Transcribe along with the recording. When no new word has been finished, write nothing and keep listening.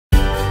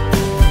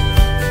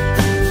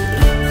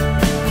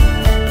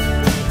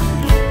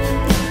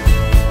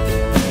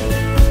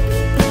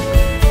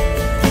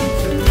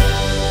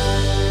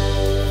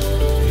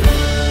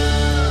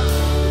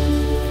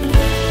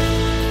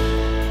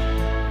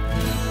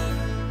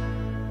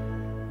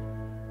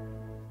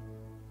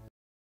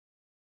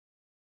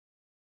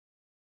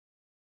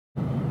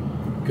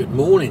Good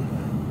morning.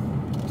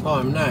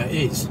 Time now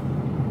is.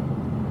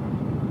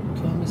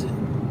 What time is it?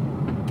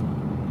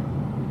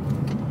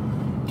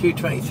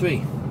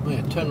 2:23. Oh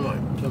yeah, turn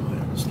right,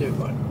 steer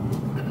right.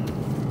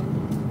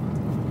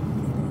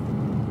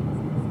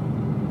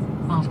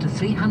 After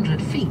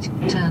 300 feet,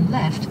 turn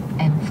left,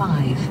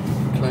 M5.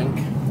 Clank.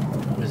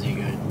 Where's he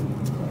going?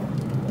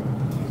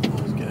 Oh,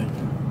 he's going.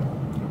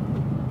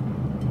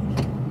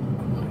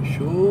 Not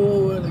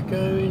sure where they're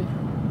going.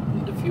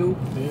 Into fuel.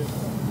 Yeah.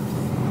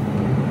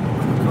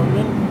 Click on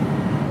then.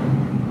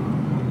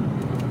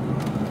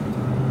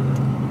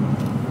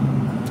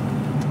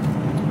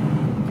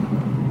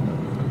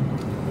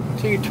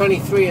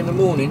 .23 in the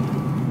morning.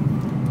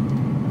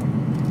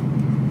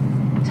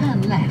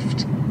 Turn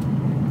left.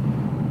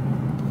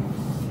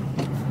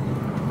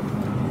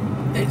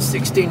 It's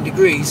 16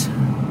 degrees.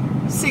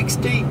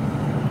 60!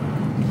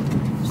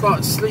 It's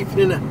like sleeping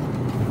in a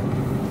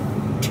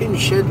tin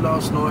shed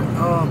last night.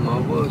 Oh my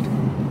word.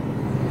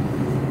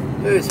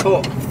 It's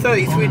hot.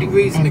 33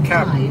 degrees in the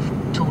cab.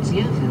 M5 towards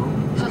Yeovil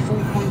for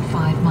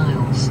 4.5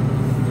 miles.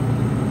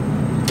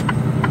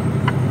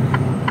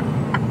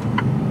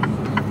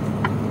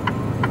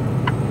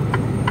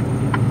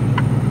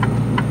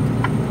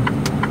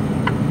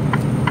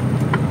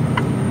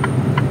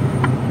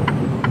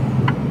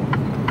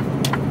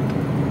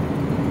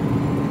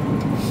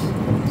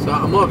 So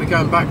I might be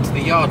going back to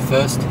the yard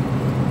first.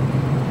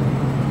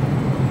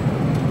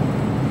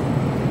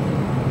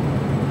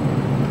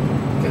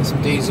 Get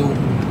some diesel.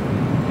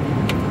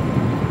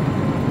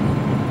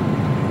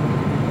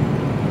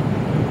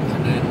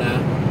 And then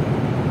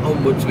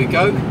onwards we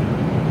go.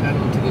 Down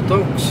onto the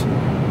docks.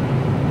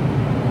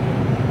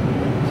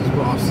 This is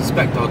what I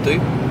suspect I'll do.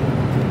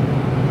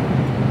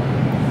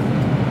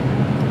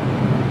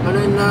 And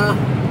then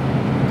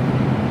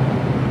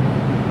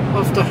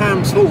off to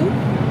Hams Hall.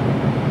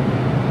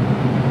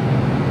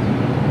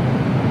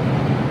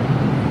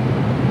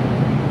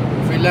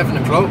 For 11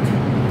 o'clock.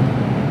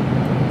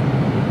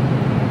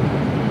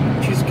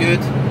 Which is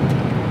good.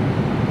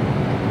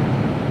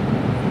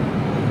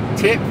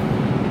 Tip.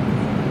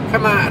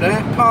 Come out of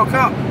there, park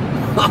up.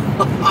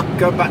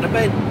 Go back to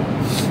bed.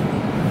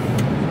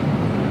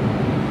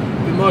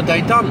 Be my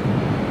day done.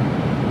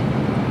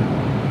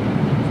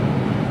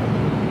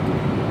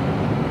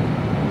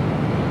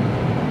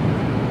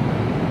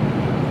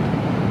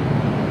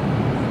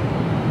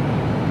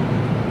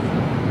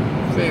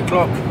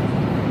 O'clock.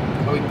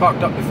 Oh, we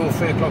parked up before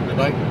 3 o'clock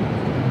today.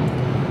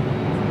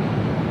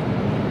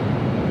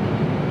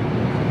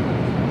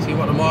 See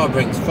what tomorrow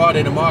brings.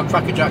 Friday tomorrow,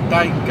 crackerjack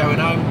day, going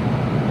home.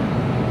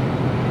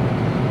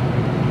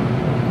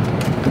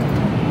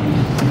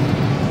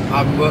 I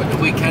haven't worked the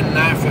weekend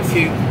now for a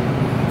few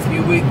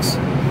weeks.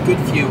 Good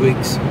few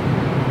weeks.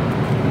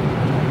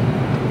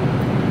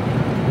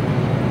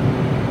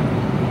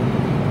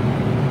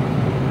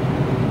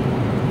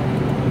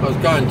 I was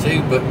going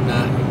to, but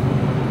nah.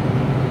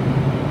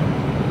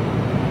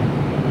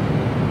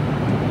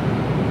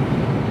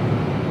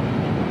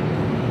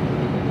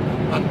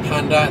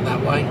 Planned out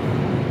that way.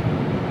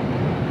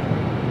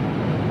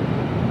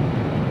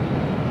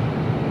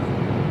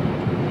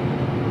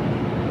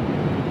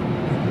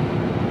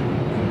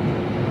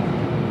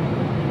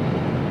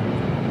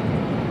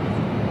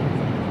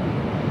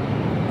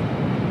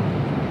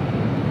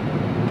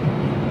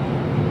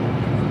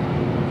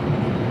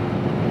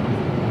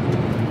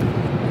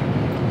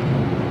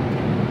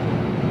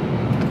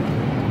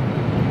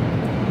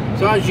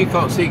 So as you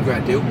can't see a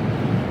great deal,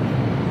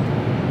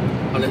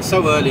 and it's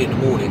so early in the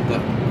morning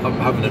that I'm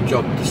having a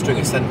job to string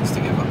a sentence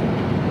together.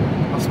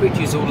 I'll speak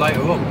to you all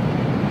later on.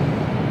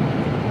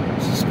 I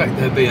suspect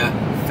there'll be a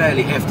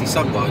fairly hefty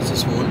sunrise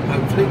this morning,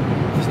 hopefully,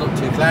 if it's not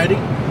too cloudy.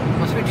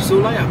 I'll speak to you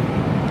all later.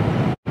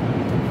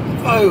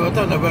 Oh, I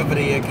don't know whether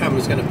the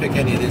camera's going to pick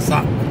any of this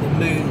up. The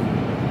moon,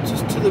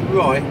 just to the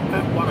right,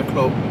 at 1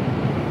 o'clock,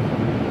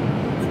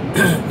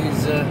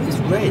 is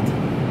red.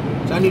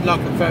 It's only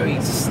like a very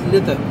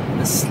slither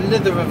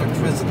of a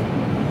crescent.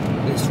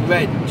 It's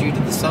red due to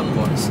the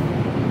sunrise.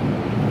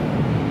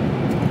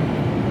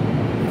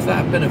 If that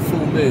had been a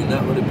full moon,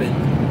 that would have been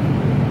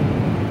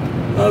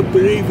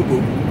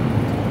unbelievable.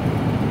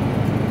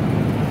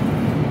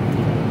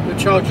 We're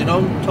charging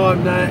on.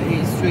 Time now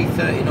is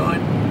 3:39.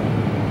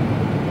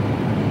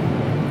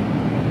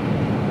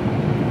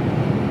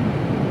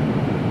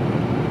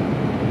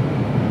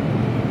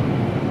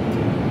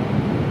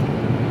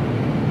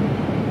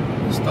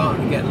 It's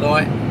starting to get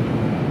light.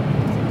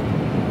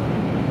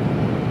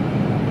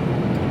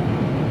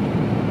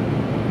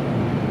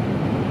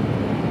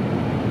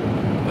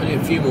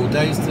 A few more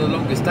days to the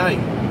longest day,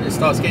 and it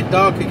starts getting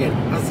dark again.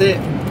 That's it,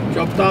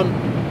 job done.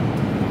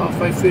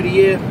 Halfway through the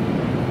year.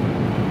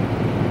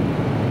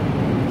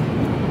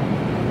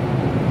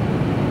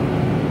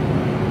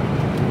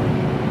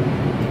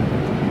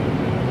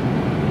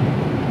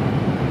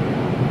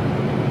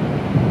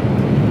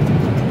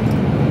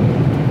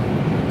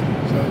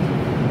 So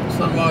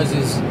sunrise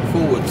is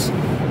forwards.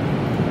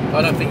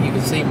 I don't think you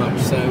can see much,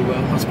 so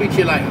I'll speak to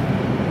you later.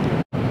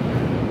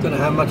 Don't know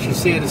how much you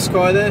see of the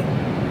sky there.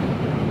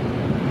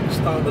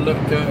 Starting to look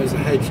as a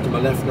hedge to my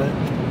left now.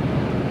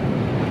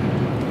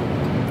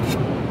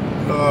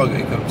 Oh, here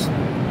it comes.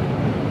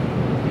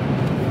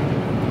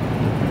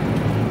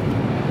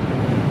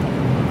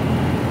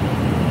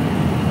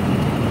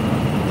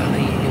 Don't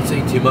think you can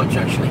see too much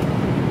actually.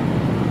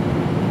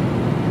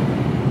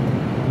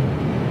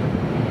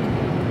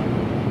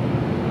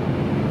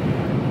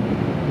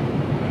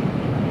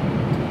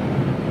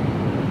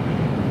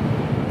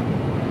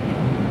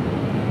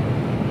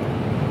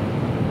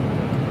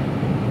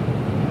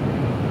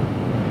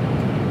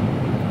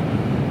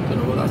 Don't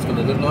know what that's going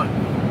to look like.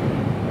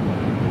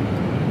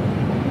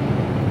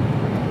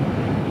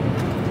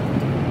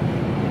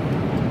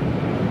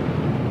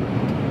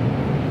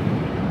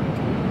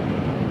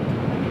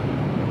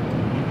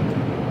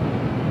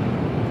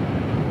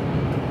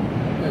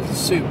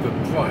 Super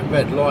bright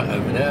red light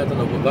over there, I don't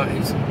know what that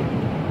is.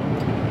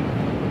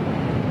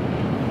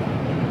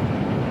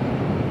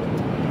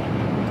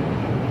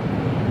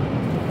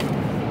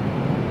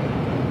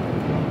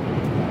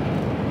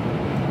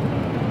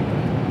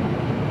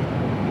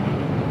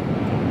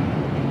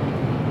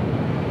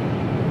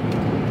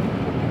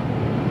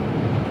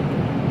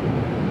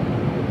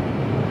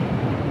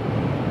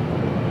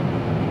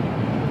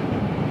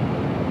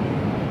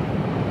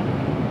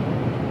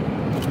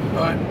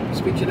 Right,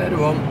 speak to you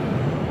later on.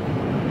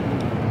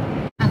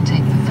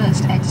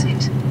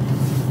 Exit.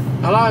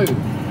 Hello,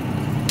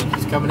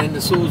 just coming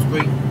into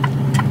Salisbury.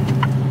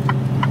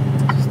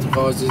 It's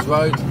Devizes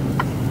Road.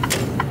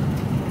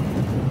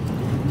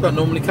 Don't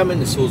normally come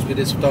into Salisbury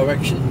this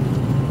direction.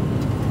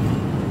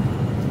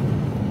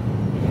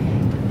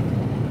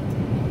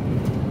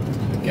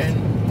 Again,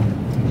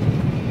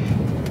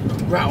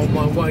 rattle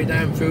my way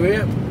down through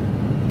here.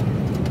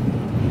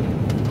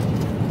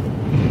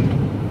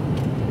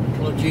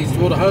 Apologies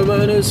to all the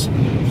homeowners.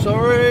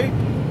 Sorry.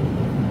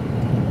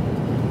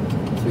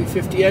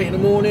 3:58 in the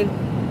morning.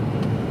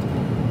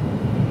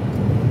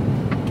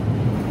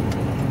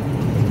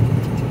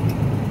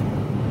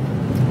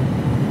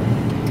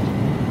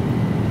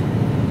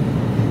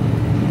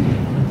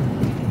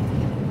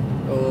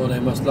 Oh, they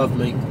must love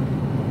me.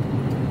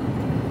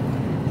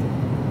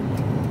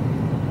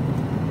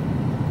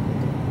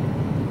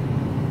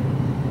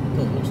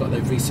 Oh, looks like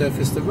they've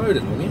resurfaced the road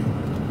along here.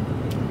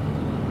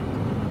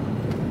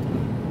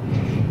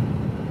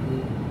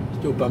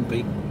 Still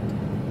bumpy.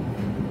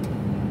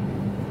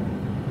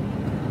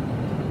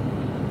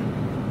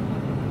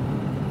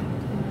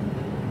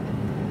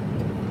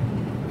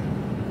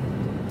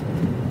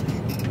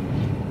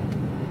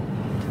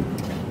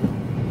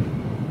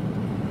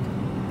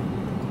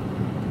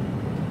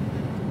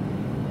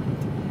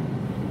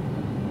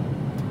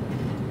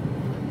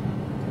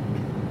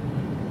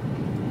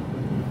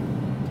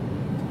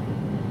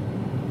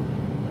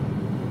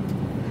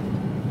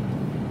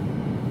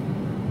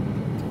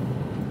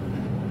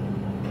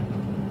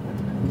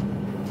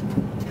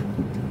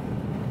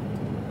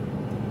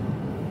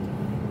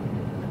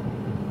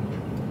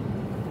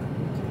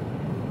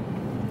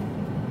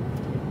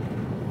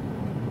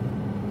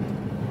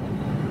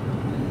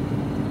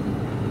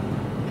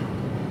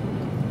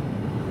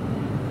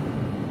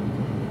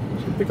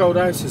 Big old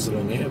houses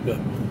along here, but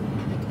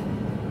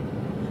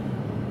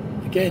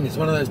again, it's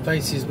one of those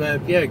places where,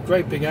 yeah,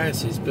 great big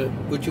houses, but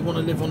would you want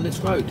to live on this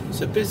road?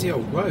 It's a busy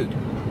old road.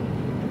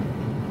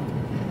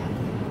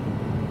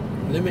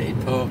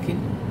 Limited parking.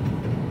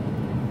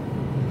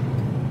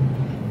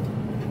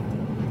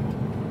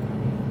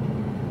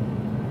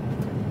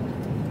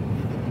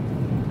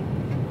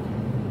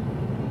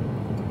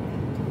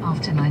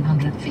 After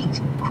 900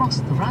 feet, cross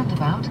the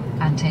roundabout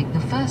and take the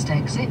first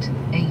exit,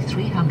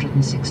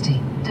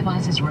 A360,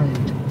 Devizes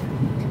Road.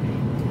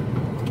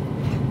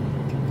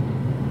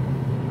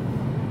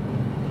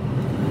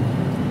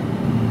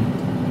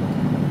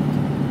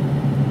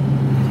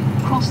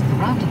 Cross the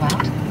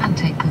roundabout and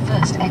take the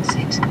first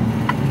exit.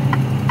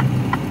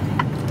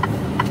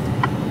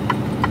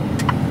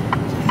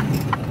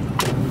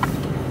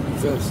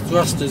 First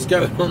thrusters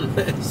going on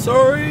there.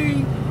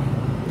 Sorry!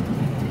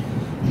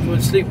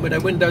 Everyone's sleeping with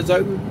their windows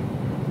open.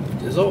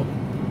 It's hot.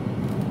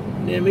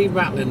 Near me,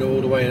 rattling all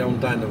the way on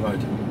down the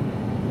road.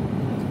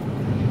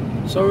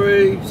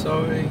 Sorry,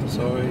 sorry,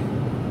 sorry.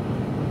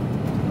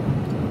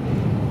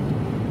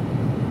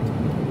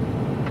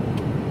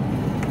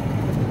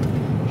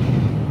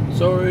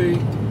 Sorry.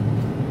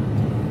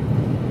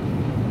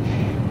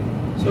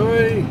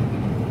 Sorry.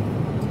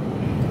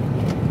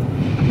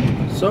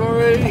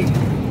 Sorry.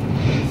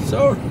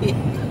 Sorry.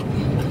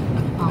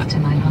 After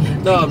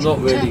 900 No, feet, I'm not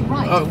really. turn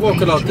right, What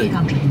can I do?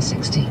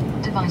 360,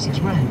 Devizes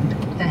Road,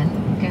 then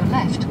go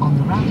left on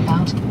the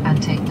roundabout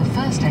and take the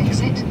first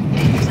exit,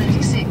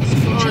 A36,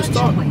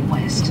 Churchill Way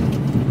West.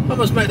 I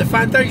must make the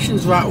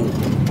foundations rattle.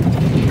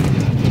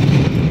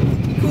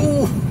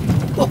 Ooh.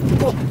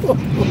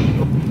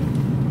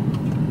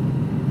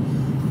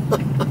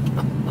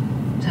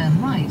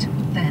 Turn right,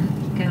 then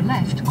go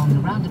left on the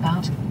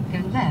roundabout, go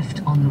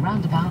left on the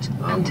roundabout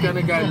I'm and take going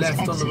to the go first left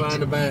exit. on the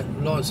roundabout.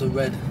 Lights are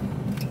red.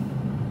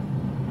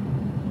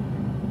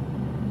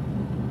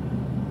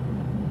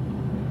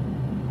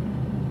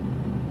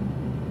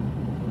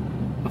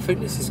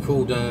 think this is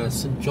called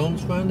St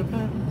John's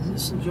roundabout. Is it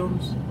St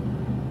John's?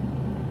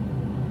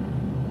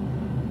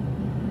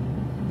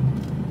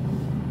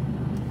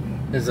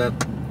 There's a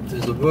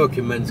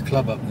working men's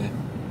club up there.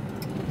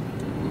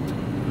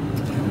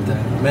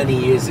 And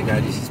many years ago,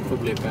 this is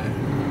probably about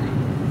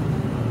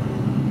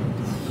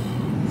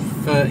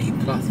 30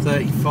 plus,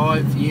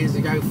 35 years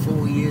ago,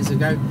 40 years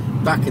ago,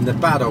 back in the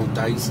bad old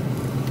days.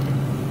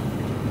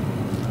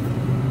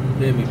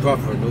 Me and my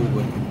brother and all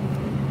were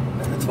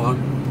at the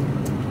time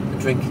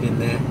drinking in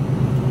there.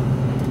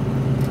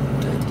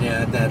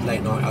 Yeah, they had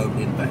late night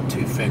opening about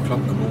 2-3 o'clock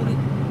in the morning.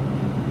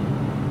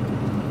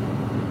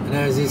 And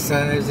there's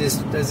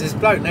this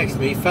bloke next to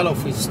me. He fell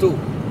off his stool.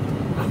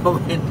 I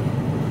went,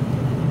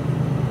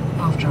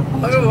 After a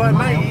quarter "Oh, right, of a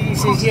mile, mate." He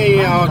says, cross the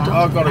 "Yeah, roundabout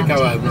I've got to and go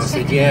take home." And the I said,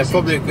 second "Yeah, exit,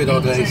 probably a good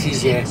idea." He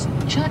says, "Yeah."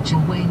 A36,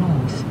 Churchill Way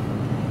North.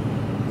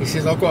 He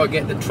says, "I've got to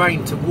get the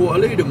train to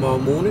Waterloo tomorrow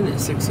morning at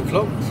 6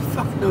 o'clock. I said,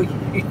 "Fuck no,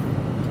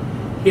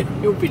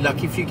 you'll be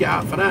lucky if you get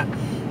out for that."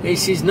 He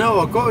says,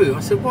 "No, I've got to." I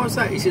said, "What's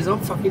that?" He says, "I'm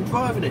fucking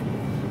driving it."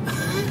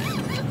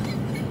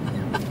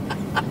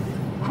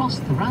 Cross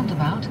the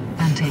roundabout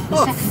and take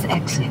the second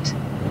exit.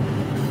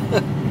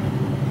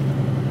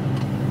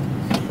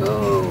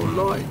 Oh,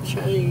 light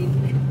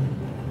change.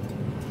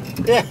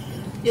 Yeah,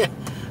 yeah.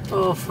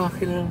 Oh,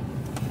 fucking hell.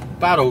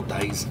 Bad old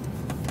days.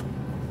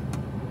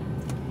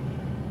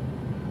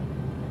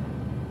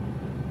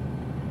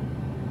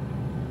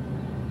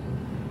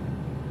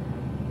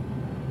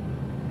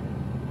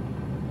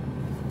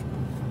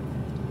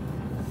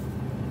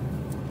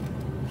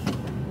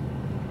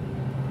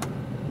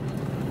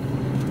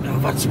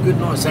 I've had some good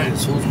nights out in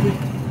Salisbury.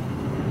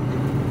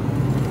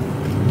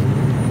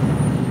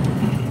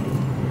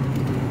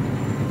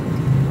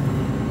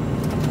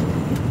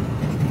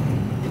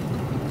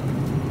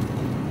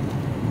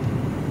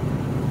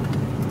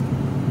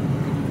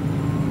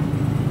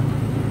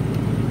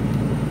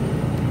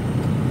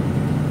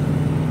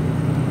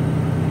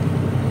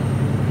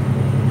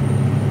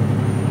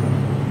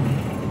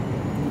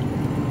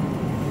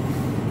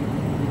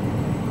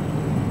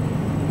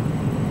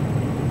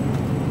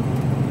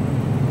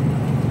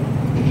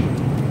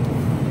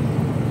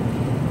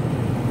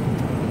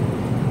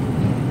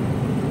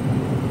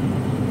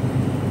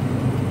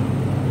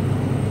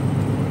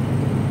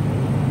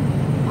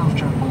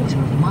 After a quarter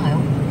of a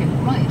mile, go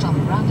right on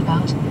the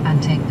roundabout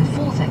and take the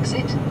fourth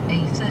exit,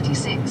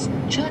 A36,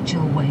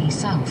 Churchill Way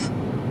South.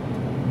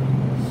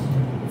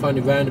 Find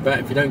a roundabout,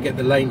 if you don't get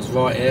the lanes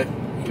right here,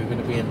 you're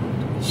going to be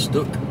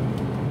stuck.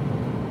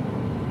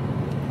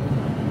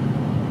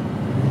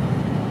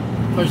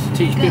 Supposed to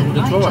teach Go people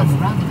to right on the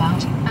drive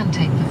roundabout and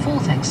take the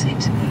fourth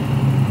exit.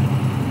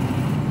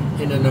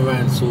 in and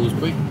around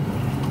Salisbury.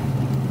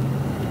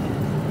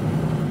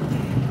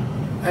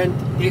 And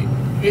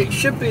it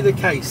should be the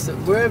case that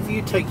wherever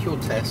you take your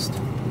test,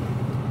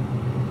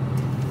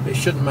 it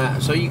shouldn't matter.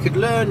 So you could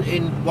learn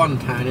in one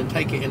town and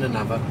take it in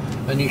another,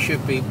 and you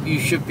should be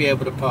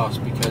able to pass,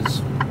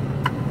 because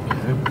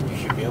you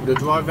should be able to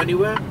drive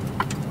anywhere.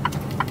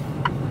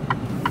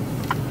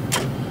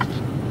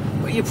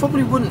 But you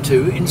probably wouldn't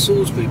do in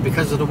Salisbury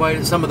because of the way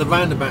that some of the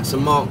roundabouts are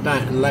marked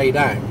out and laid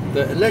out.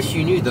 That unless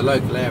you knew the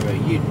local area,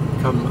 you'd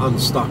come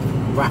unstuck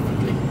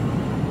rapidly,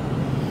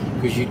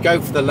 because you'd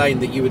go for the lane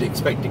that you would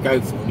expect to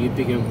go for, and you'd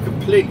be going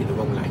completely the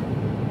wrong lane.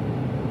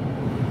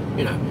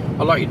 You know,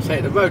 I'd like you to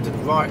take the road to the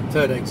right,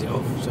 third exit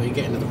off, so you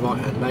get into the right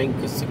hand lane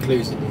because the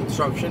clue's in the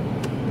instruction.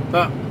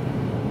 But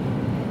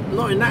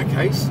not in that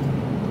case.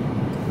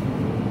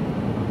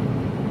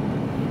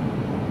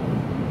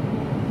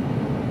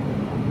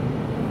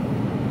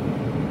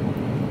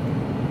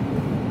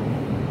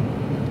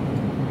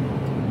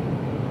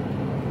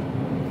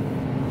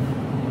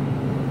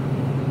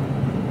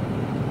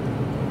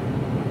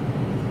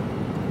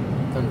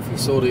 Don't know if you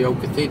saw the old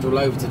cathedral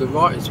over to the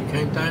right as we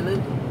came down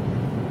then.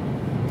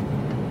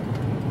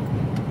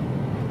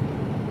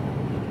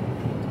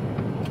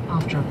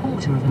 After a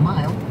quarter of a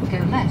mile, go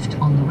left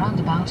on the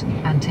roundabout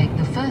and take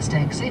the first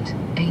exit,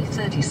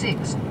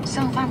 A36,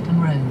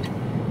 Southampton Road.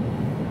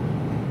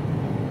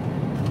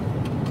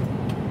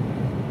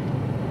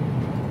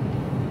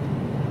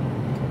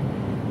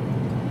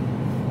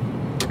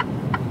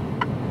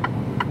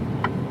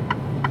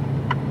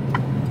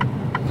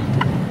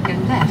 Go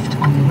left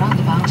on the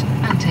roundabout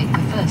and take the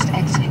first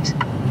exit.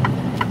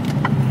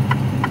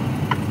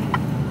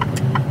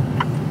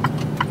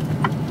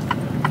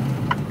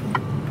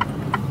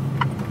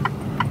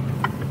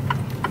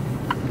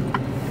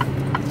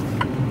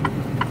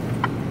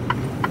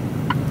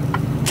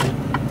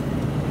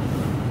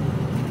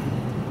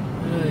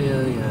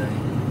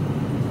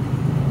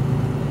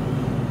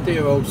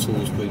 Dear old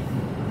Salisbury.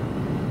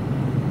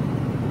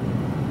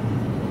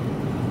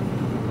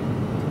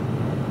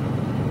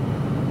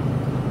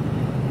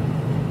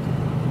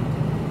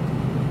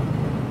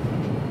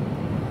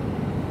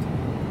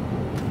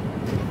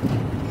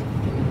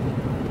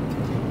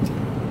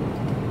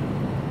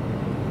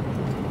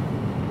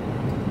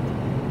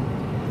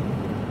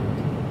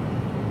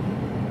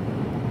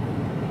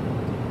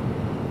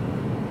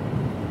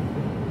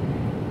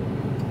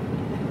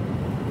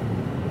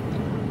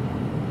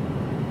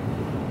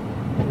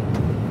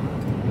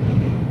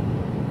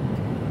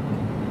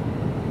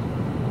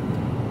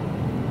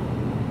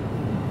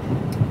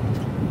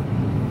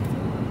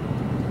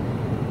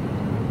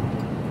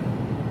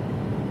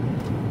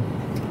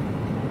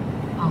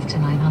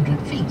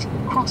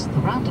 right, cross the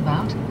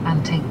roundabout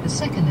and take the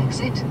second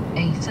exit,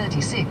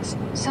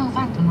 A36,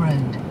 Southampton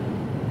Road.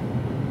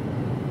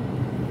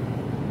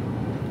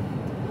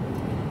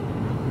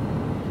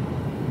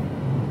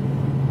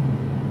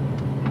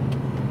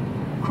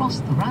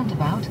 Cross the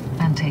roundabout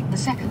and take the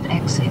second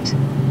exit.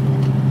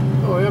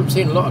 Oh, we haven't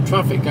seen a lot of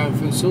traffic going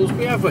through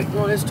Salisbury, have we?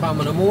 Well, it's time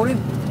in the morning.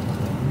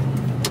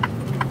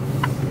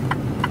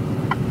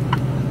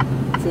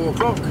 4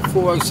 o'clock,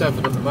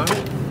 4:07 at the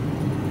moment.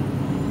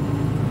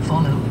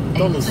 Follow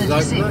McDonald's is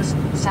open,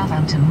 A36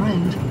 Southampton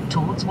Road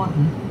towards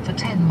Watton for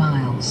 10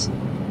 miles.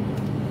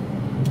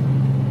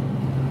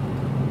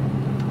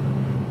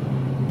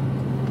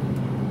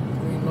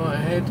 Green light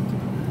ahead.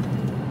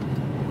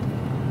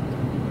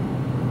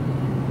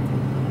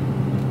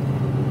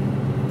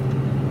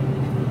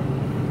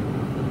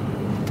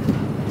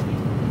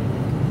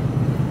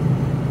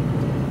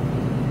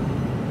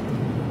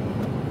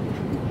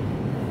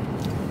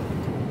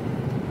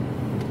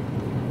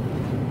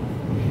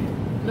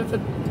 Never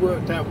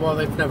worked out why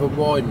they've never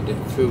widened it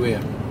through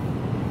here.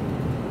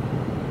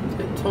 It's a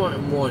bit tight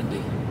and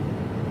windy.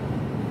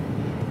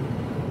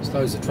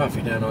 Slows the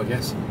traffic down, I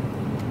guess.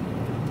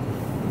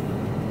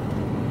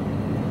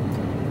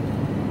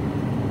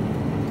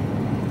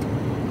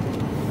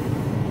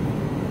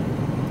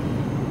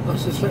 I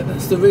suspect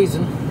that's the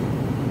reason.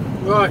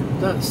 Right,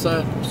 that's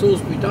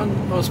Salisbury done.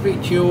 I'll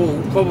speak to you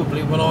all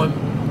probably when I'm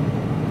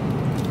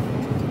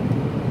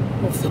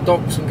off the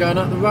docks and going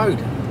up the road.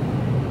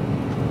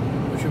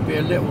 Which will be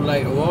a little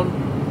later on.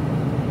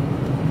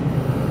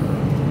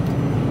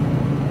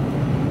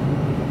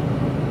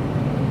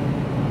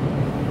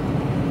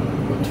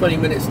 Got 20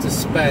 minutes to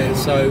spare,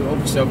 so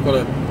obviously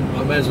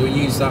I may as well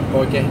use that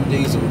by getting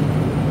diesel.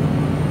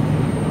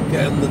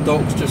 Get on the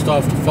docks just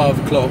after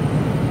 5 o'clock.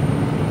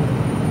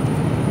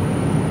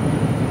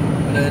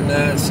 And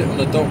then sit on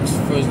the docks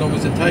for as long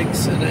as it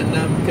takes, and then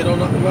get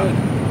on up the road.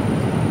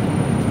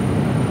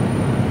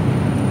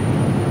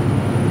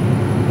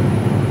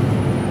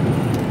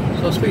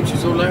 So I'll speak to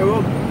you all later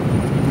on.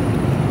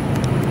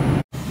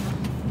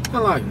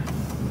 Hello.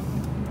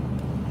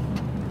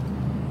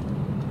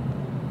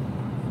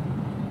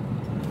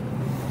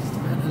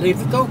 About to leave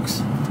the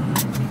docks.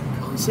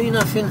 Can't see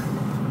nothing.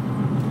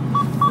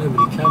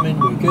 Nobody coming,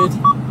 we're good.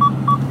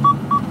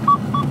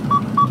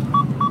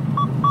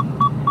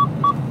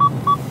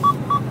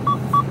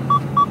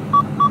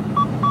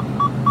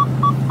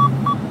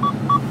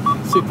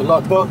 Super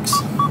light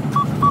box.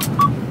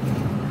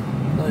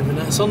 Not even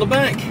that's on the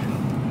back.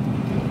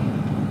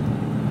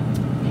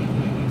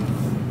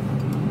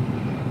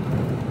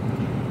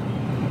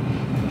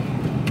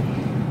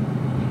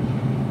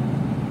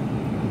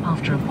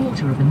 After a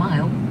quarter of a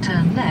mile,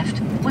 turn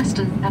left,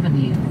 Western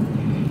Avenue.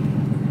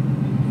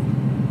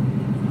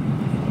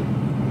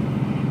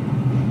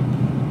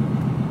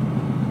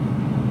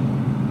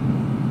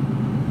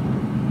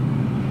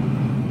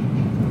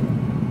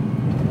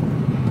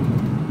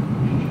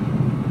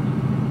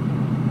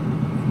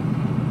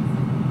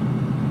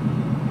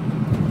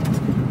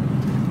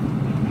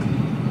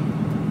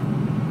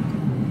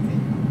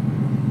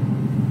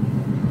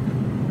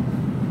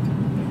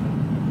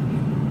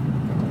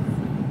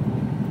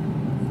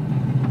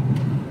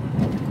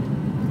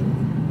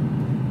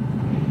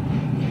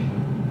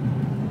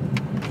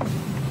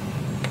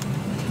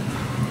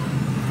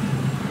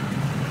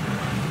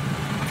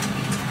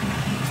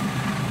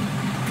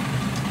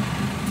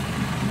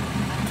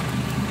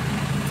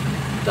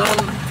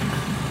 Done.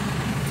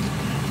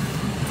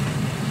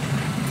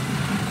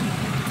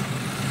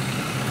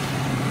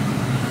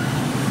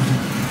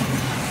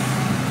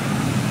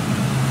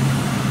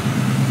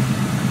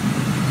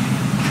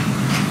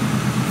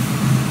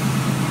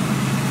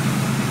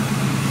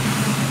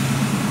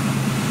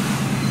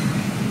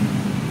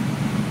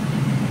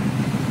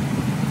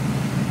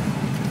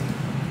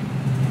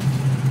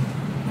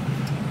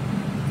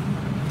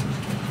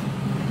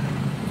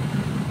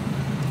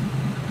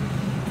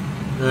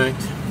 Right.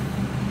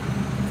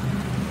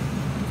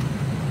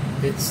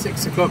 It's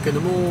 6 o'clock in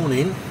the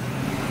morning.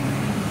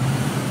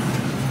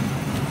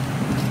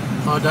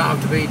 I don't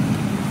have to be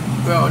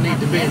where I need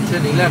to be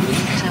until 11.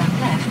 Turn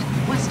left,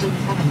 Western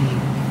Avenue.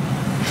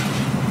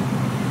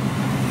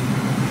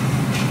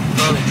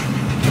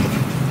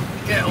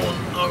 Get on.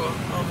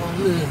 I'm on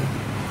there.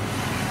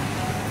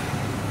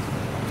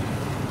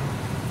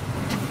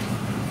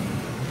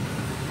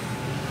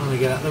 I'm going to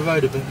get out the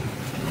road a bit.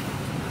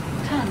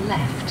 Turn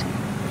left.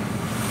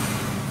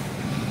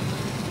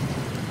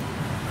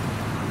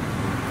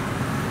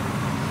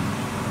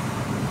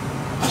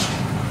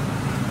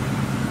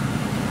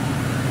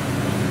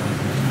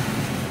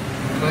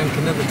 Crank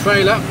another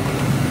trailer.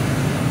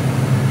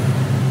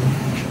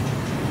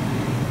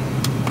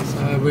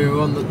 So we were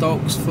on the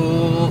docks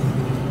for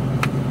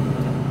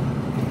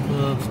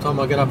by the time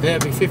I get up here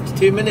it'll be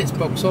 52 minutes,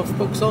 box off,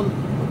 box on,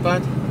 not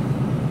bad.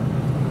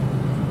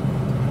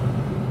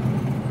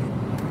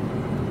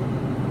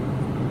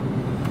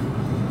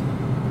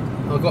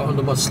 I got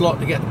under my slot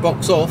to get the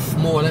box off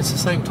more or less the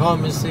same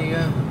time as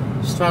the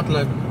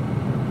straddler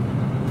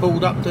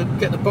pulled up to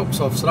get the box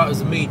off, so that was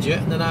immediate,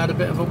 and then I had a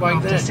bit of a wait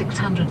After there.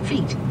 600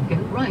 feet, go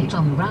right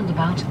on the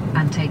roundabout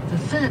and take the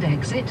third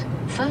exit,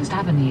 First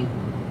Avenue.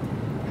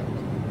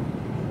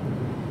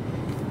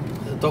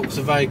 The docks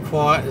are very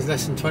quiet, there's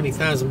less than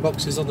 20,000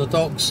 boxes on the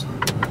docks.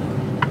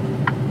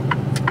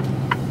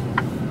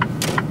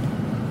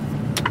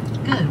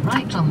 Go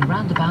right on the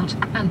roundabout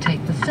and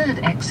take the third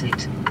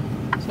exit.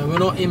 So we're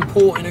not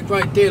importing a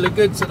great deal of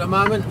goods at the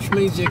moment, which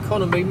means the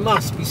economy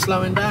must be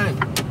slowing down,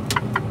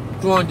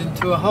 grinding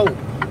to a halt.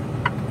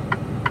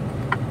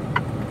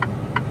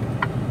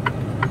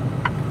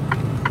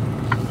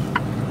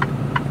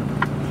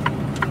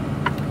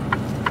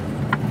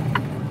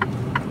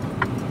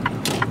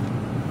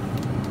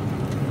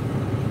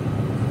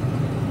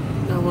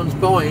 No one's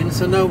buying,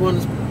 so no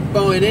one's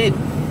buying in.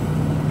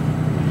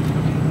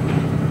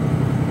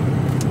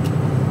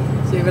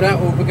 It's either that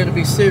or we're going to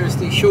be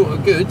seriously short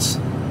of goods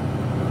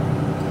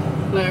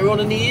later on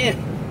in the year,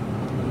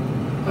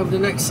 over the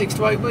next 6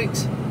 to 8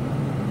 weeks.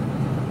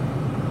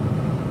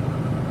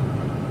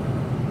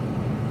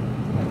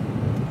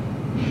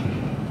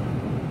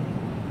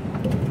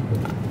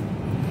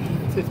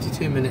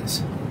 "52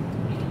 minutes.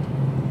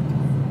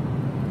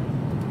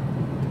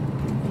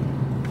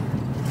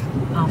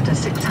 After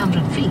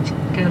 600 feet,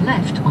 go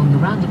left on the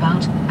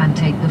roundabout and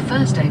take the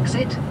first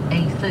exit,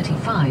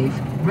 A35,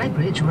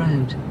 Redbridge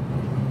Road.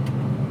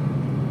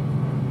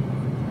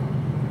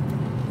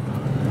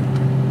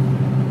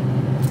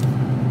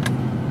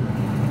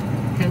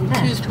 Go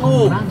left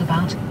on the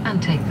roundabout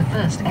and take the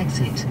first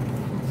exit.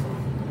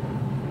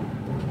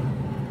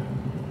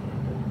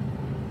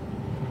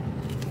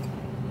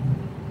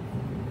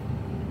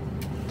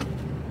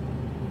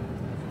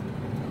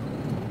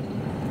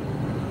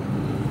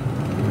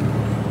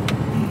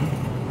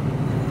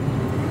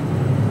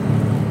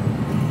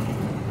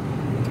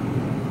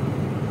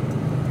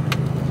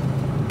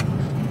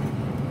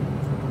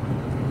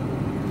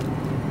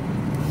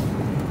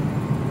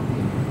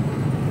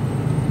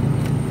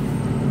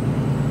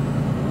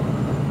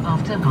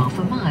 After half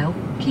a mile,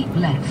 keep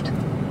left.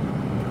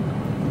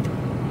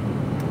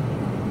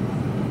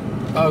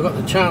 Oh, I've got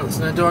the chance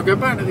now. Do I go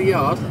back to the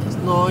yard? It's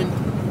 9.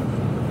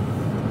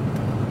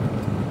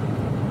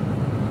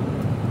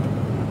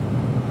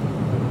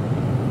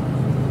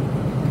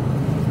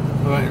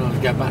 I reckon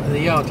I'll get back to the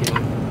yard, you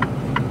know.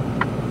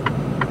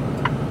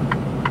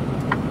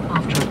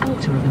 After a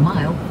quarter of a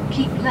mile,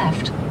 keep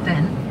left,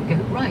 then go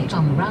right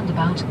on the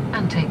roundabout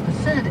and take the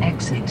third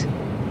exit.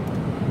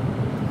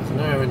 Half an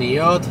hour in the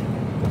yard.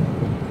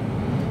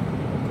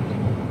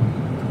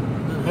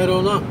 And head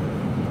on up.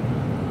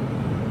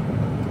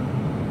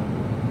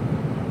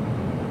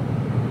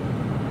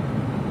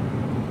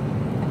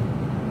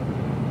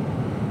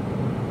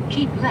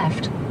 Keep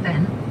left,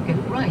 then go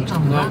right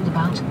on the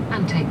roundabout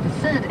and take the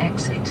third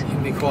exit. You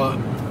can be quiet.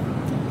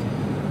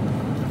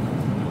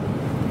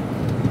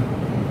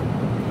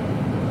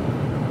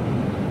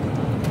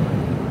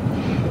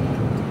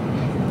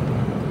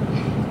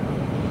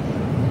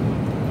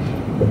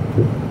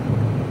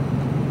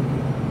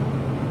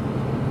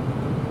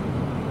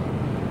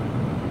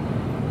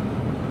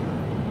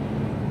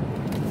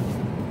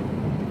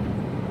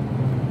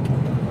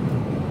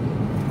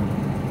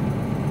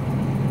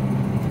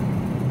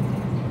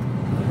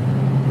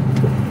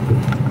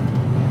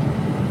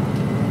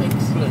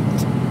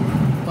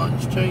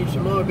 Changed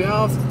on my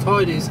behalf. The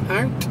tide is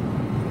out.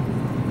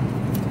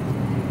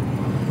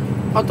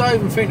 I don't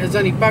even think there's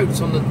any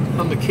boats on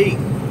the quay.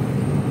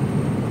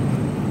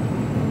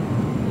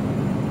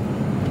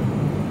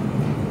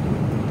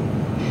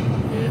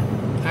 Yeah,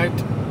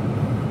 out.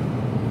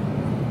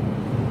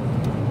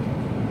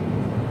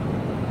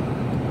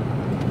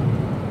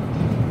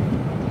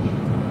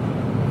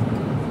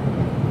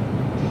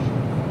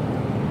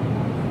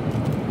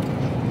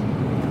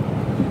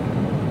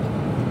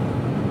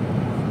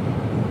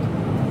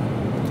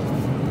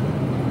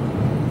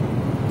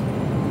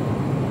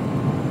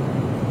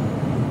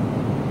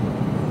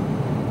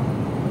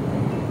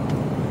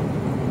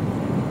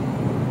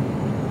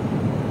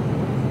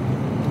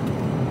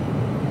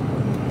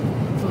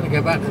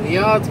 Go back to the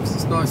yard because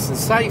it's nice and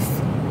safe.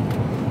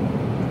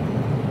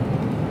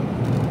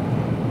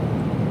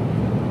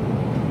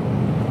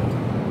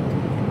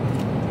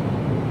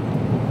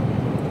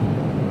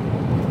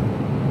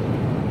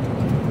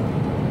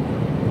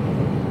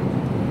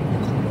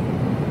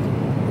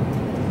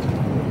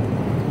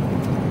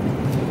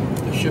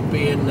 It should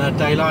be in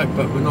daylight,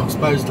 but we're not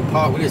supposed to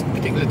park with this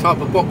particular type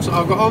of box that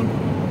I've got on.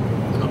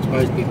 We're not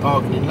supposed to be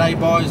parking in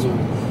lay-bys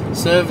or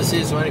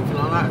services or anything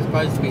like that. It's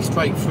supposed to be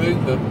straight through,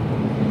 but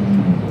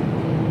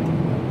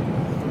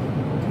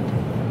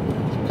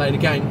play the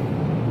game.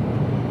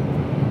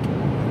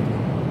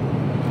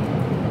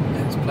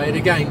 Let's play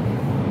the game.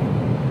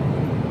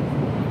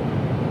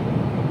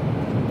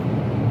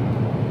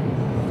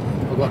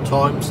 I've got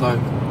time, so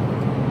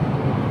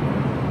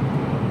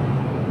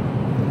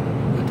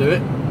we'll do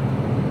it.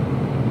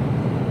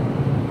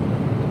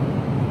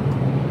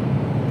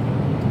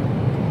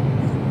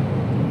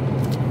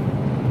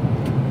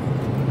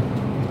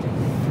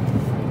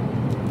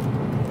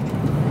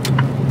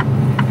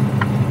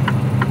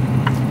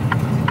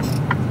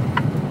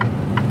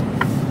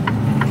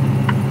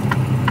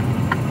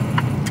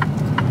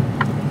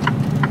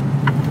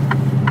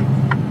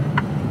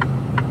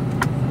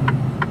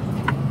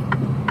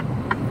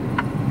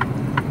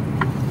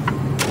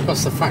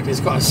 Plus the fact it's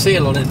got a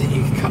seal on it that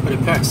you can cut with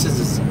a pair of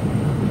scissors. You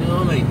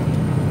know what I mean?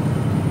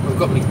 I've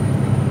got my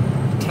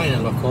container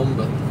lock on,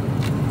 but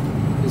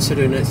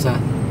considering it's a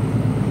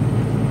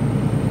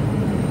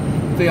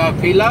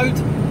VIP load,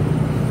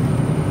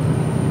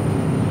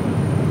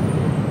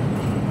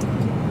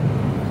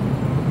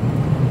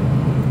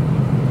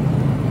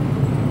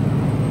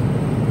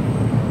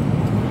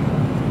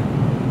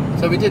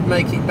 so we did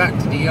make it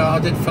back to the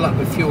yard. I did fill up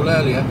with fuel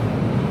earlier.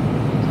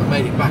 I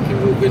made it back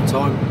in real good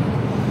time,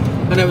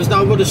 and there was no,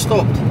 I would have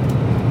stopped,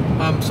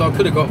 so I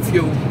could have got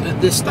fuel at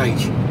this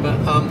stage, but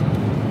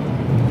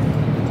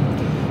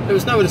there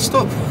was nowhere to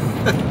stop.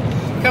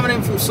 Coming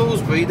in from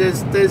Salisbury,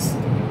 there's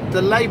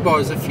the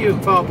lay-bys are few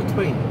and far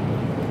between,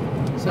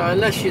 so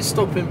unless you're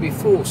stopping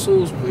before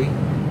Salisbury,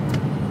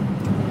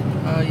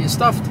 you're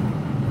stuffed,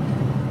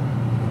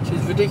 which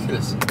is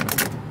ridiculous.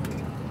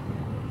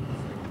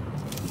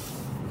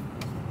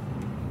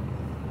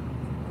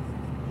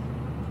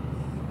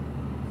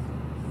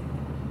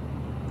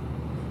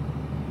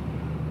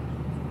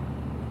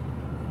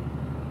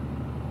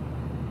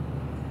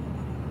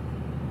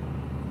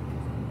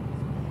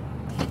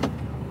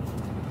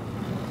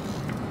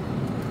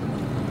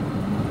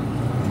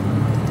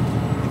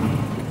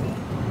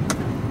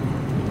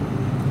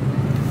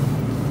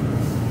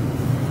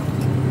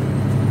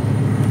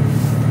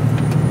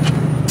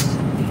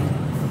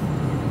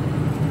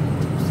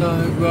 So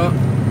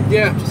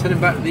yeah, just heading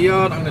back to the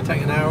yard. I'm going to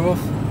take an hour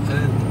off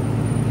and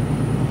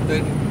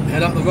then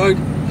head up the road.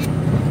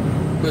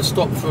 We'll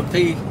stop for a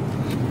pee.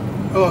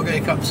 Oh, I'll get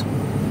your cups.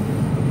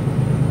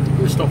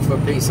 We'll stop for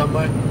a pee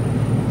somewhere,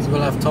 so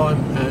we'll have time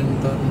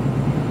and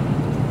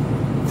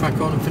crack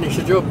on and finish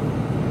the job.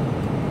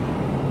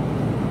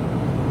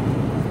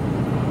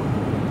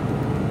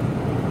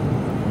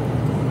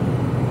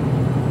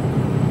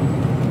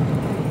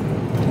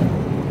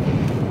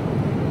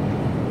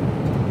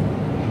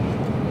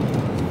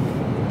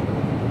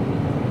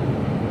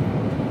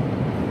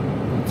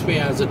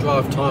 Of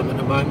drive time at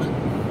the moment.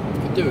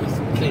 Could do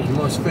with cleaning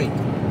my screen.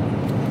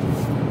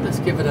 Let's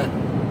give it a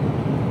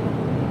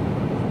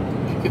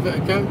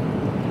go.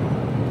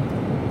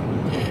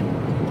 Yeah.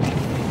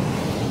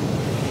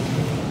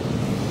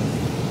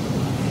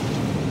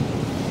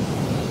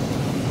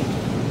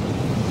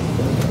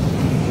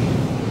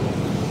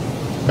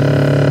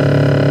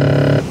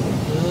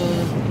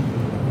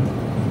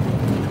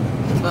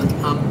 That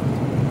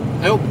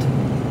helped.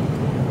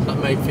 That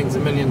made things a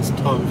million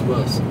times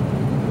worse.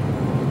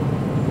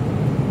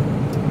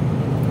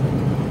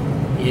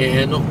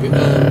 Yeah, not good.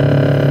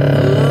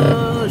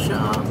 Shut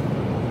up. I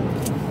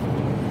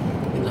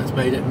think that's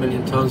made it a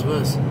million times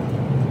worse.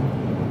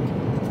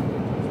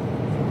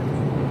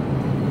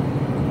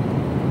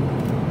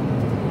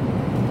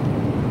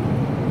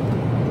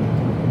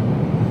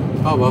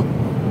 Oh well.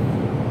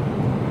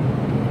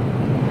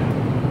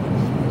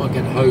 Might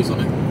get a hose on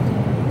it.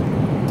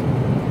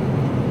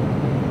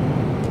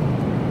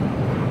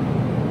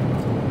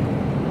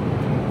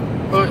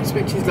 Right,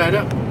 speak to you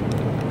later.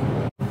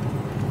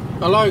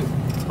 Hello.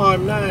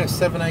 Time now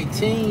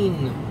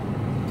 7:18.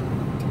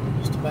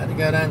 Just about to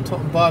go down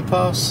Tottenham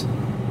bypass.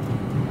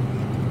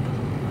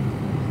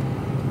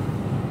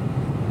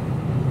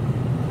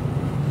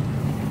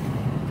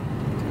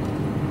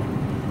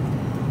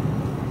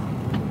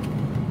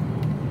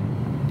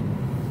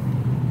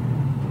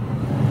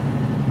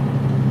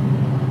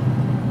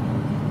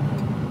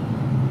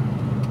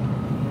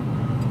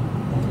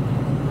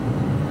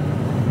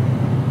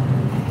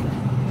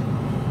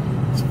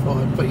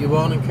 Put you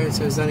on in case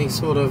there's any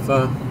sort of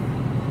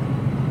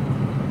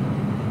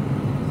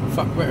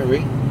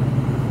fuckwittery.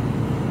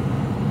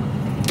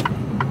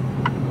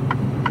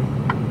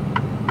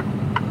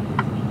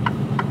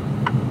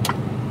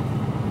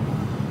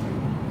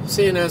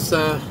 Seeing as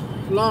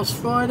last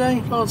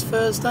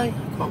Thursday, I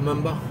can't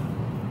remember,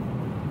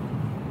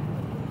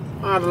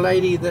 I had a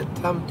lady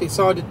that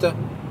decided that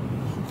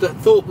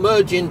thought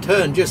merge in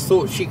turn, just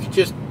thought she could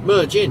just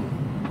merge in,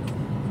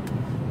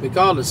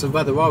 regardless of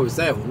whether I was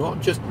there or not,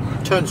 just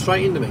turned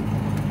straight into me.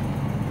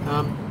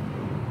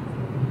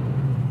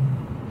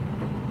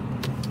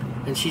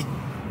 And she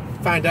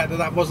found out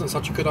that wasn't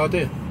such a good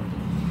idea.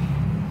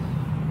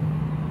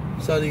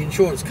 So the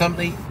insurance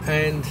company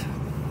and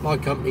my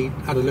company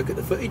had a look at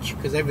the footage,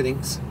 because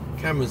everything's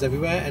cameras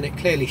everywhere, and it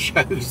clearly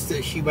shows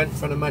that she went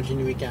for an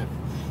imaginary gap,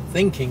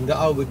 thinking that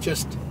I would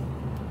just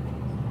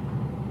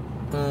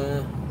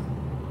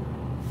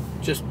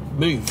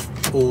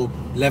move or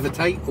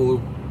levitate or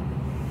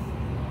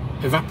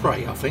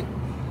evaporate, I think,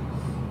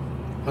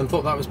 and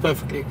thought that was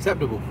perfectly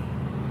acceptable.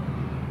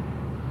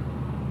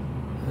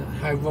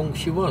 How wrong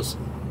she was.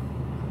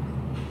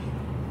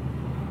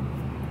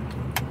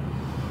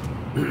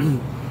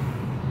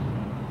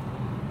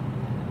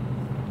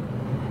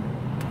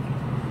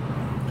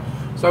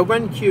 So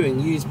when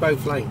queuing, use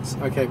both lanes.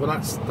 Okay, well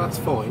that's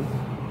fine,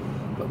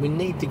 but we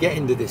need to get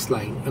into this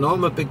lane, and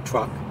I'm a big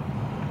truck,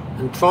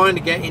 and trying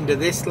to get into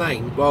this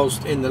lane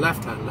whilst in the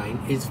left-hand lane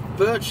is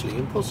virtually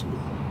impossible,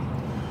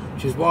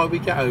 which is why we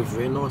get over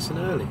here nice and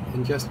early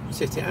and just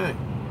sit it out.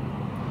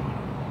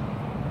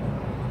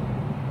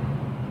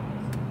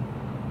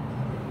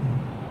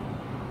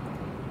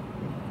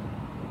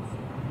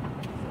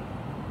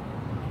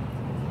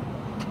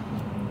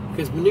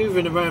 Because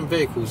manoeuvring around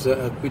vehicles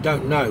that we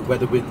don't know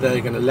whether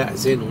they're going to let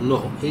us in or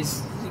not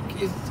is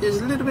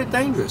a little bit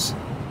dangerous.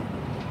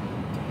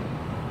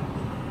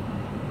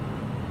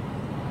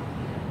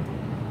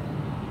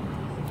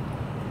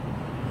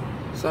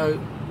 So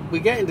we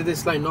get into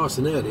this lane nice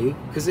and early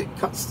because it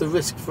cuts the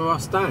risk for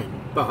us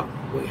down, but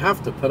we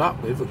have to put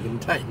up with, or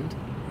contend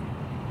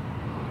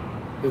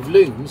with,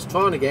 loons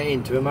trying to get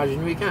into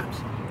imaginary gaps.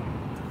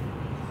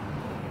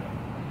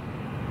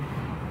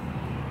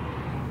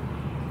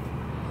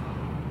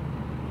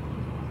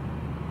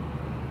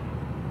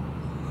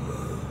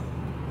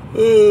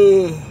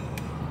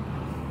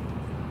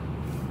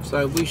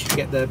 So we should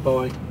get there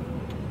by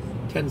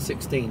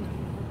 10:16.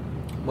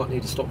 Might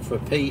need to stop for a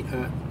pee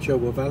at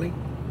Chilwell Valley.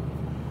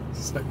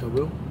 Suspect I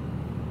will.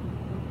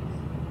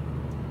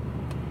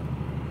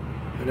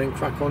 And then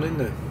crack on in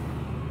there.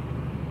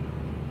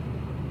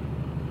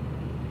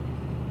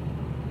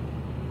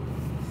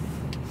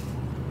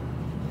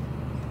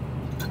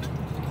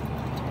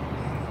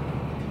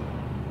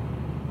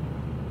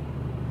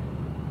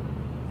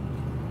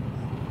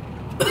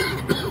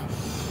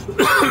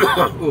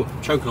 Oh,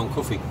 choking on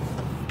coffee.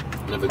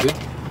 Never good.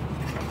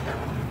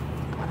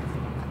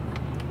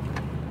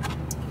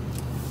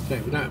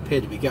 Okay, we don't appear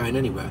to be going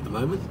anywhere at the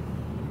moment.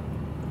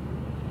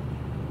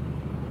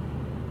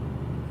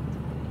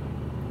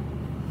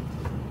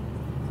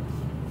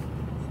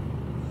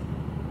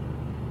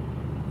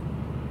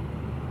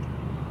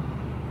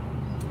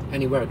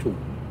 Anywhere at all.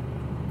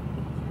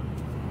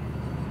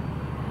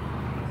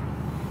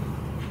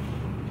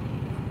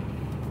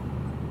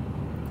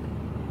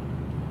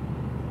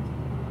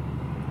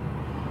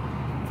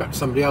 In fact,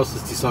 somebody else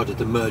has decided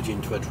to merge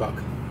into a truck.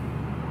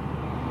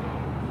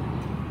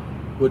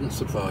 Wouldn't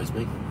surprise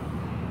me.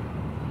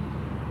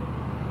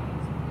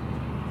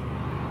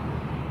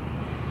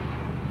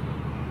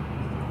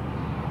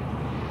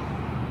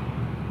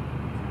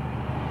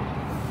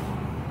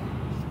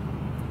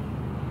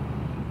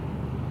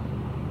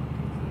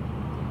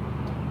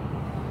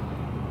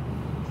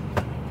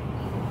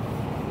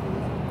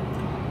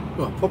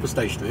 Well, proper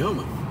stationary, aren't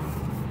we?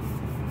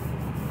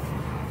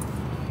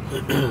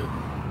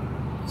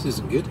 This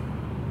isn't good.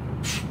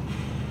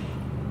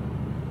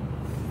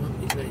 Well,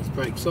 he's let his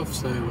brakes off,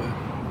 so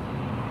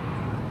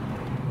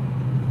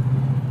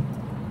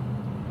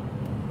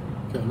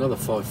go another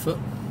 5 foot.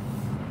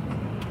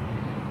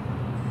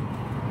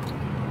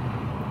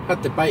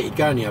 Had debated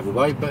going the other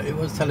way, but it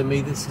was telling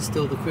me this is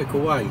still the quicker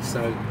way,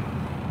 so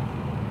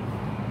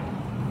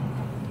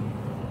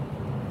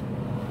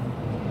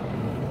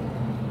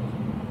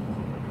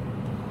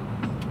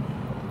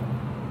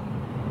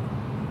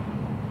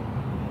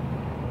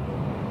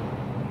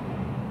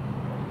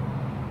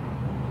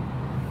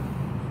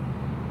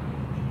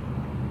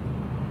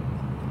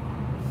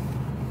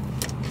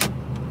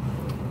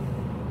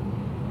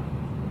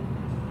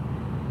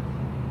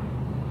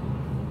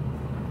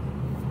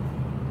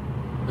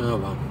oh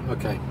well,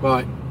 okay,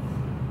 right.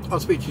 I'll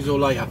speak to you all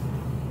later.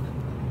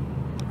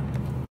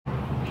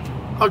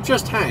 I've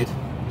just had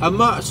a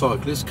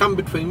motorcyclist come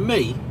between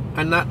me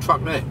and that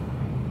truck there.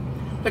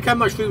 Look how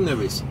much room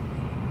there is.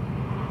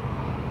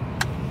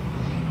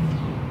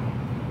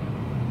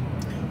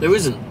 There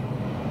isn't.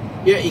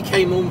 Yet he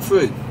came on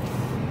through.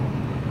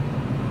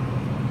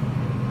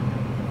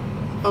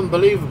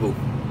 Unbelievable.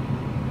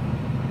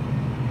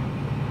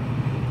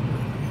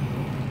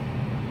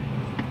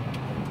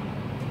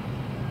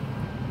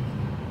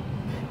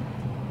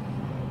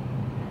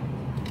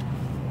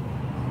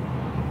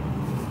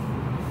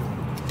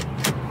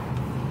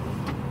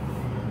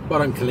 Well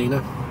done,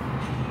 Kalina.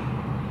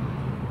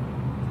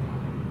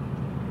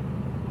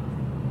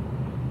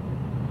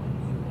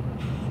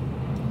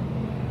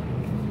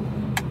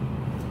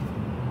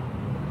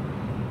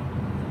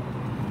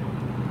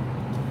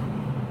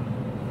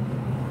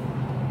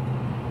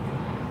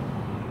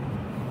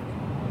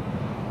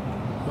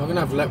 I'm going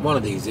to have to let one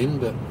of these in,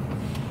 but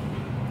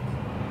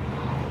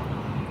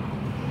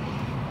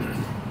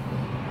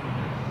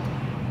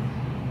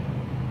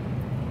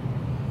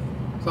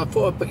so I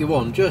thought I'd put you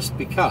on just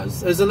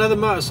because there's another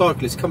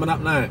motorcyclist coming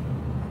up now.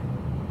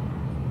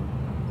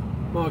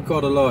 My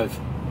God alive.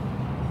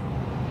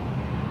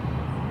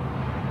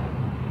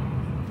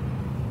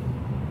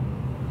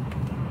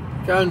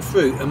 Going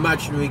through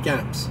imaginary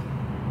gaps.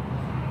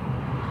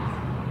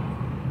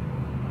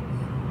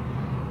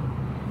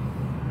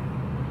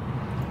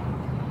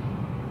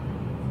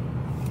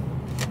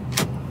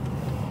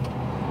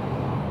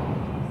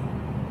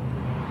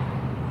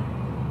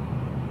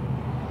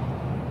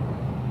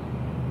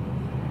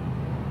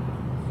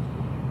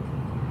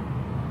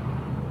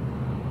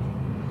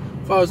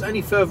 If I was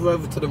any further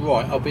over to the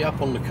right, I'll be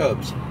up on the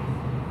curbs.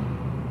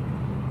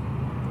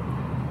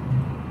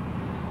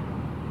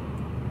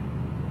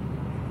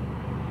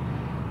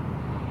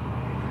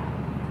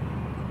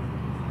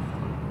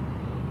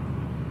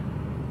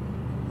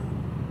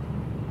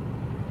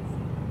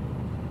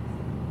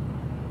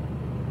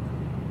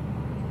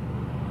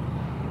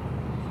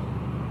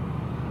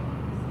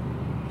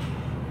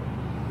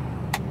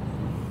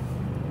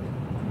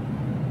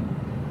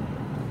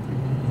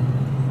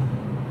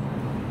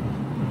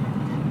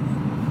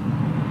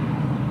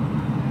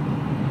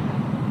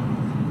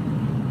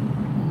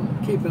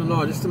 keeping an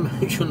eye just to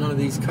make sure none of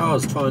these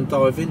cars try and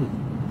dive in.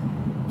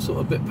 I'm sort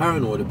of a bit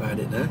paranoid about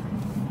it now.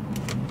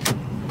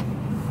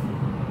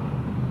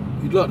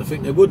 You'd like to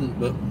think they wouldn't,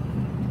 but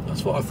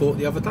that's what I thought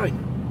the other day.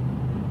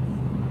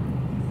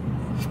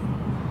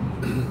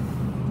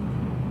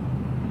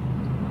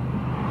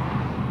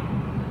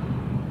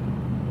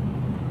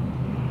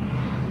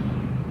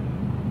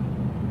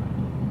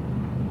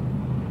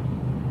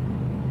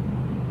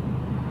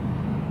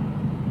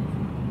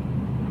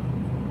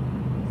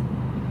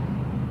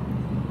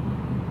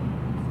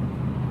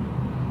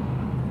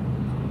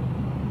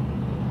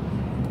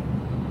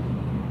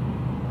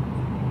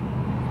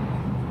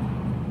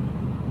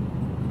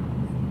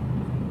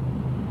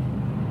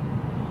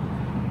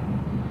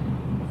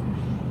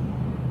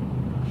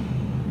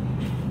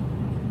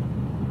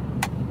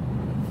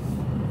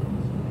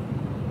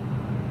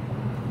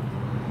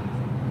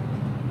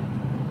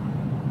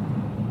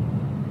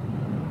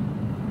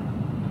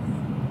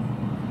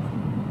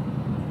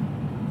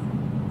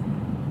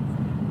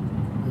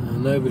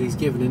 Nobody's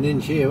giving an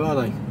inch here, are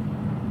they?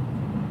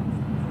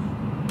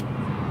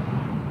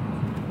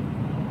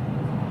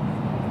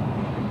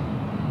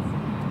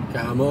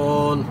 Come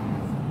on.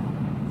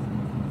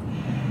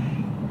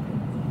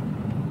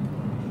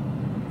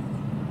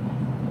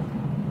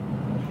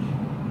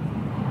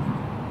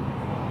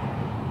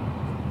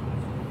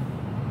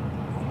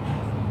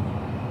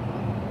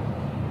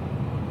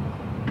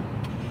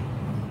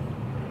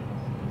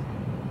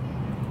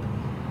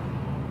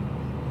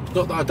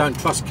 Not that I don't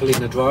trust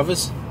Kalina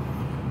drivers.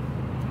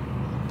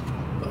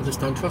 I just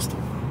don't trust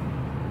them.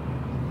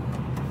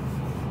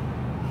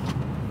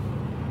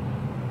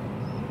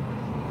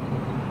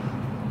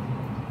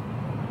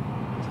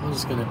 So I'm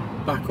just going to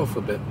back off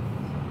a bit.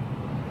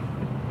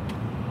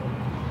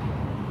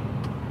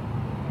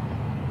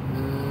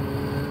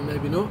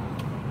 Maybe not.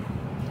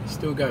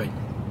 Still going.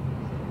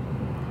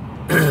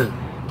 I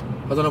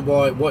don't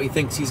know what he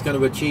thinks he's going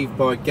to achieve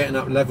by getting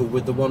up level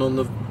with the one on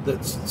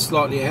that's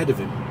slightly ahead of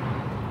him.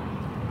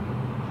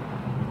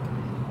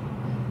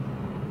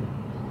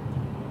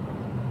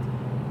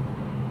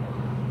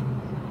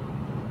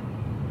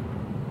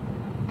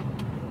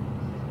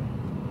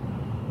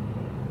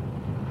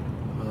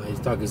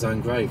 Dug his own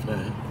grave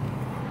now.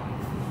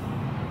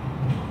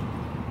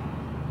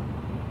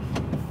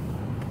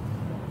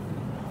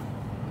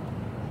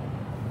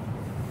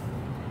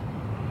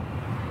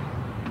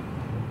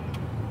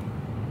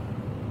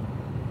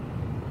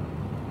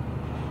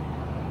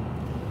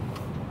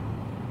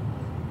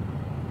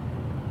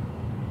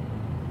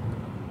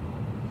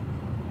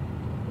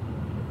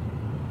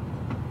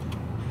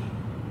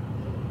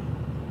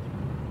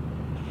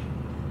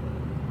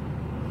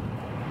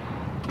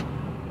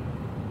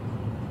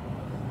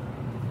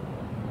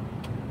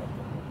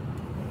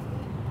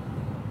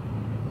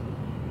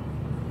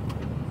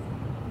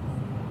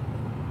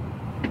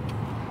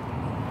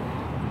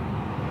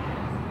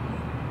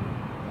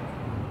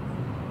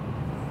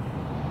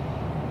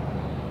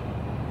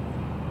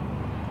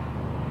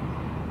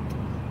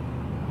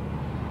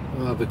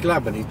 I'll be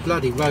glad when these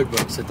bloody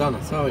roadworks are done, I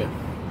tell you.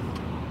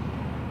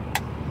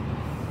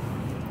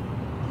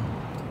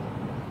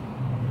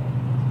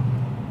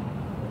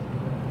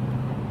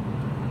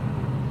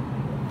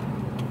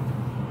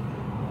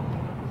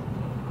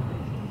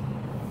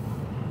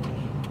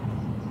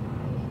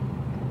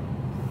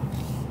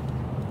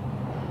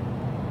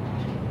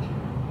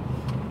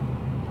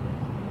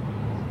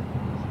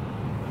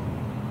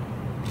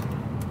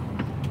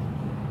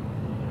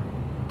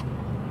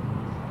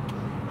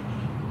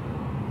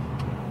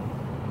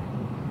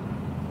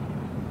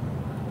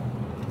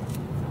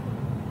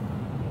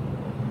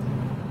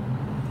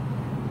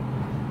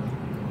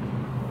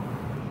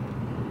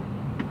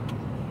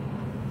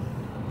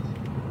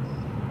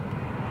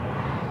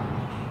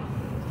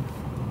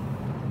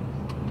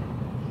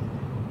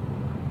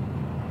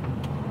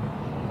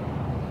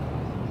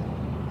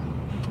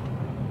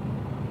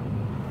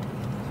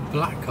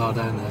 Black car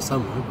down there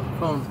somewhere, but I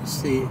can't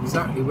see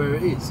exactly where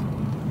it is.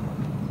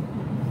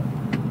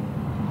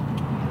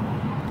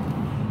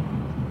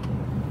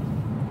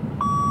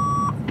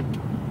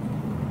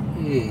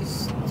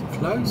 It's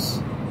close.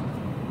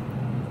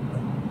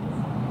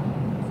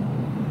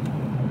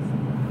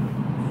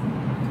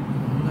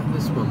 Let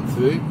this one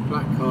through.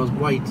 Black car's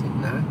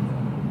waiting now.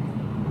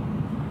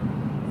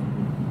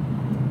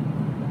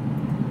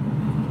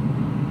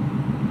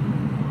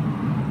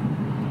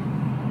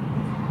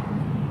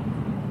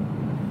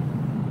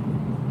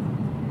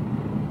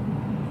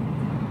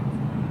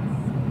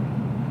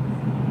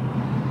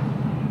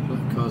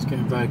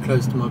 Getting very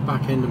close to my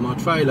back end of my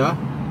trailer.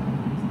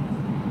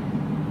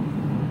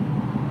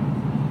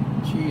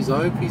 Jeez,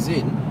 I hope he's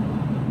in.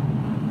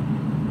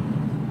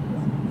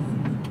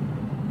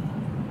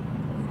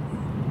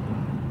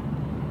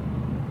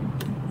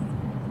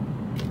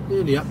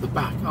 Nearly up the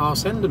back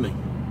arse end of me.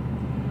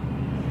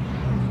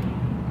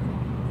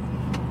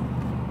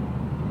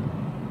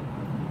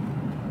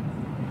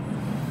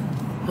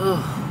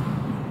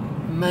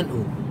 Oh,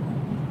 mental.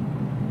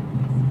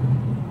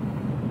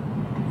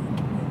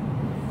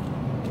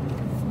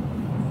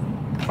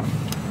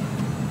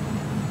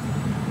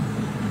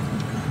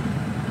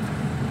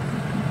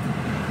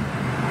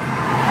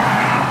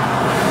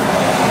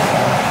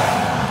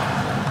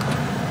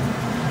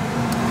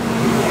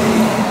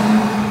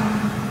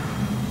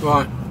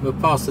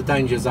 past the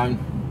danger zone.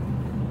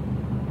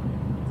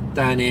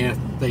 Down here,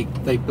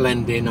 they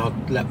blend in.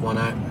 I'd let one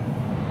out.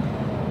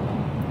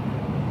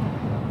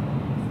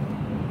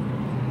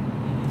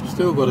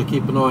 Still got to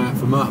keep an eye out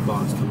for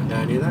motorbikes coming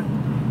down here though.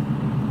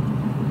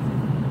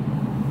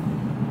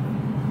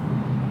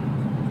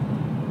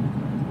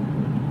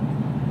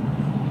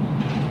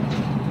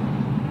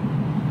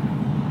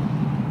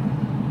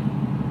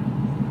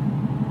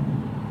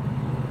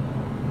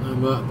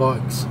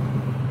 Motorbikes,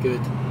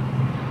 good.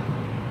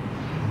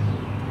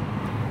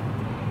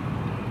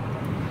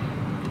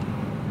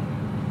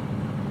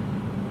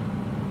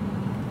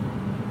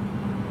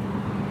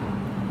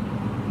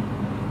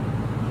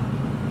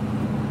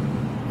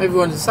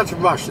 Everyone's in such a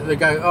rush that they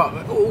go,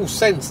 oh, all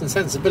sense and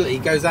sensibility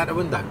goes out the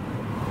window.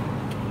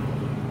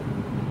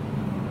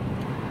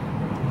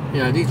 You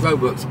know, these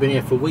roadworks have been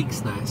here for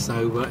weeks now,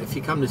 so if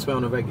you come this way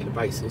on a regular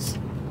basis,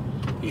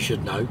 you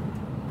should know.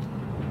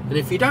 And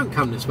if you don't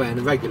come this way on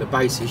a regular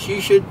basis, you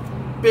should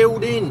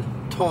build in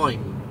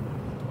time.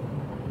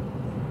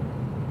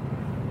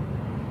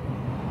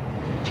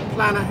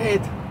 Plan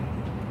ahead.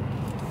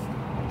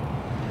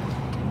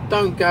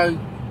 Don't go,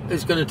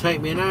 it's going to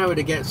take me an hour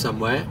to get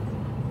somewhere,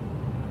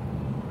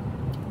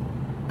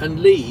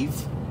 and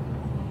leave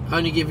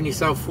only giving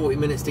yourself 40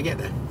 minutes to get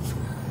there.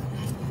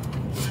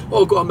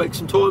 Oh, I've got to make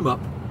some time up.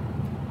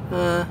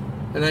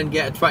 And then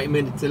get a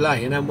 20-minute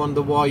delay and then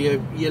wonder why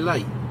you're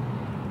late.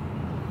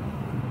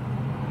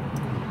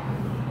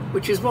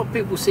 Which is what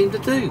people seem to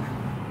do.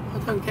 I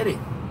don't get it.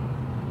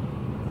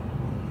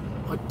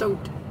 I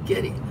don't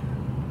get it.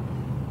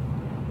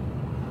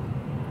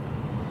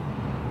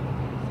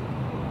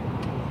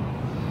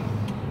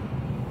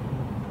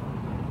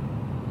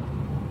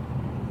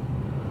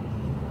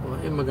 Right,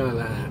 who am I going to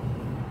let out?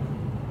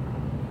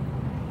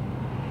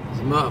 There's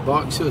a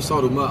motorbike,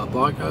 suicidal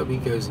motorbike. I hope he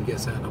goes and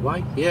gets out of the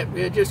way. Yep,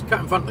 yeah, just cut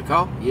in front of the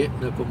car. Yep,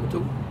 no problem at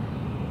all.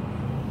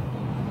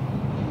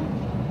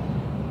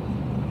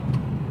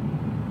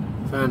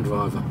 Van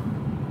driver.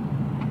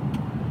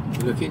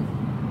 You looking?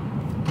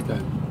 Go.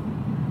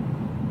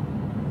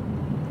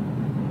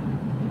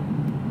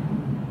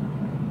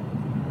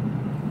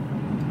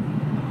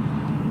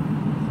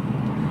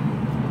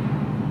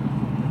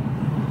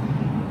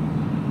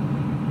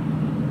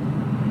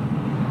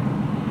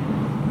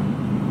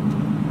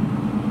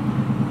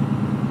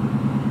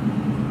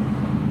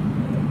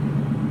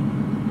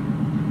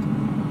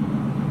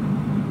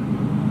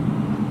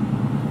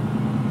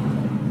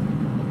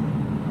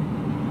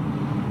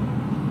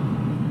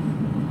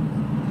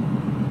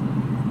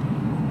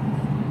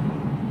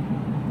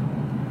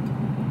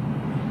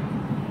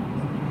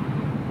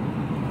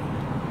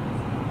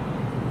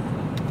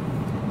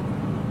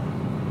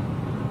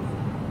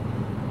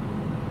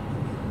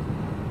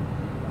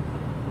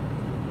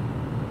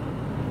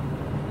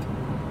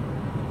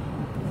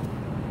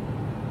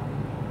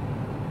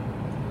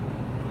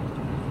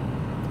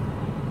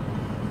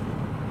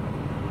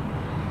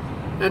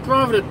 Now,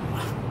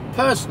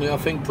 personally, I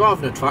think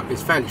driving a truck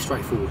is fairly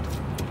straightforward.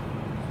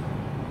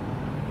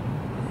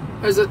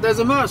 There's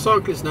a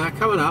motorcyclist now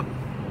coming up,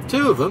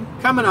 two of them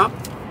coming up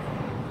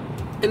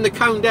in the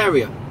coned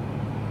area.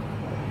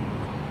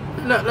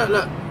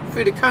 Look,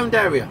 through the coned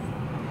area,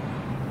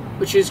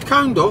 which is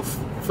coned off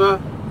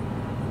for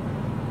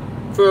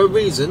a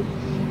reason.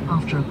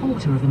 After a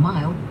quarter of a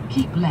mile,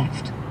 keep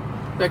left.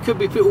 There could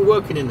be people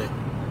working in there.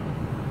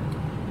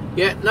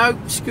 Yeah, no,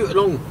 scoot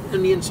along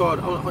in the inside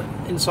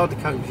the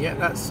cones. Yeah,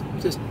 that's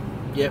just,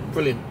 yeah,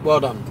 brilliant. Well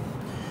done.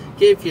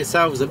 Give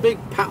yourselves a big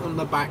pat on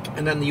the back,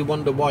 and then you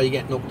wonder why you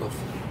get knocked off.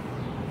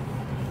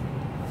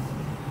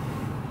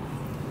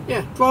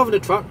 Yeah, driving a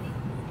truck,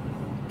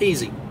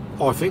 easy,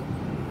 I think.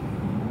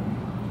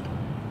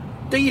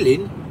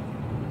 Dealing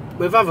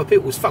with other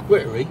people's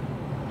fuckwittery,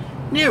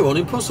 near on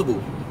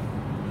impossible.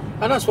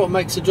 And that's what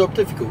makes the job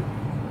difficult.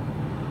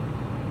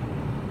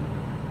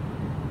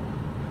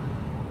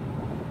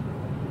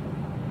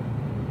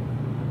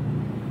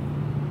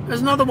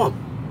 There's another one.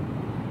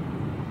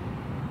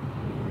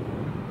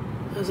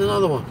 There's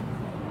another one.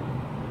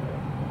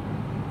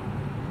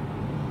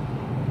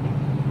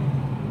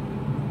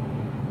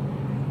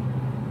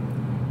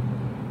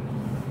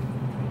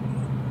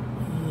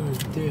 Oh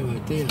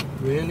dear,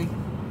 really?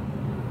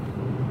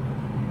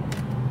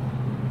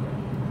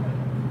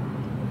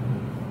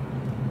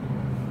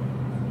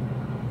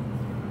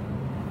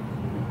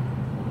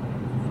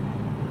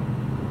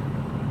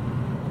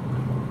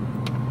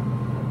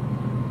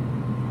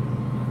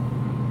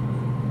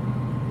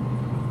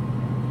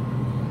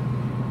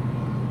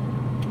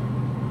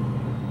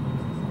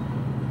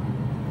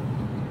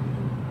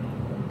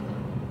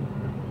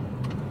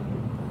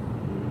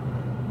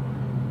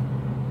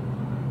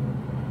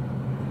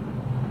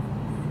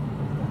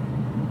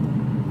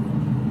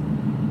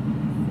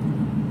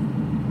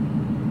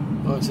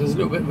 So there's a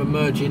little bit of a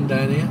merge in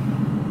down here.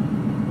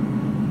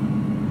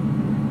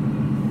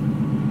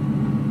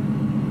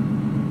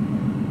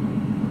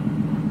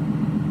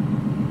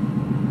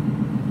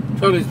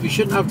 Trouble is, we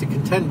shouldn't have to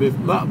contend with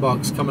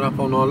motorbikes coming up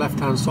on our left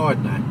hand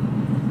side now.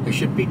 They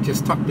should be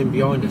just tucked in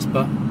behind us,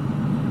 but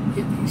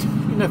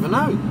You never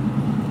know.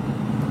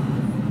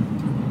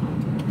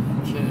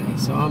 Okay,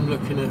 so I'm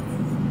looking at...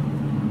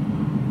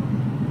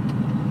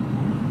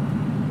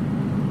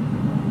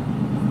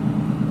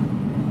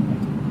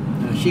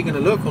 Now, is she going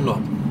to look or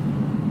not?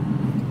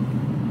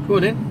 Go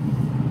on in.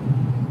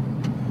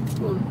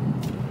 Go on.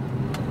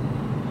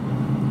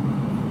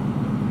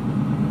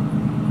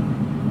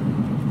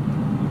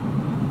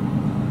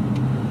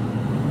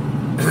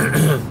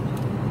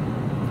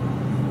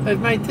 They've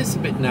made this a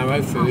bit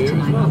narrow through here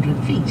as well. After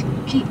 900 feet,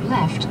 keep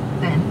left,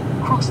 then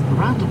cross the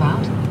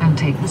roundabout and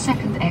take the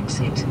second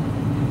exit.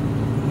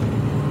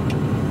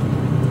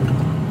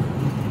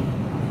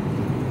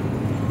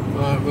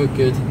 Right, we're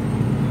good.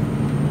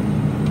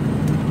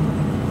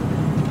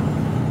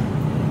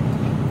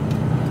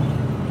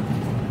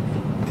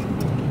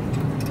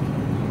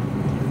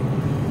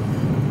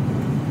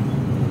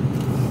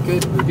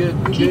 We're good.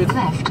 Keep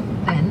left,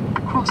 then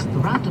cross the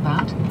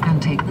roundabout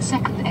and take the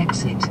second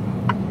exit.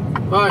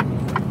 Right.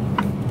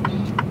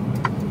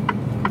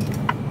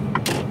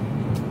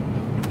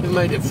 We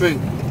made it through.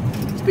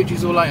 Speak to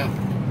you all later.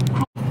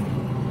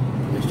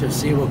 Let's just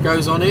see what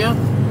goes on here.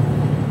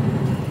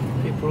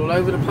 People all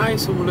over the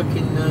place, all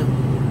looking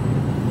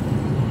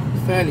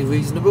fairly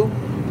reasonable.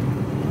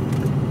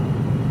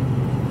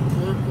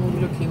 All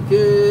looking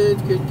good.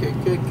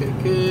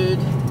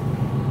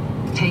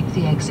 Take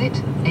the exit,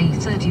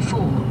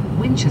 A34,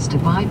 Winchester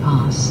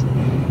Bypass.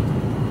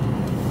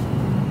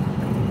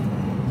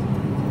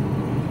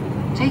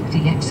 Take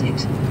the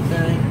exit.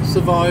 Okay,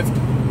 survived.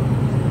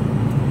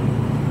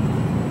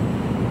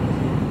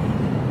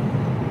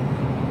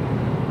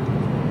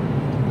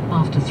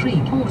 After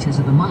 3/4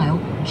 of a mile,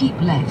 keep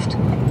left.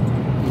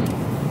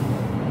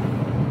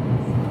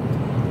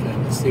 Okay,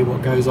 let's see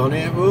what goes on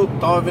here. We're all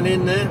diving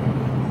in there.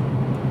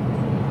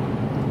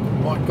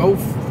 White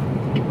Golf.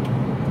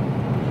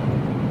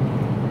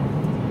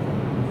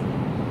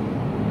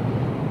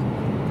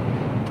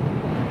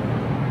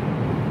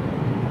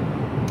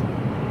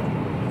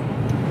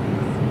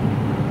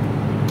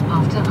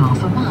 After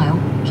half a mile,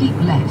 keep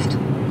left.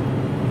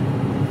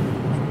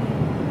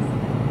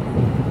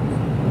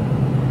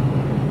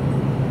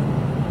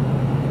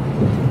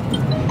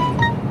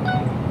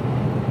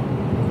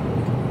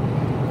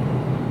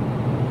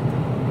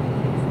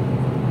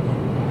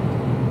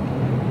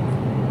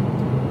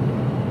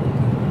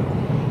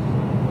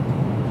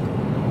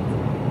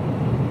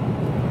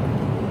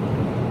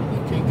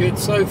 Looking good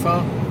so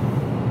far.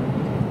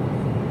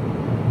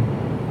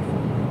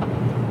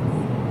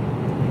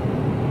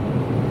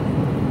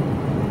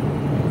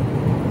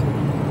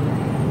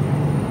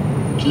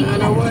 Keep And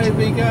left. away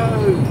we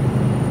go.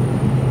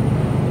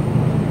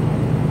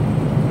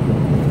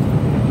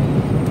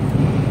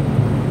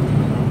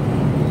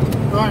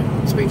 Right,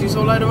 speak to you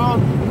all later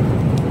on.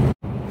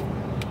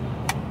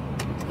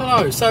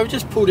 Hello, so we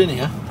just pulled in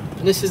here,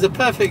 and this is the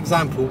perfect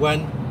example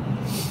when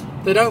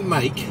they don't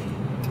make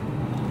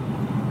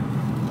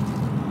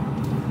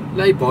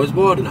lay-bys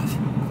wide enough.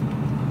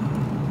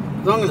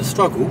 'Cause I'm going to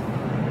struggle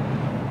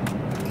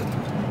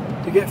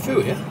to get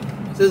through here.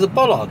 There's a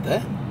bollard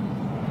there.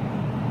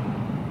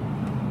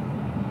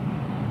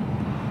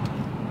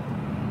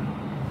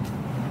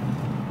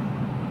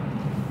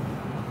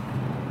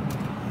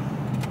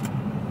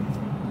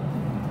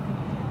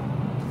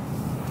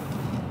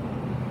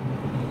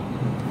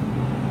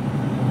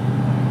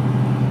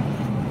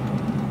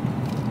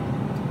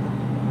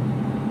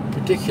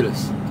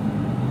 Ridiculous.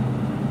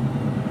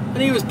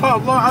 And he was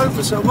parked right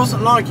over, so it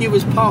wasn't like he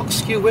was parked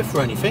skew width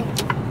or anything.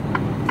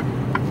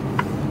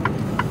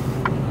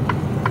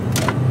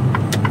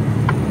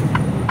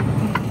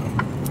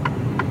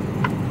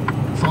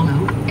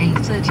 Follow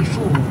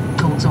A34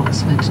 towards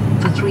Oxford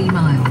for 3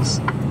 miles.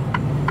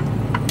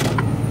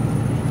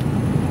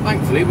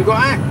 Thankfully we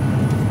got out.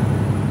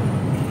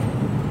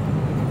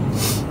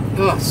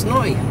 Oh,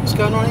 snotty. What's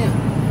going on here?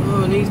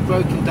 Oh, and he's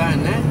broken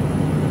down there.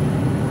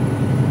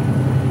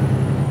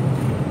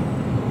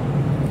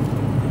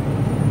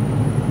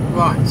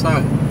 Right, so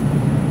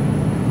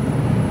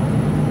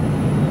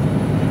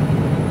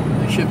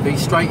it should be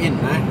straight in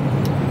now.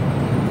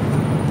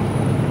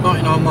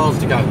 99 miles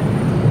to go.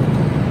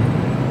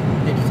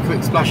 Needed a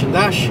quick splash and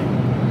dash.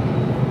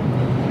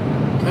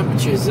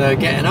 Temperature's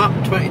getting up,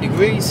 20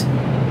 degrees.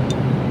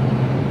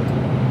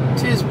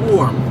 It is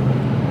warm.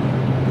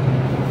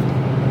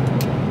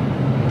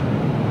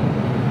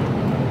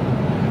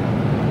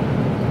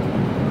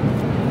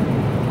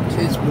 It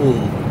is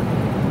warm.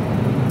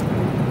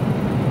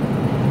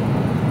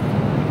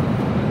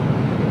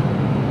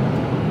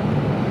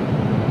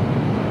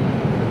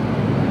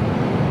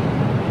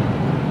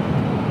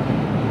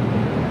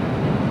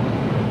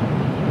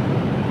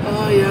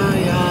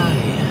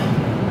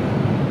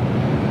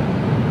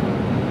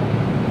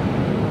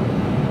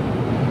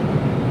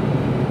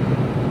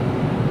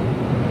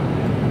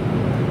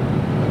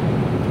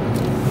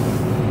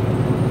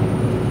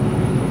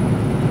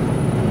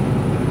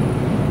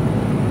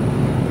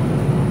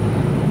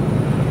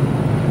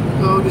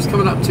 Just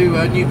coming up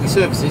to Newbury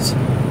Services.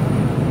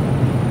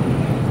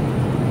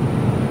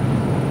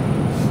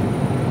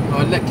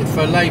 I elected for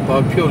a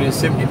lay-by purely and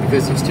simply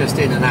because it's just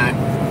in and out.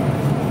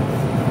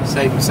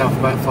 Save myself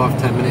about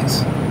 5-10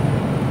 minutes.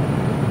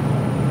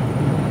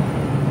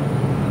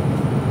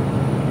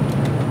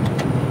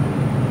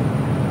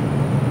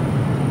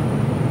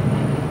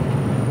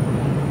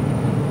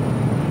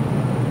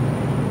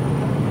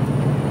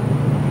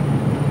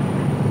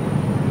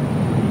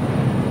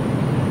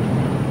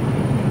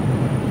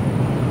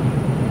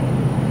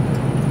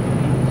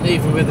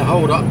 Even with the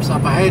hold-ups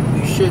up ahead,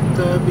 we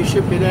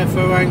should be there for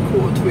around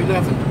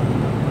 11:15.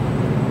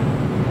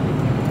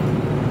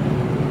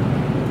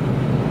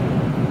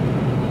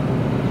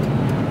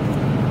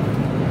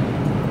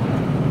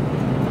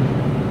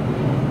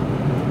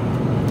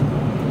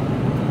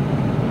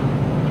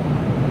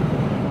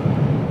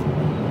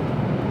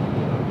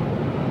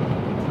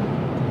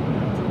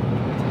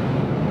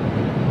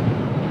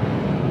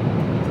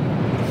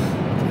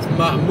 It's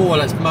more or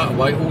less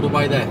motorway all the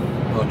way there,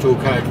 or dual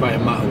carriageway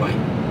and motorway.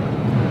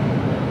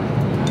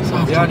 So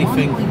after the only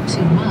thing,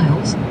 1.2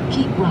 miles,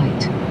 keep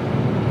right.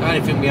 the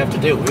only thing we have to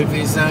deal with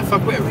is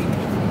February.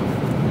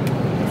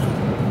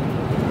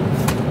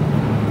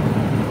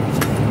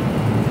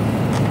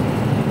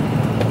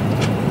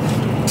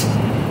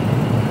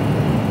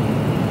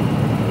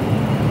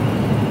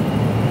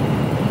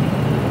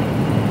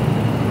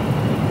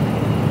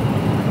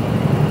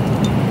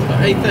 So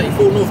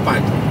 8:34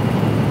 northbound.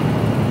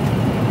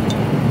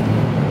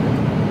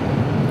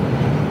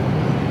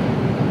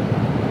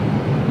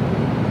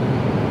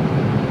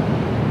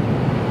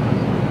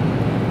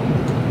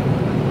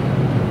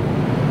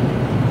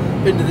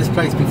 Been to this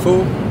place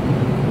before.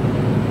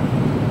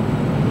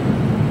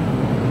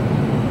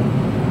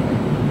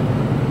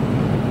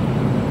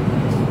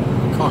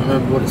 Can't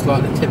remember what it's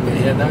like to tip it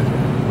here though.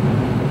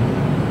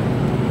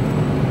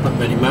 Doesn't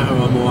really matter,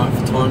 I'm alright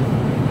for time.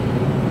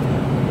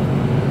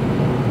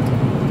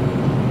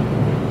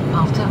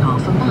 After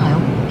half a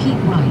mile, keep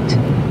right.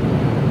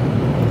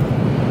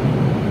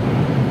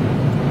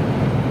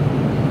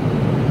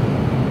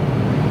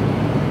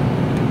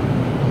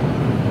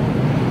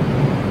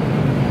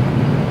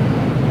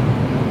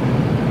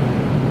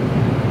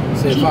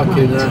 See if I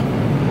can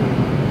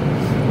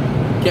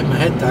get my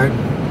head down,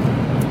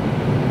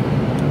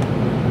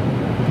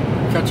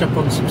 catch up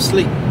on some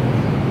sleep.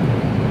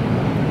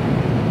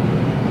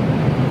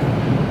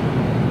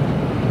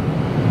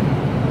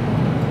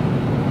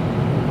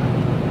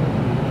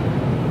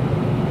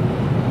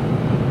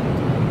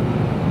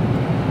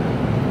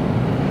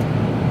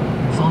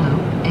 Follow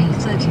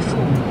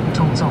A34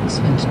 towards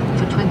Oxford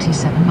for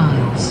 27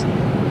 miles.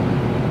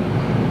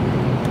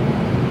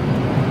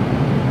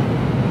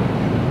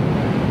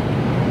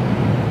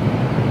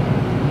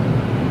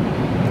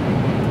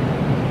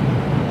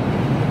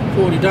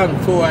 Already done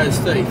 4 hours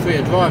 33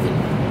 of driving.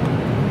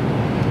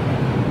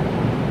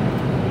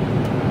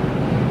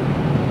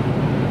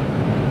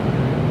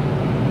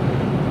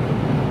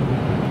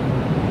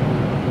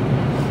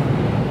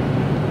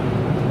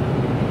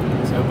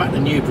 So back to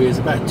Newbury is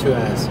about 2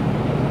 hours.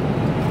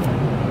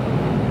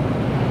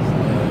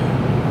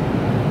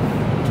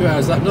 So 2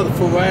 hours up, another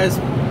 4 hours,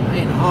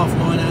 8.5,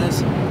 9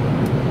 hours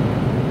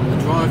of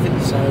driving.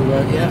 So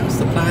yeah, that's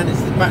the plan.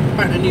 Is back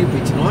to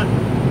Newbury tonight.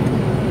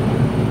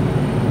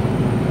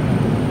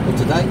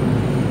 Today.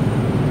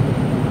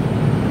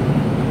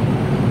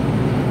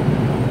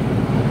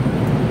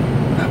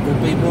 That will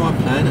be my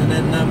plan, and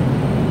then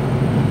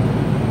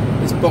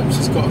this box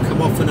has got to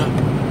come off and up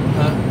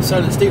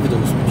Solent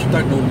Stevedores, which you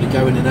don't normally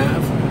go in and out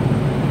of.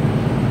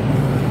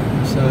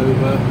 So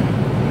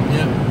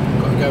yeah,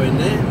 got to go in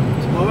there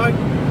tomorrow.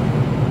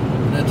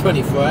 And they're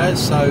 24 hours,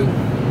 so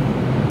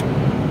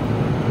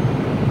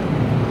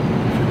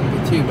shouldn't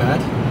be too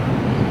bad.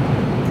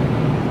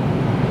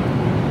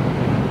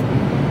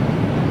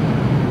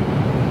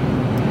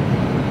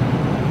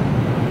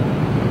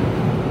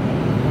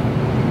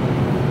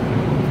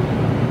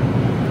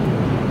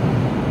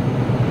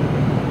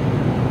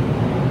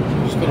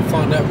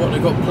 Find out what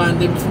they've got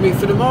planned in for me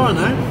for tomorrow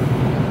now.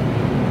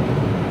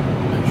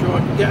 Make sure I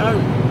can get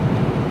home.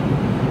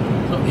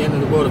 It's not the end of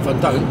the world if I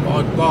don't, but I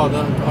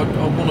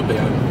want to be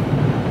home.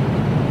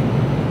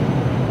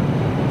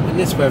 In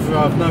this weather I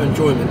have no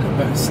enjoyment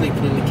about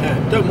sleeping in the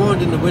cab. Don't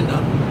mind in the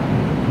winter.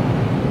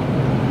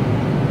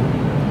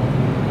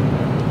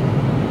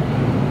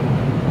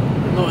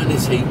 But not in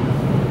this heat.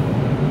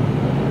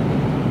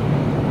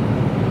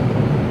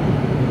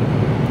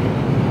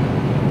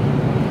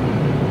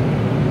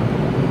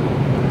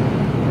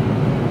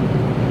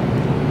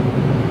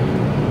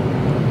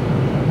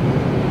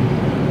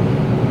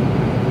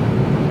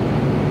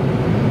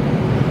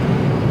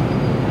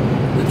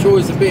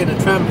 Joys of being a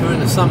tramper in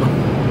the summer.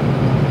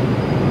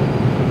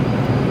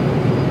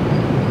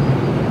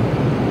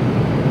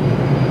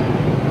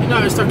 You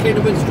noticed I cleaned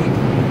the windscreen?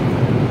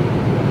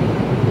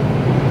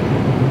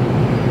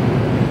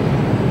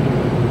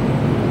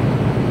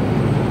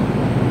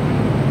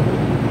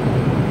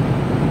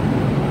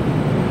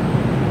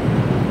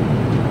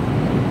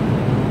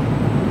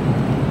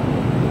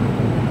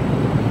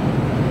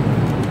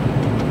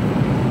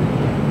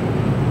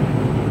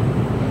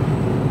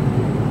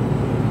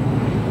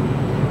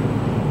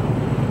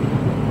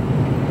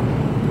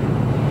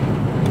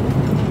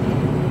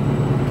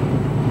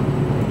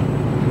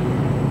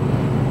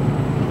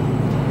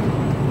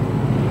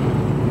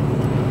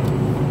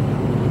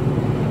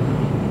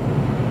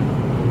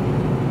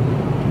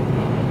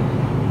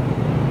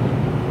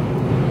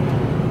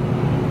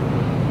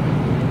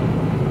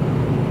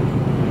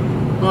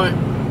 Right,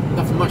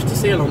 nothing much to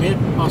see along here.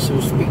 I shall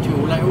speak to you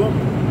all later on.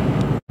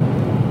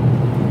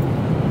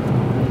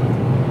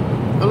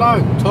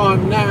 Hello,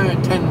 time now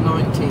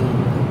 10:19.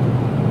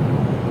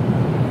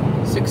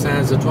 6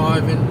 hours of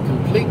driving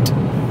complete.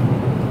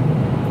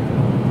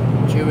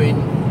 Due in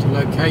to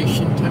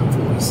location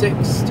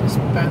 10:46. Just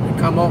about to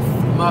come off the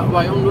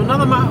motorway onto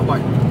another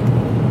motorway.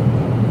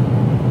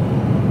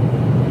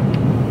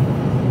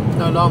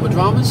 No llama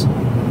dramas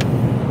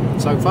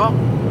so far.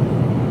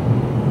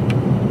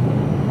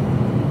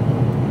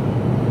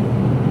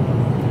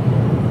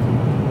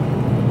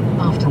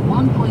 After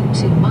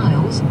 1.2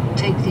 miles,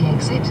 take the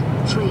exit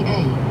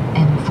 3A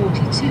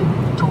M42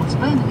 towards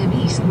Birmingham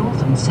East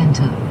Northern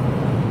Centre.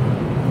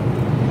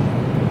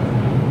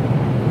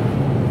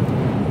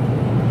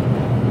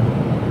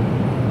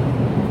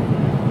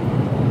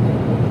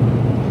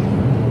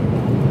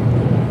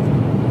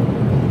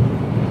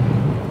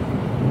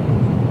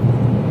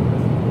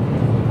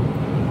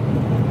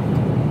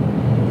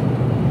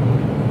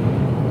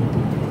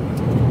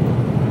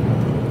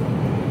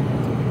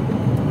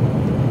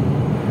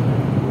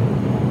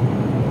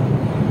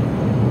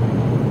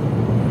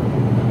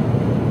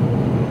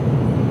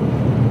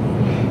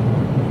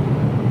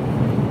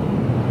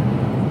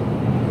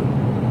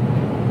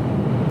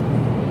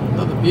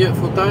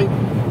 Beautiful day,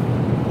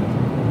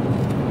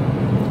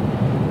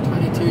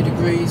 22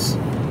 degrees.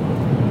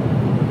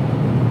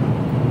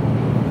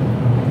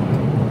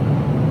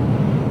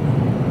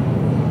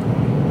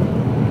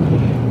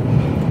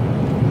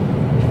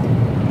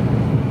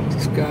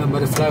 Just going by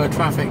the flow of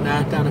traffic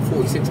now, down to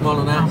 46 miles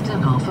an hour. After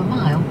half a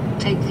mile,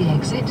 take the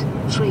exit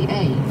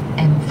 3A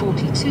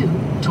M42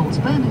 towards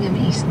Birmingham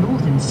East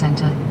Northern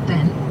Centre,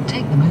 then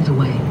take the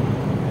motorway.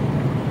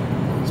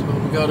 That's what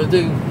we've got to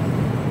do.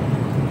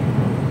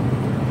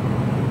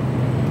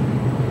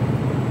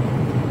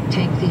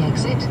 Take the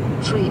exit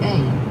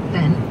 3A,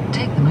 then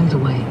take the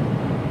motorway.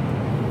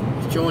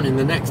 Joining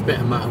the next bit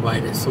of motorway,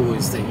 that's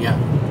always the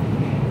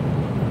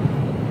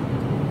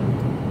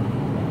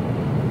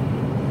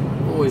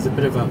always a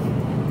bit of a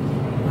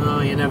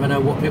you never know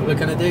what people are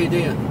going to do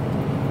you?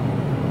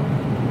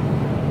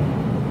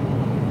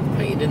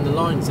 Painted in the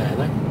lines there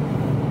though.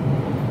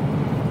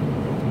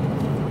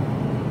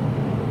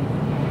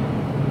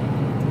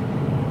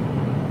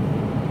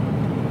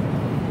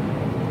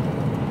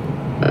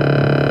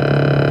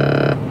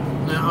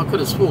 I could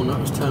have sworn that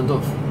was turned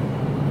off.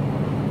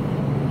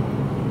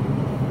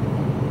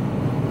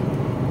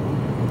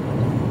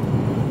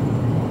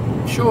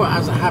 I'm sure it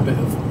has a habit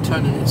of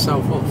turning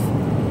itself off.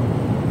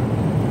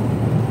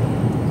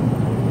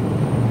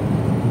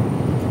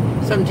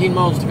 17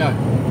 miles to go.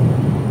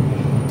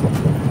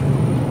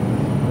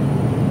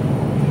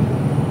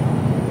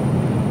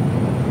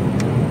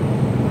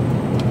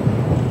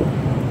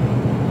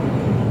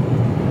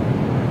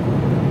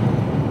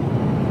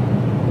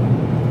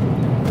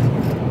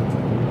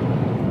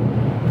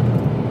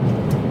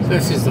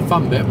 This is the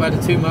fun bit where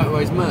the two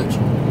motorways merge.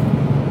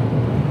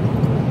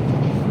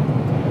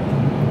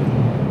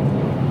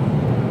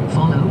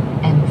 Follow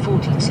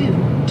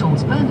M42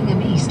 towards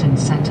Birmingham Eastern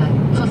Centre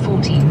for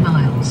 14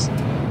 miles.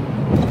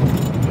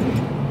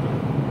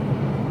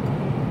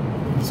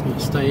 Just going to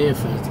stay here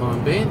for the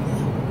time being.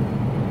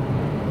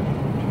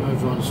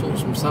 Everyone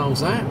sorts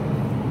themselves out.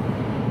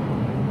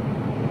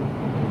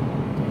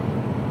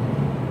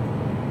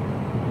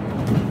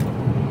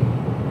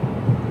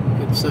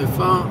 Good so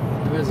far.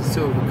 There's a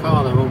silver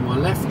car there on my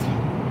left.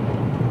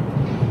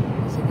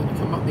 Is it going to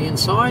come up the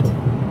inside?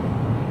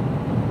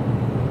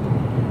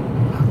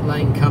 That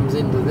lane comes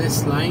into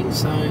this lane,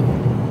 so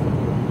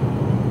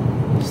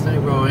stay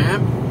where I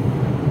am.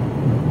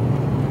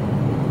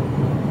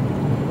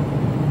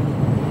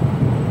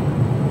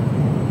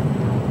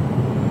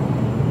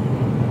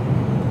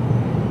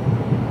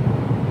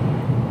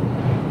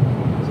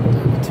 So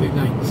down to 2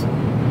 lanes.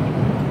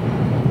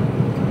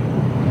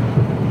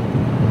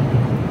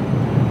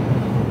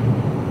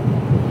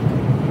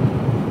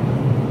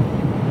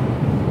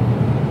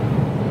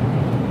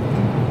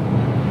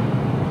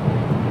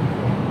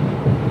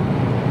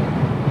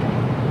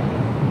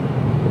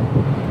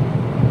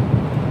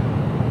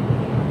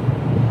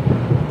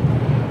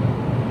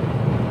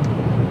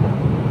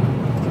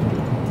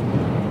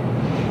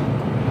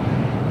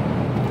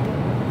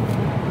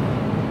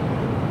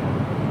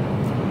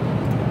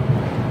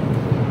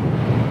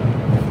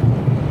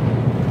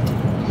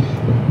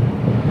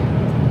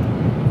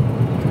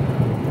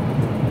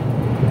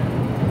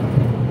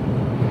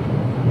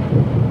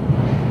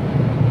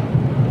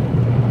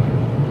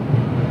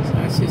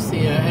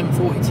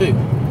 M42.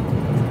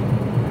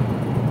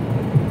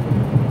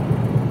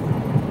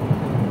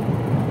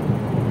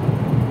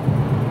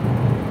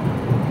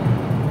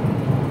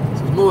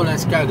 So it's more or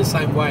less go the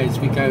same way as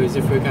we go as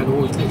if we were going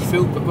towards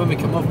Lichfield, but when we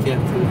come off the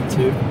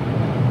M42,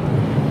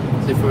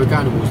 as if we were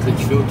going towards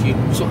Lichfield, you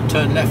sort of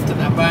turn left at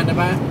that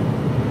roundabout,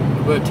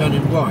 and we're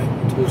turning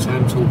right towards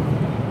Hams Hall.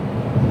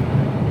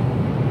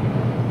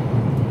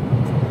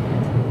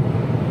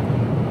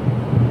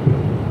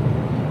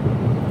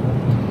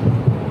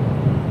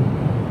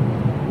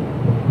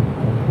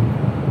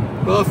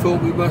 Well, I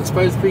thought we weren't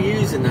supposed to be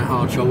using that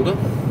hard shoulder.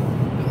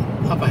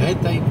 But up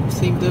ahead, they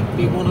seem to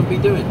want to be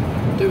doing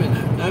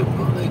that. No,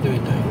 what are they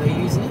doing now? Are they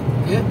using it?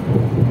 Yeah.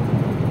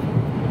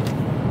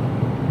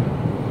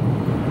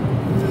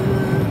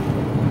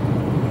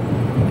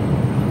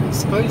 Are they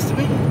supposed to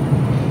be?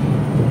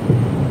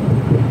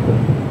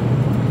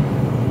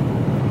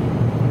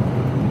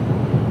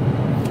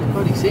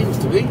 Everybody seems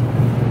to be.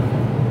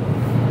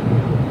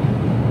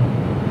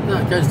 No,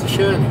 it goes to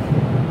Shirley.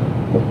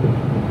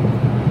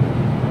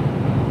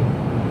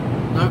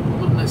 No,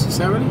 not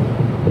necessarily.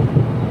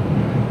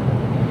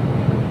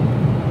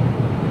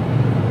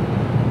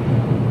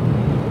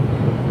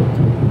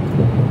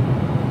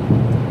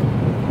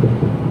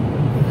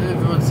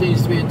 Everyone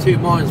seems to be in two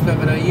minds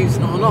whether they're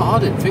using it or not. I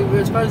didn't think we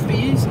were supposed to be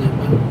using it,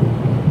 but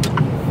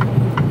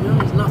you know,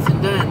 there's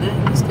nothing down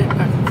there. Let's get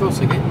back across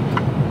again.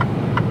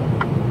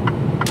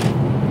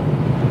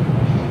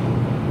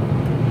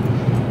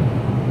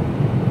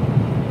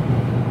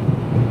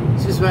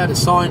 This is where the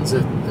signs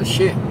are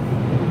shit.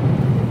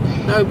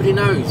 Nobody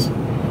knows.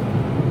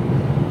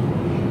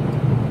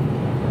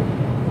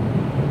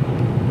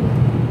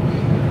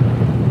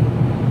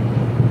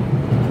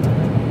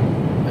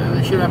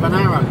 They should have an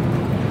arrow,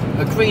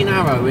 a green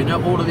arrow in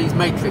all of these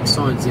matrix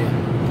signs here,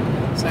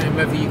 saying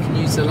whether you can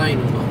use the lane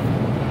or not.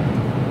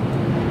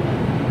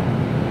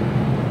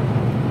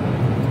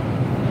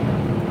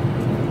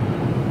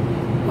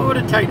 What would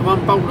it take to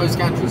unbolt those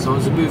gantry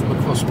signs and move them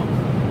across one?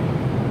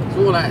 It's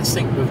all out of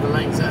sync with the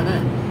lanes that are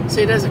there.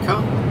 See, there's a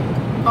car.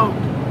 Oh.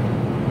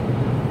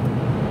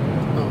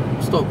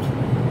 Stopped.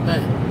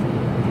 There.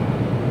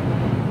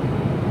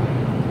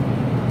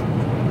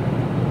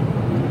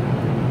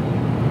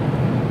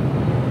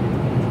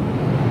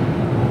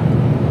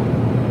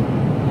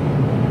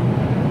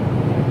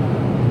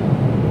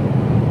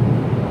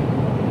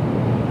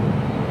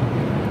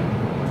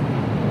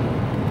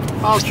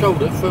 Hard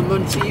shoulder for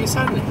emergency use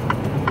only.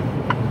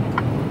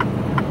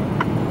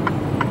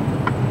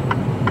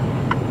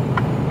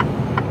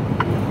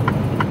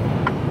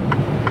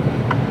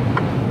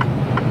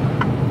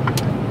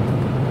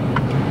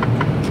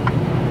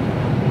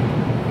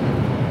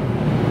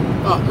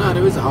 Oh no,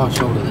 there is a hard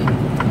shoulder there.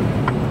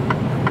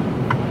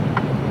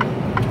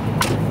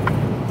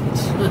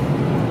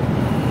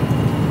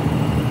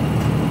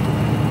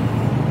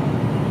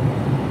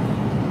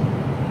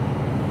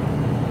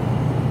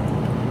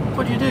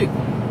 What do you do?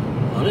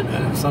 I didn't know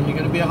there was suddenly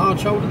going to be a hard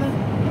shoulder there.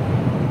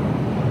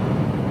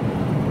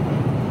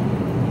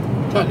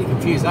 Totally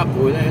confused that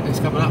boy there that's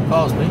coming up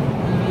past me.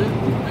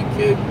 Thank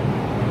you.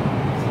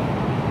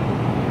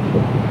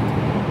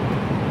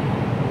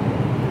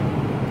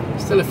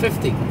 Still a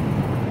 50.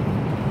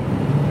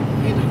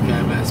 He don't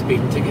care about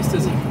speeding tickets,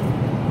 does he?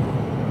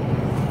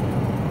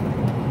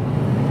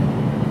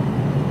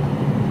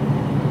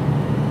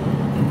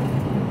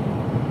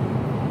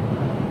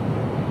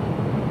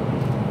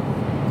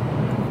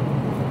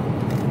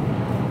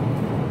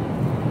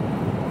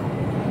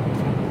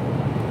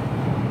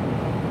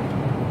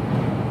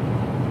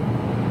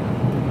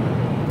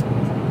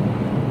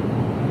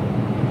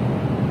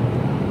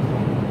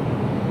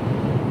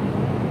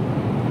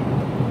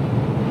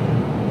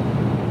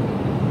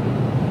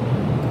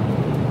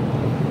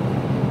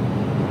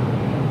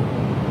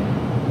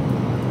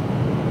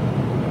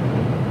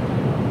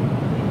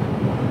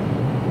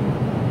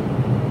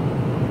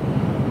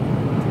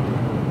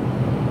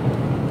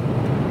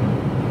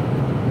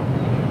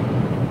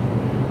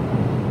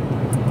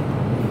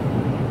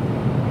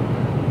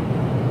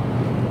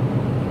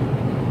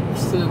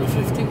 Still in the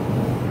 50.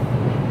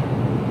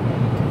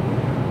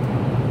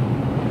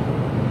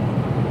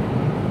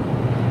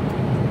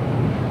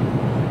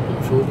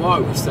 Not sure why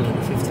we're still in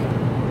the 50.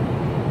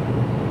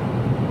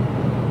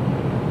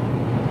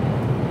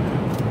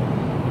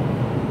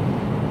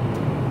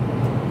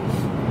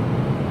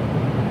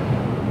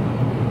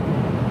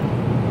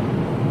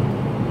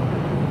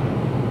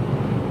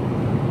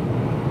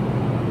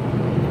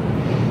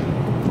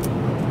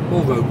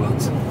 More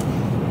roadworks.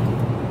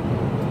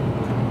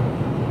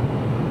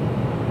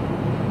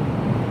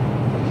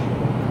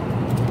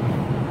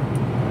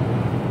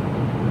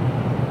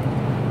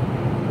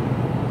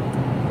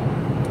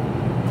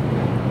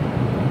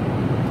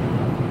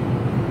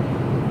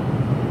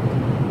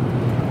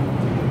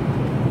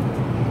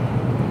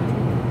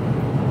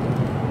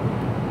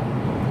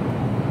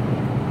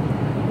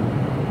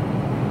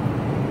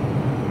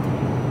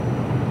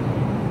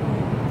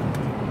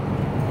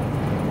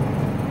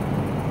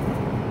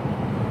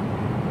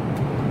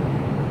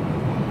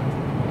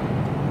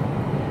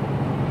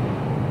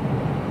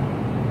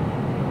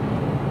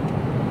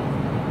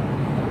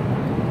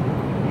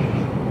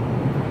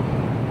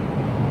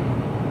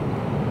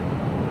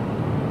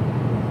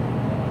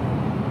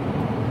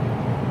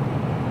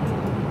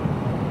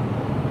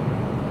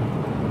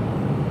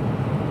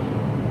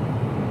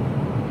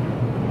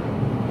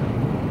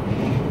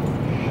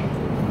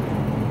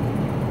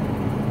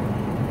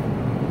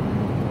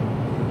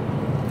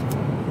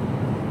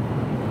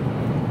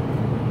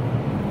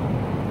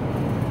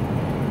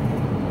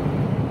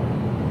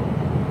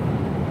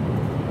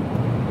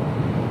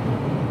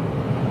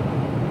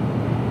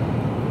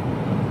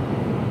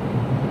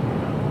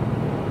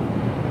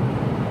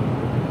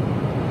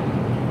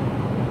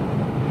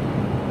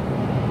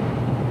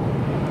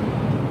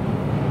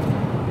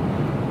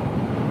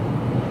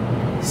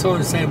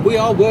 sign saying we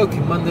are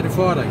working Monday to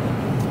Friday.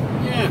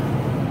 Yeah.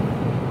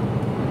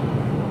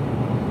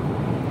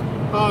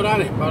 Hard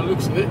at it by the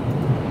looks of it.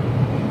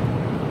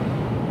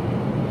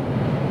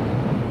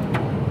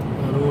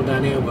 And all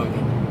downhill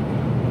bugging.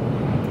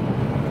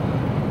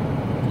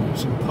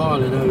 Some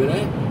piling over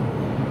there.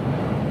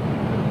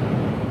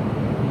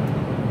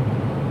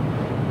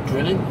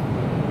 Drilling.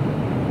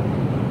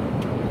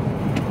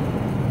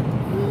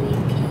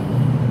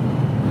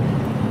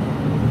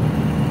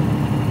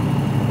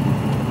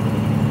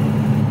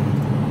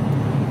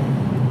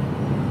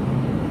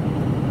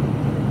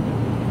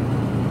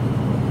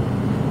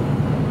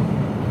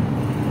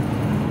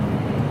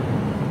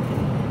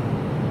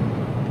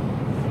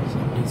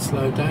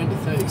 Slow down to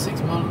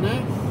 36 miles an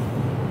hour.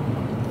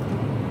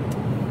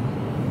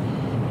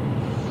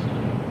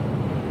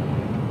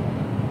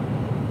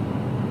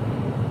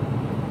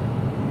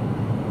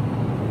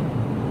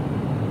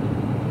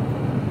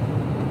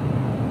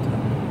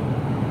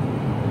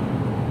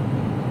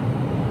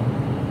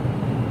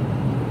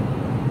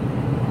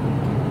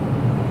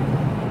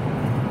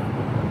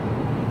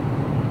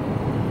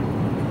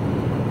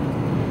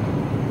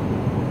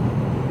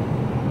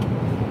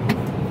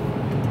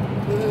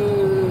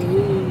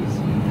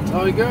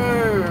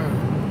 Tiger!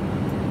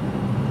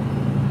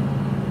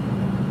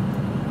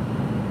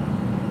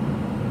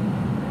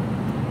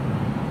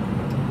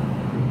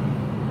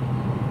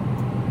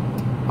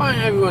 I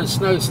think everyone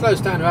slows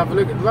down to have a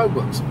look at the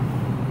roadworks.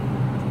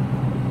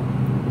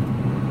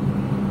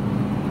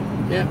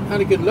 Yeah,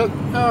 had a good look.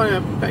 Oh yeah,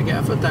 better get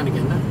our foot down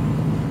again now.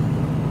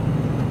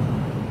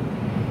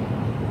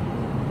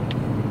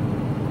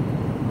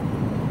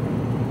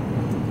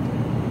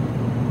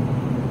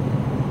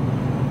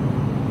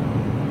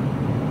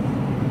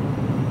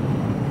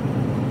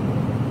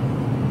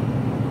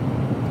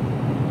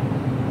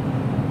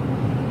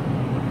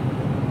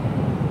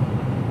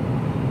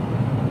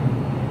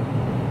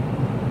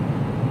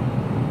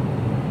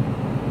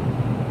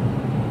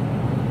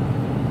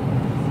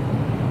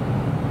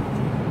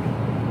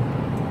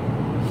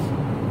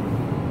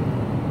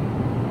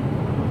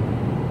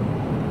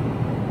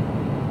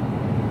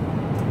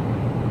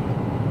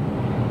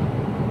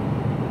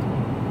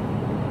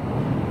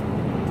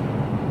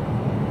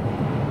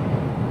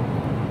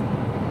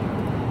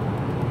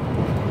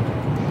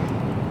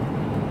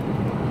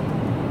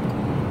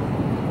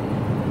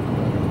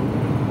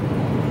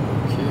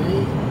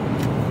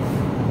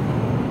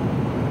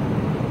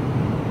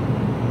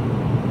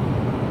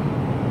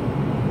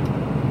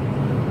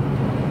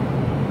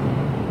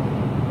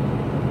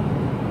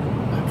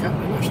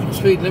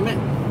 Speed limit.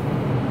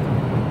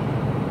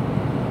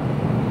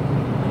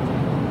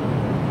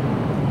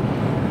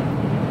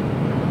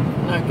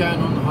 Now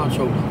going on the hard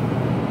shoulder.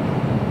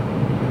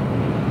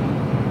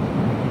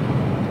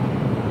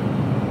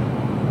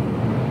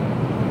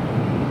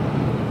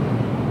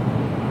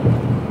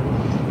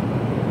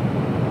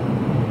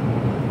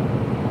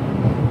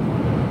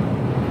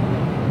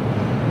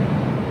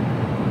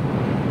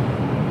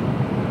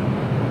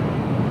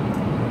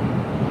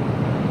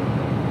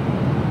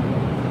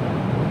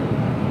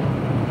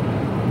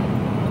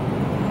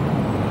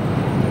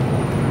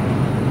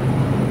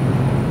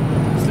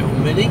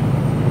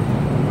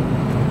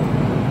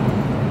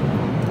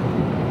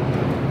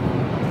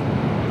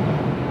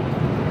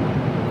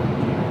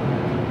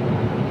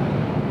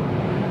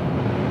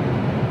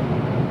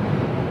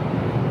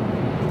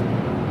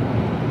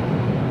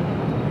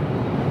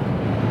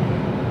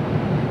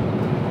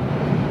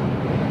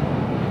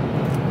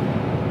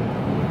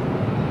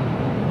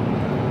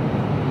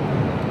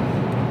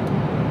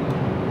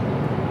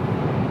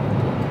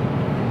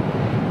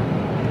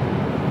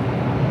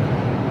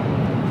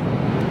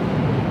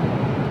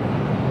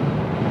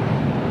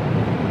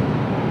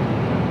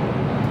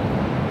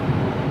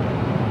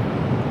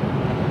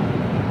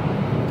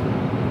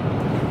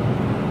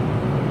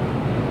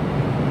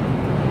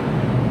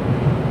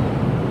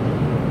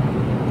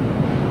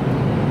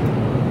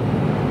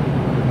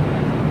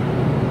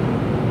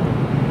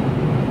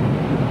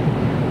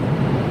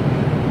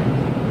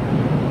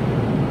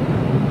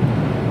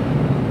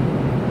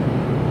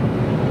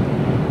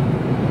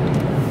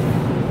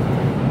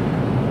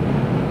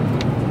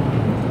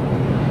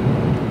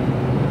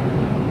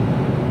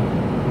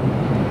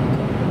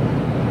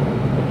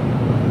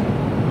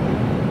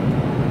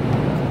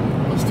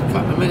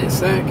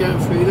 There, going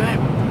through that.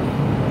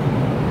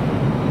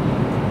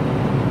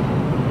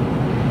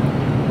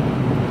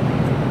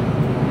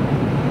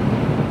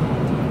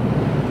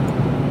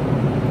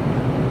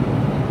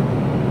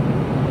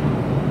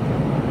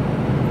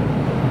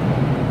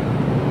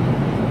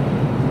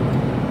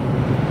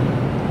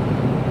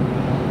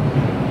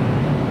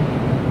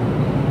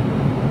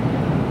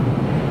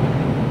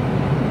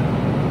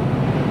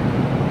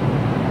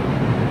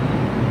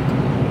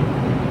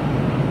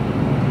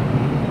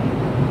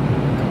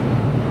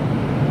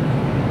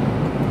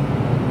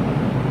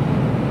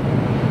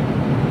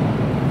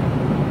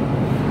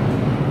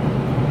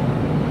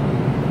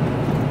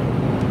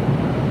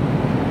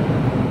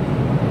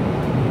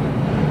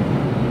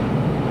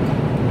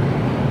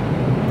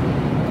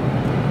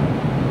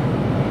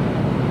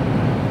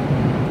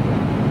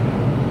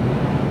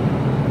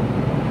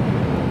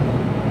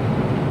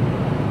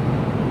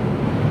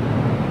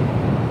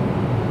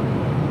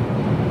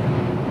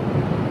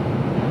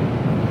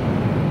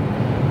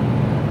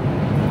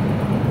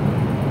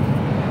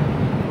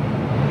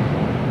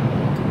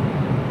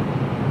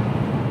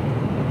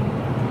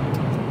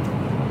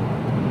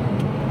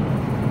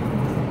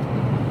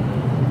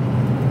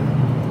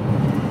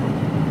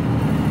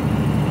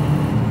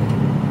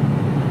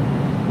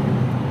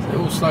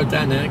 slow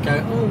down there and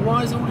go, oh,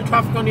 why is all the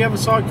traffic on the other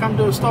side come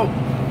to a stop?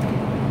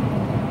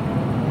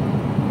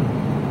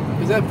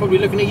 Because they're probably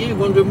looking at you,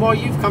 wondering why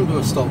you've come to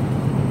a stop.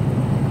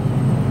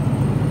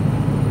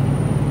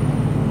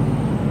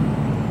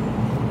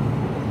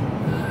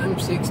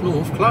 M6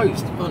 North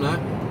closed. Oh no,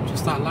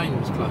 just that lane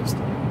was closed.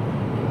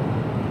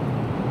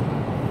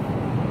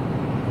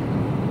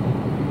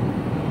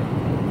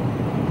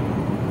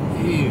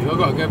 Ew, I've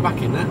got to go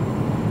back in there.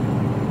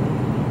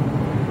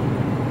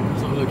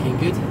 It's not looking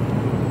good.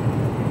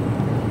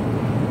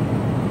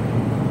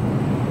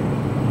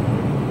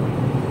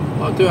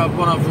 I do have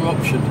one other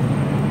option.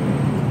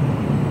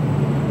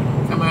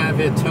 Come out of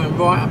here, turn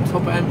right up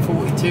top of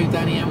M42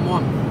 down the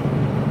M1.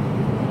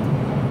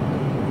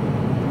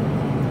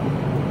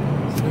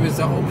 So there is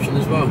that option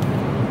as well.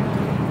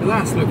 But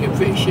that's looking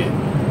pretty shit.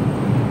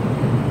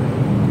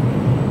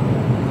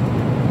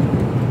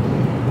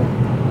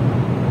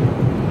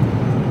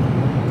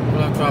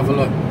 We'll have to have a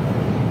look.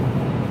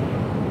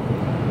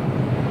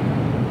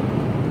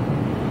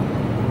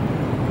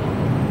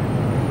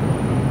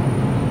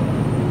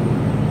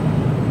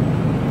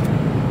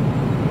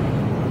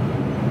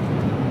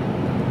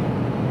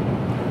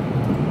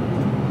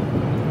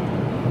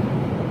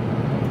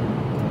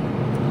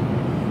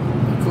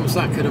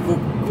 That could have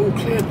all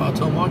cleared by the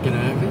time I get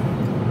out of it.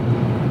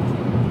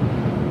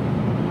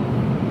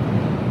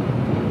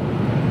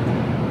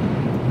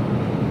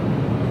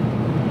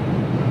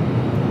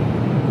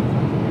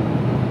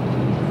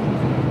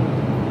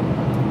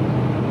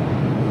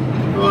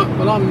 Right,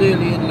 well I'm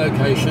nearly in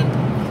location.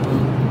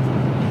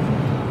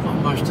 Not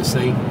much to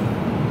see.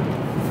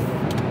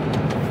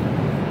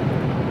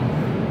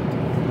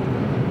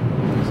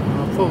 So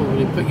I'll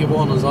probably put you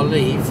on as I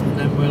leave, and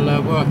then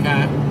we'll work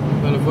out.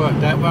 Well, I've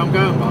worked out where I'm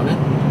going by then.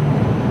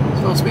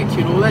 So I'll speak to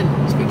you all then.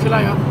 Speak to you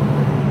later.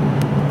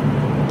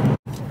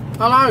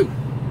 Hello.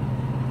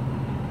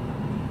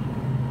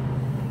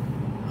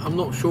 I'm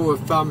not sure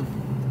if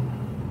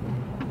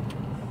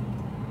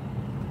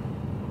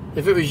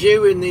it was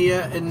you in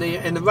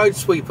the road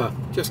sweeper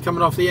just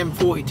coming off the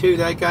M42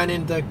 there going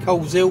into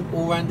Coleshill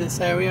all around this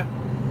area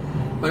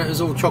when it was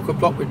all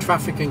chock-a-block with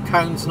traffic and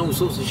cones and all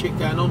sorts of shit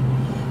going on,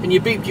 and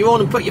you beeped you on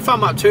and put your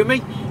thumb up to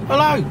me.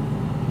 Hello.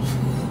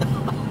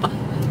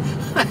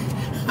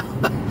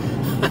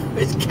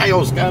 It's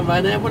chaos going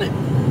around there, wasn't it?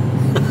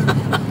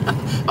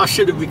 I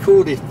should have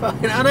recorded. I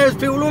know there's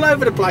people all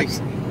over the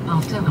place.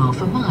 After half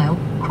a mile,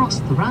 cross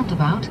the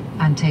roundabout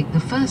and take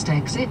the first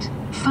exit,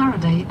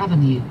 Faraday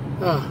Avenue.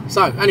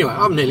 So, anyway,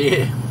 I'm nearly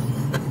here.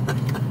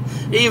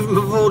 Even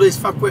with all this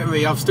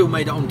fuckwittery, I've still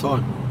made it on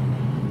time.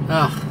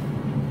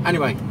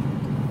 Anyway,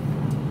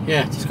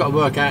 yeah, just got to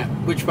work out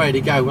which way to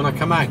go when I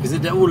come out, because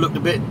it all looked a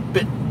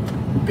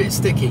bit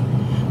sticky.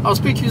 I'll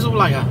speak to you all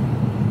later.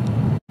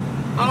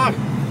 Hello.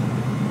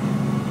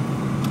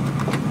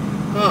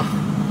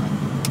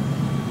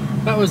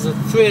 That was a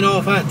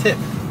 3.5 hour tip.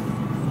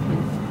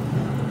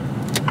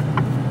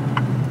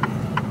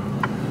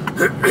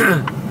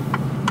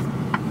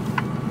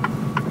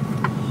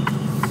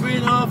 Three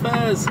and a half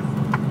hours.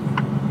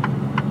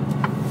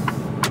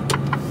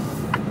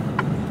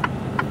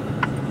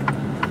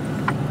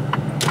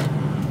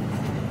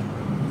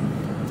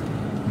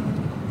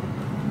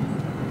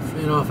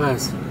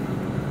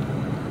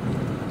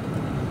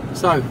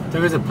 So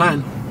there is a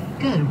plan.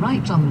 Go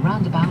right on the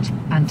roundabout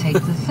and take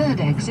the third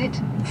exit,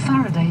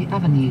 Faraday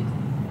Avenue.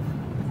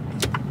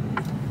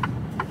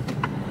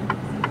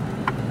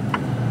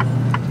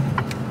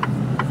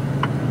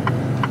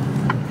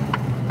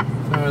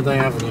 Faraday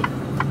Avenue.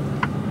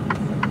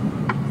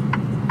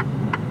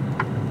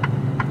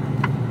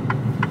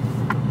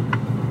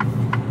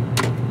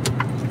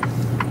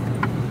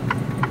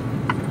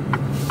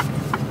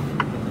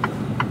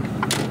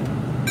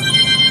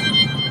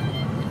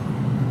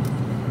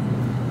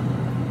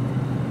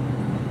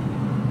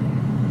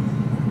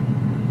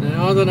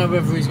 I don't know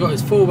whether he's got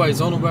his four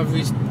ways on or whether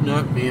he's...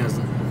 No, he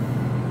hasn't.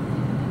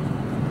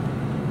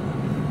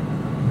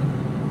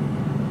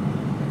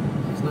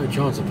 There's no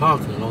chance of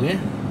parking along here.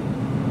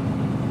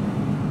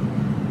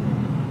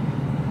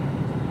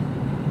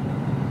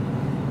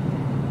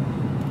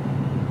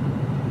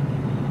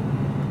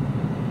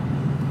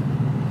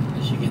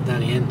 As you get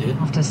down the end here.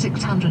 After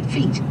 600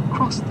 feet,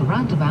 cross the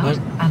roundabout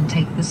and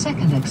take the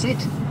second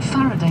exit,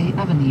 Faraday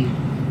Avenue.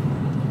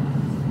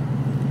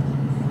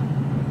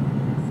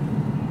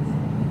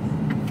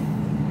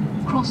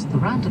 Cross the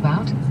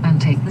roundabout and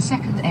take the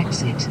second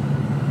exit.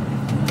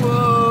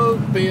 Whoa,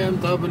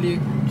 BMW,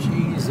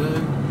 Jesus.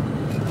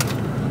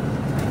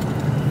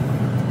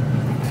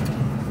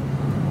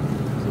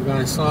 So we're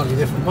going a slightly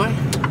different way.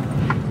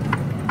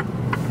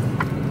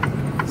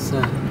 It's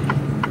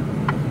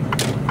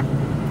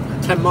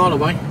 10 mile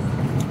away.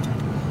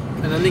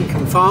 And a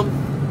Lincoln Farm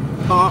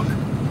Park.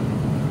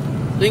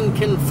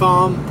 Lincoln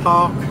Farm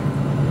Park.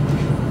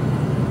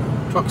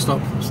 Truck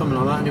stop, something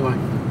like that anyway.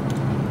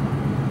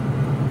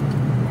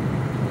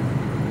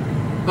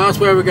 That's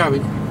where we're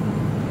going.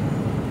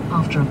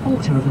 After a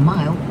quarter of a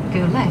mile,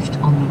 go left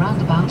on the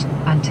roundabout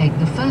and take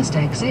the first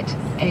exit,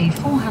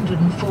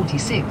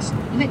 A446,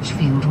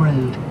 Lichfield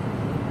Road.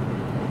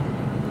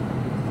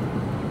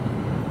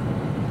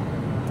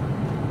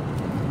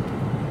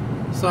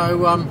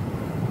 So,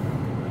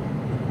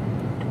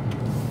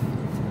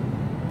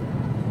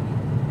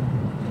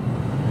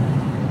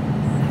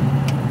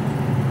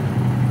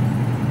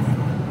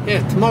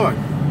 yeah, tomorrow.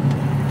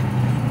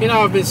 You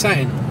know, I've been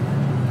saying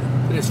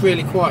that it's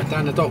really quiet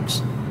down the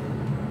docks.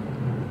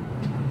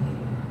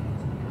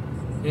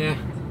 Yeah.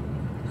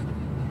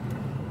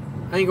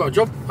 I ain't got a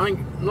job.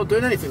 I'm not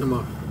doing anything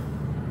tomorrow.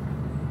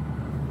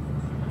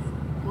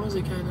 Why is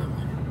it going that way?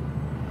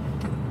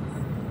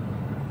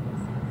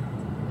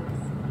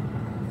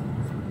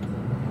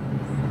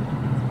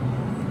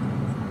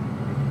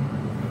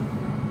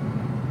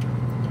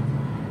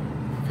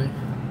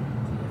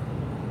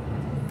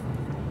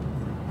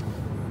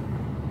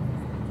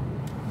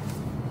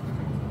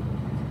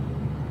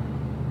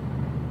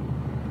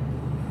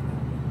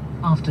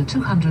 After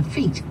 200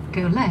 feet,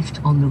 go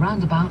left on the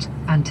roundabout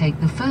and take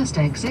the first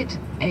exit,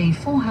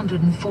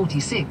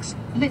 A446,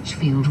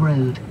 Lichfield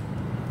Road.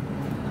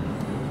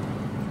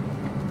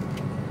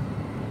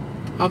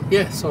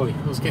 Yeah, sorry,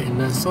 I was getting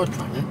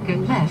sidetracked there. Go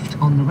left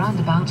on the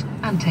roundabout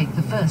and take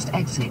the first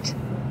exit.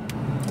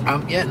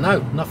 Yeah, no,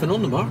 nothing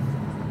on tomorrow.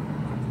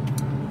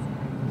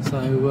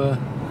 So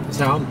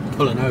I'm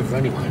pulling over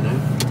anyway now.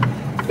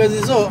 Because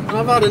it's hot and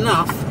I've had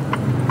enough.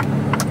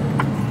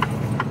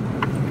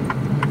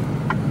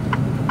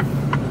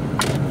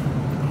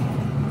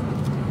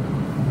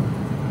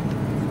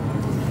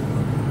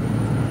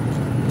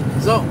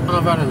 And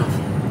I've had enough.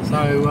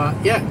 So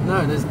yeah,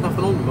 no, there's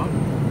nothing on tomorrow.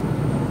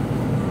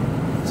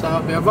 So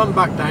I'll run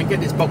back down, get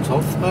this box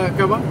off,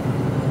 go back.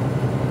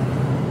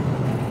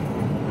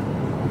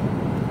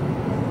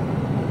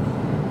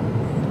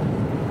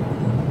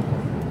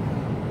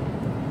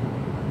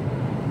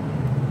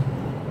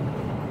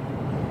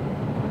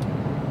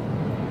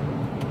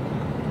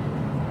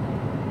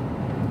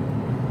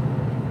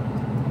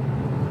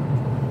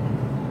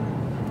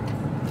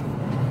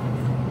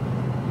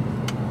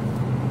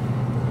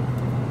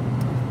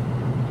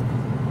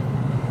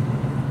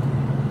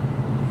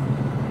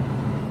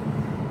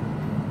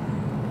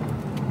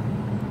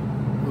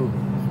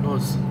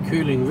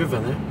 Cooling river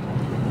there.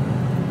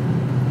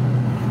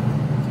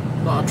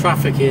 A lot of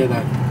traffic here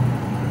though.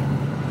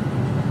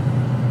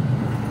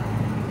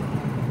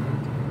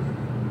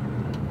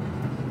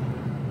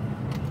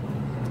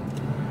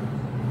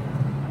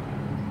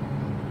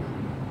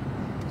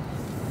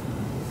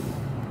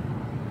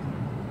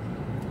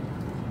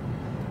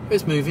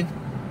 It's moving.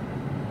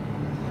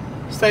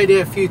 Stayed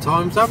here a few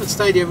times. I haven't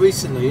stayed here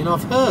recently, and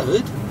I've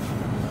heard,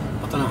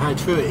 I don't know how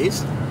true it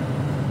is,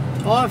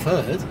 I've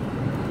heard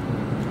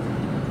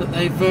that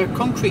they've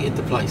concreted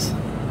the place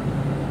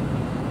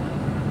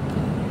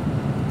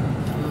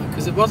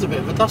because it was a bit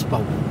of a dust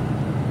bowl.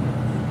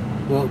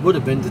 Well, it would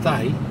have been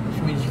today,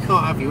 which means you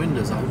can't have your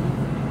windows open,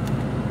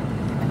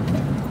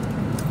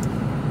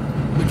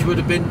 which would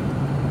have been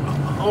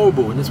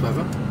horrible in this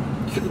weather.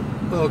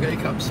 Oh, I'll get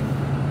hiccups.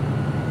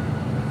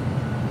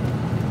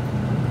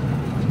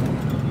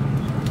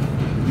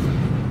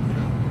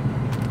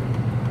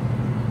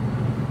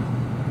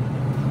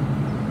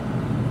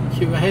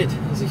 Queue ahead,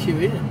 there's a queue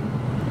here.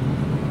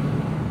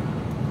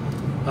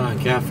 I don't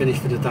care, I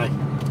finished for the day.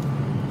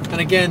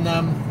 And again,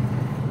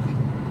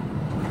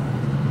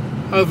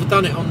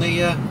 overdone it on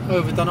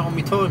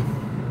my time.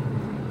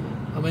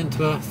 I'm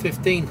into a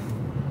 15.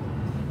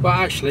 But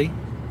actually,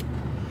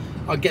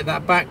 I'll get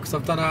that back because I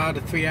had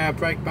a 3-hour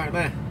break back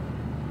there.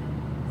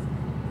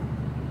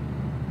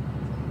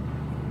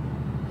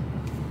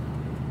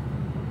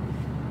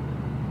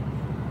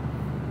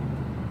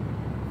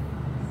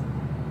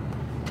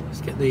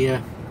 Let's get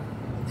the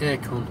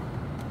aircon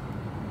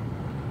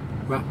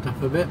wrapped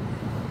up a bit.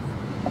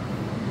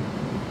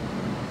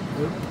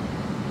 Oop.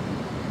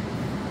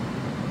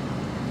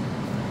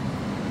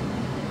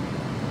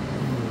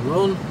 We're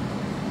on.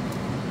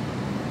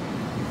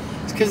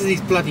 It's because of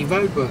these bloody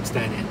roadworks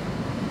down here.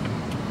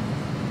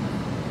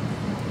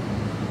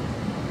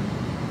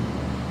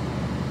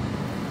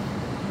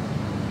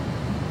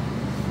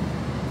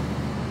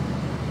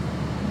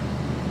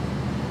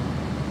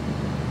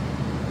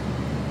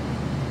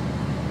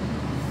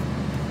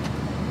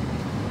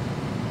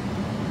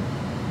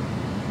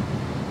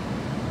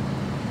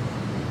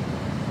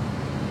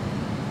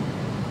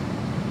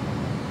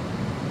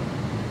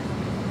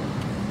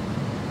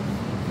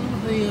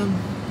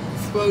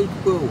 Off-road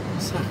world,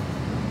 what's that?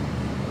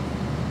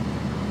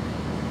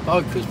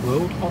 Bikers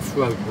world,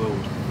 off-road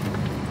world.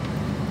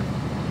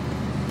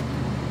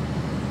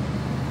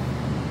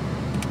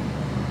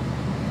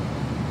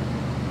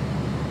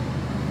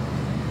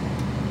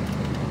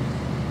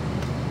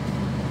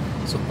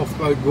 It's an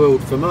off-road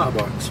world for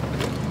motorbikes.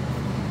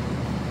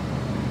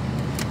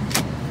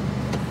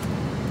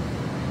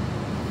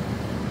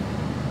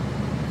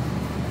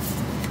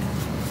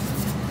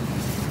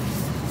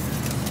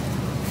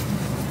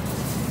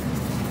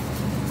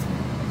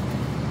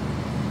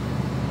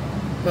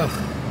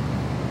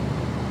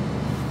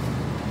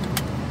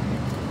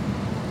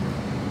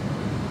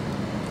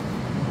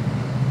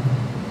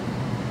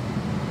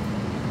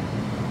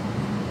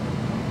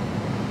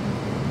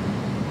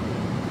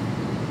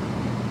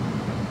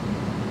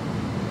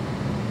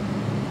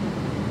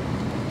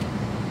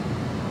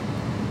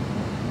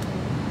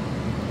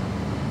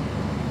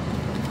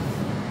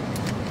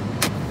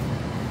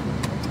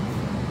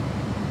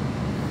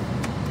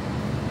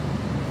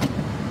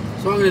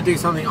 going to do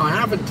something I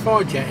haven't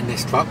tried yet in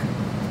this truck.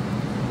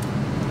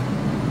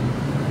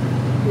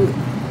 Ooh.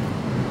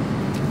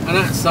 And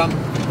that's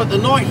put the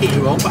night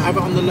heater on, but have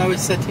it on the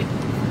lowest setting,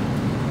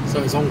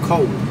 so it's on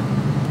cold.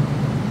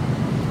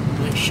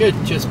 And it should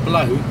just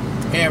blow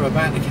air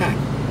about the cab.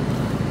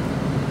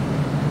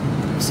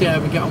 Let's see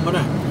how we get on with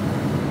that.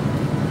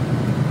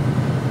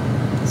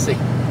 Let's see.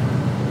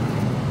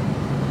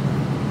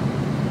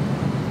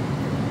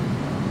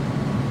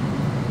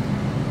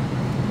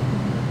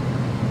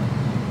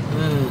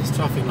 There's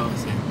traffic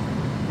lights here.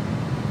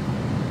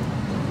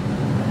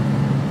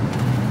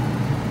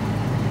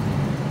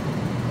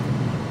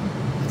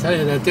 I tell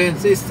you, they're doing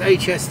this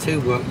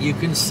HS2 work. You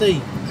can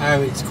see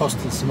how it's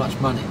costing so much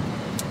money.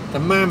 The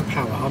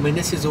manpower, I mean,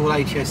 this is all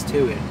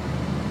HS2 here.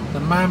 The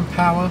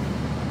manpower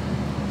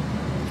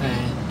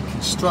and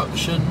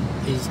construction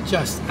is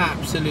just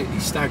absolutely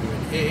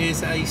staggering. It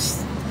is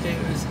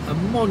a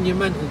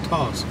monumental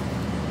task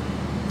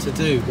to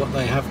do what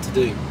they have to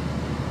do.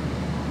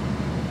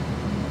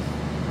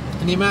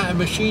 And the amount of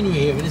machinery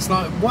here, and it's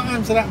like, what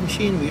happens to that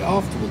machinery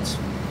afterwards?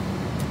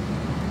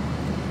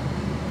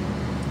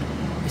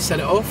 You sell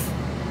it off?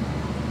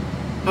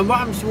 And what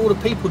happens to all the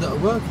people that are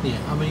working here?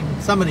 I mean,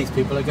 some of these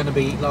people are going to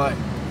be like,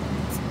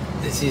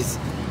 this is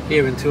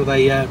here until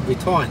they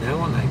retire now,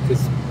 aren't they?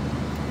 Because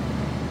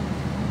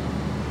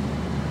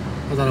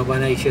I don't know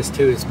when HS2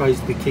 is supposed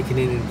to be kicking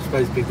in and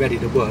supposed to be ready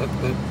to work,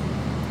 but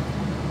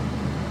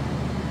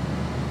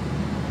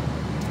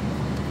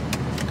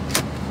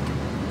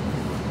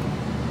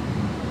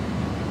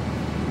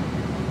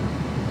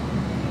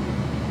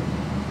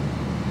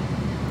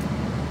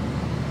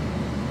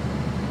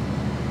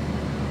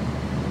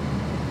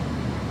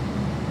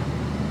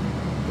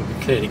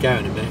clearly go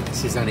in a minute.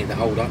 This is only the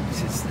hold up.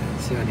 This is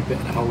the only bit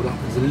of the hold up.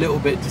 There's a little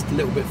bit, just a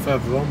little bit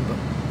further on, but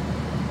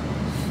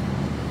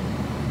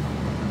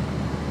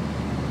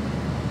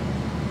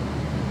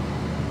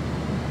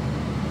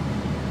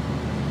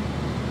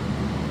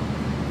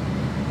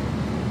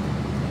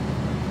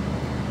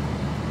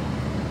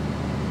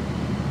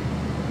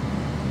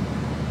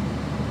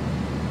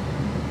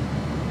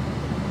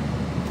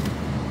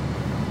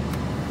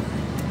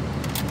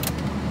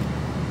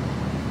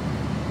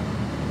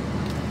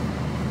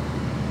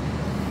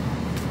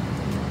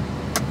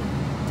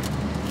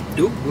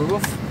oh, we're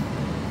off.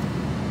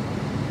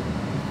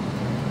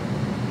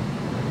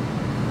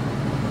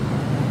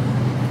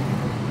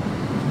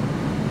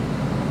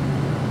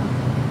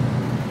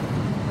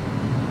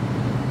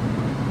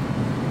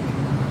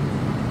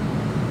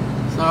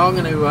 So I'm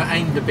going to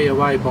aim to be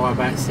away by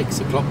about 6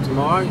 o'clock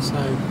tomorrow,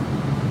 so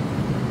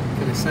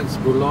get a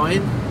sensible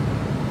line.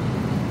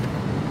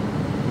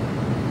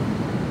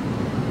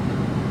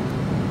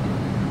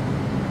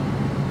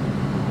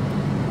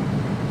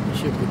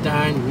 Should be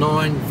down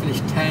 9,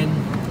 finish 10.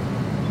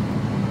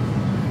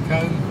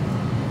 Go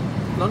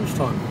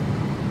lunchtime.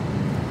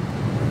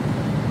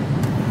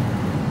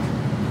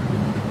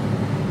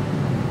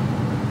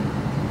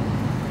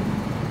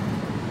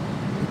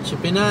 It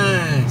should be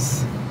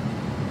nice.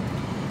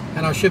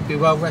 And I should be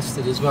well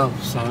rested as well,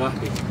 so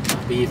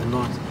that'd be even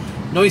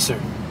nicer.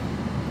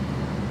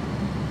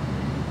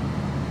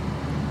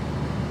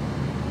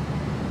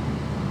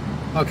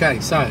 Okay,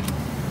 so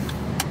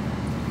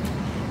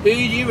who do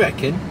you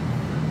reckon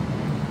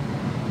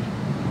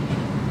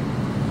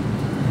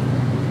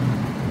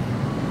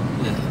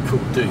cool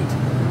dude?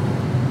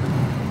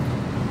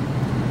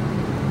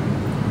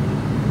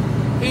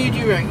 Who do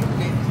you reckon?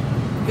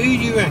 Who do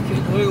you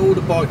reckon? Look at all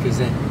the bikers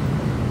then.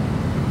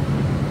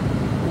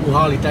 All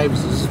Harley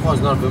Davidsons, as far as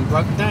none of them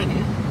broken down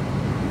yet.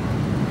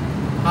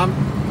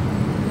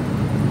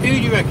 Who do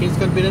you reckon is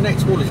going to be the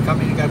next haulage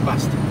company to go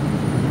bust?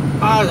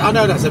 I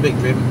know that's a big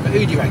rim, but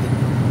who do you reckon?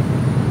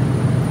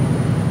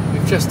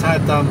 We've just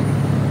had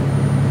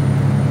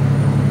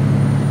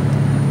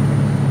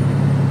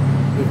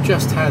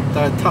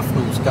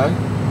Tufnells go.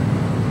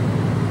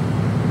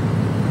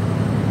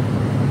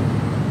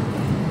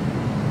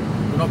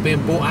 They're not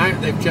being bought out,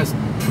 they've just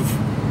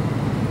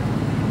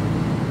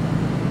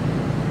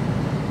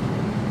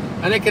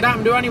and it could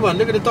happen to anyone.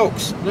 Look at the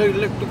docks.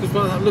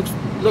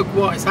 Look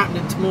what is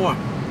happening tomorrow.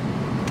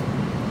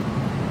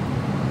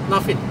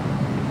 Nothing.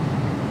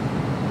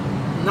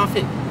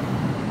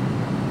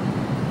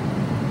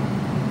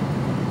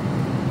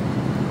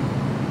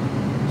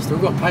 Still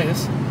got to pay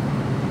us.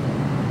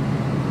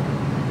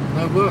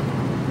 No work.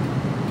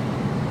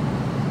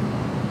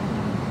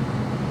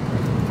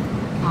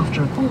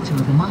 After a quarter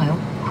of a mile,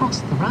 cross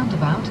the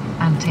roundabout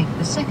and take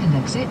the second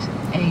exit,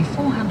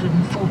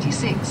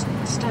 A446,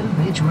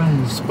 Stowbridge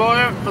Road.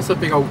 Spire, that's a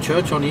big old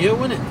church on the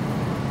hill, isn't it?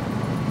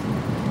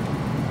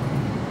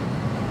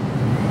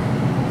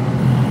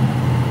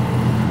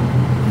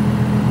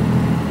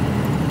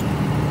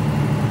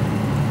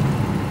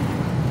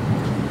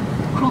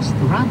 Cross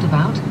the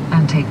roundabout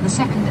and take the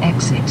second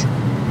exit.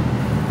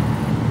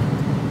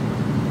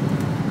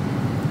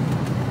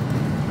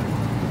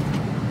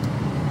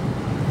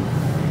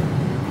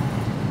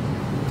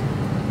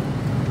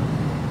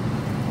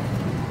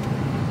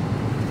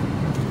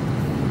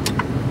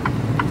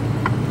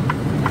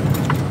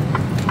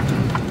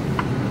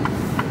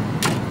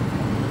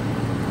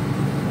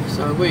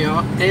 we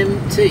are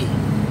empty.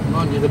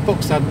 Mind you, the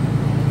box hadn't.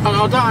 And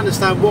I don't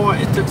understand why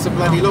it took so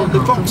bloody long. The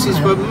boxes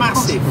were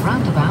massive. Cross the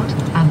roundabout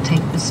and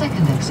take the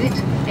second exit,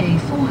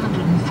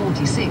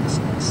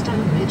 A446,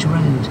 Stonebridge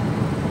Road.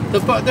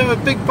 But there were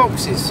big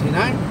boxes, you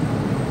know.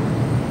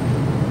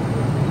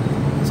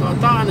 So I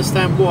don't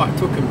understand why it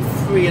took them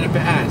 3 and a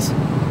bit hours.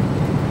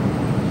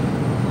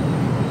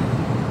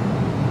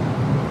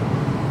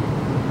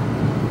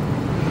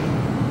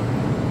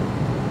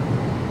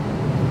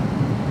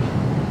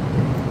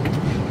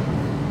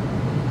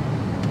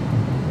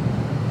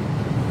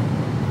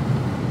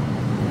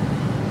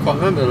 Can't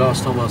remember the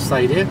last time I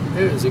stayed here.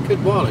 It was a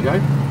good while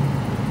ago.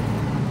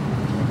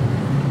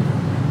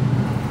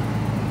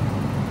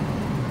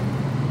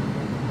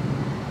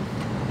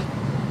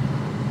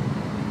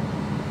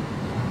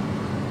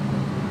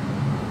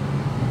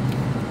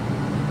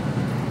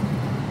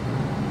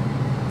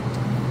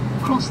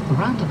 Cross the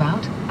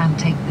roundabout and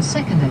take the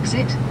second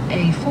exit,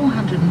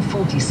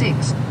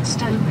 A446,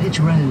 Stonebridge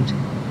Road.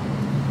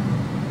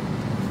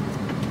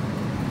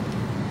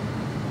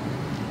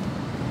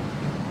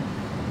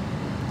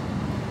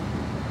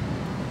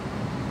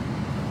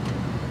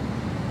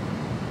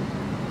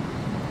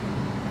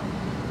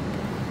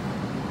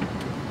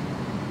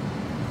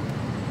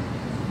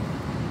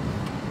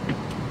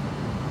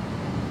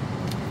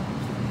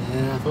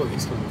 Yeah, I thought he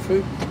was coming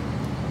through.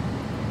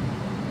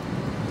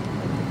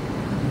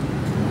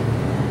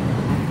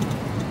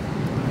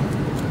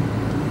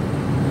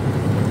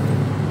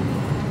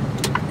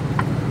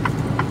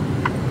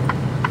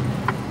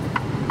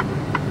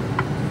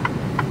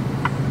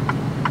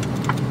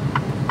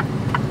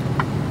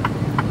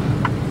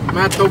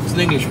 Mad Dog's an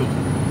Englishman.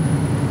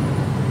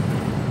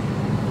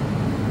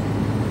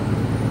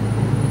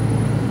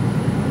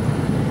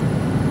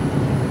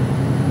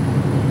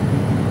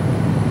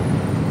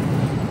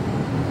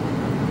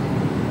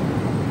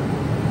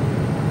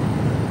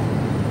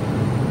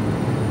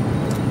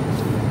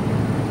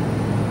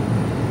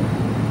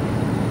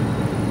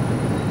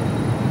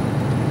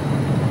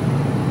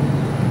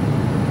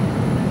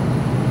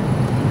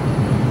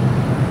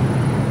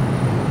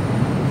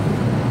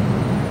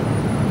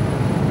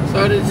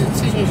 So the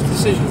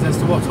decisions as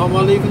to what time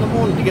I leave in the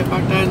morning to get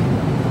back down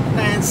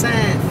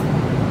south.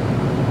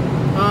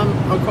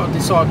 I've got to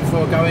decide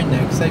before I go in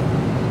there, because they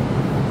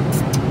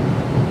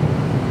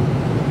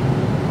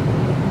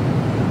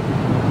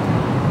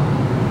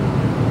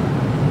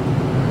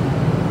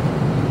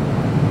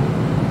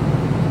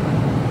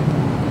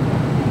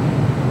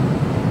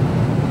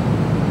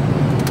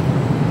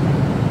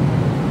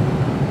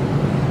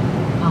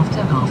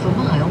After half a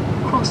mile,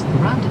 cross the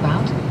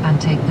roundabout and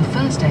take the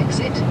first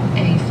exit,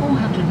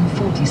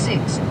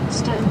 A446,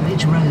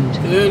 Stonebridge Road.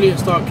 the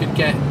earliest I could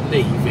get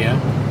leave here.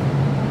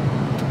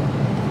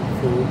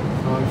 4,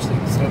 5,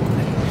 6, 7, 8,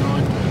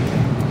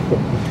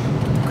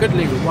 9. Could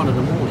leave at 1 in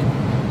the morning.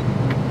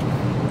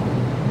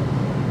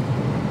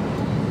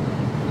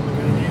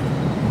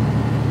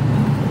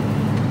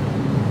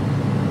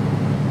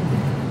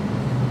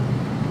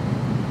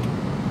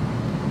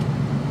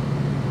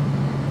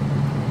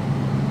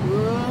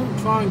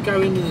 Try and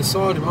go into the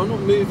side of it. I'm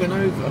not moving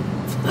over.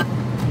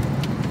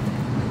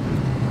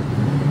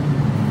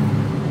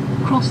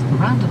 Cross the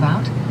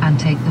roundabout and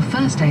take the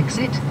first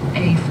exit,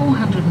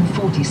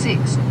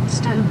 A446,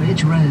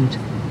 Stonebridge Road.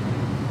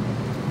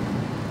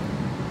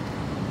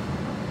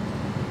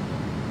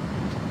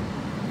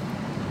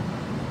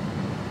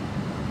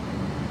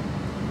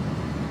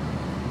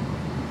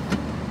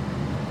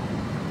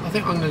 I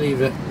think I'm going to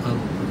leave it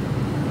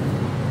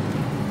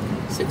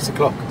 6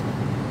 o'clock.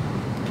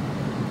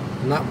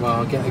 And that way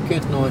I'll get a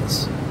good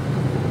night's.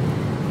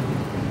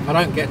 I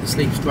don't get to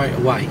sleep straight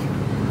away.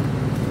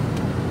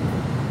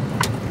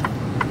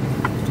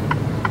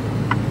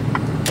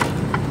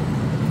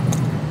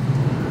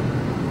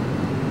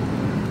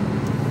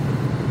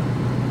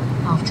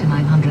 After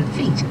 900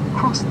 feet,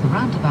 cross the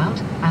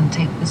roundabout and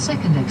take the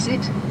second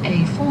exit,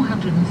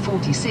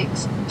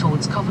 A446,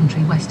 towards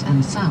Coventry West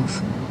and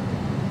South.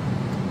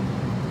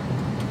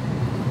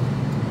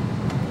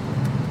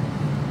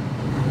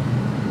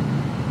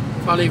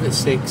 If I leave at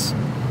 6,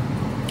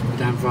 we're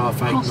down for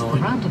half 8, Cross 9.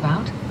 the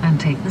roundabout and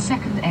take the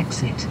second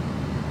exit.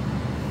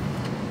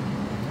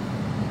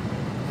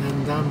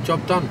 And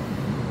job done.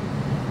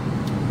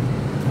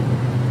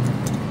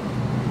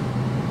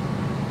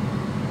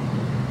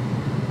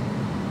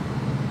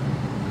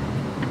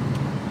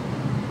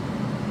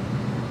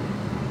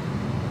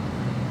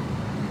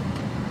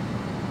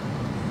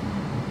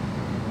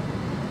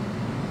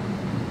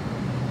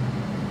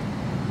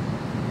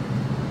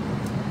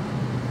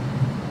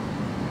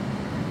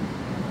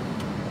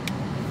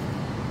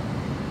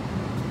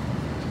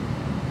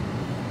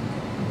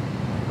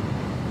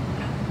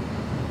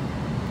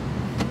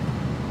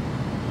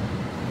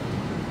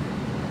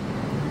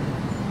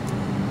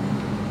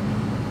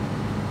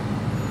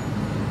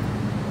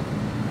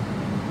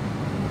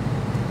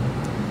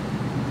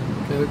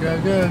 Go, go,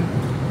 go.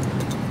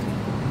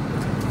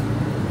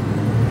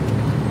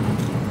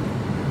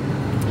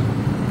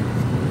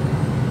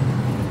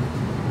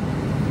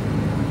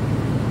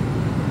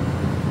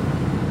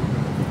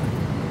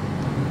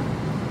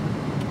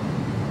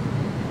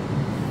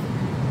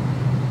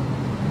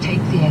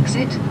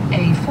 exit,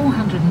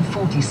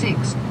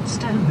 A446,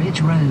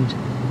 Stonebridge Road.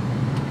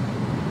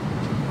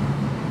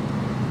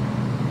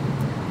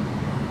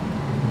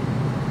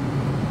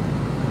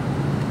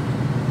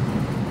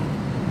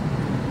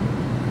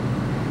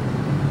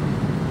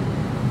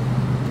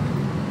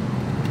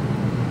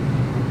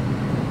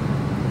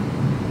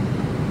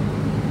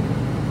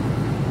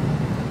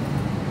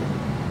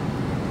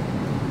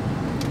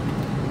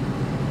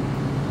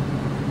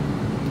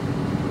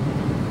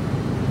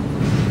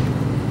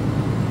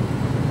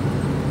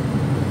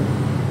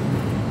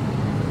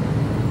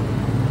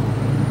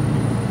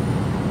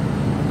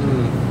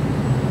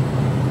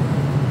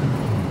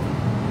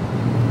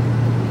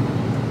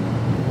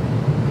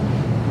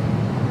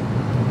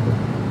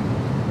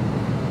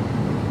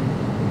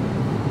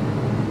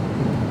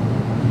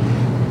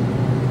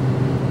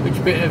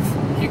 Bit of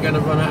you're going to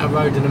run out of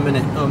road in a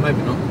minute. Oh,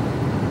 maybe not.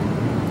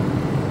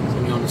 It's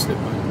only on the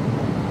slipway.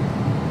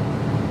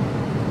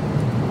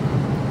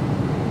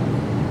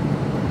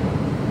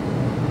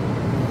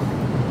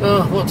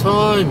 Oh, what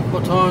time?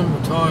 What time?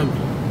 What time?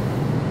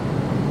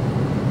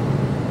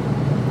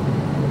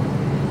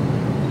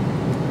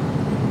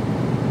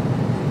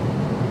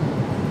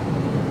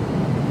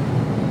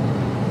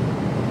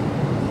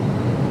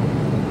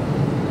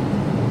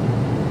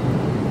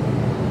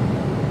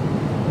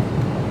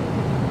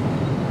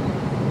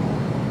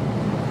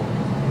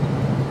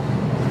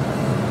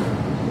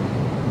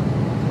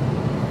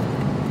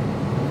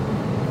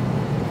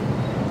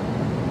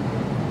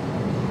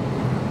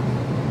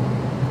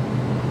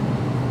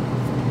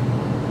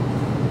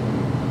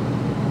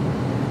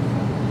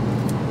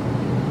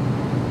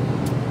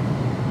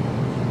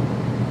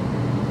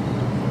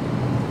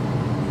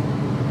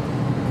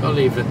 I'll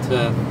leave it. I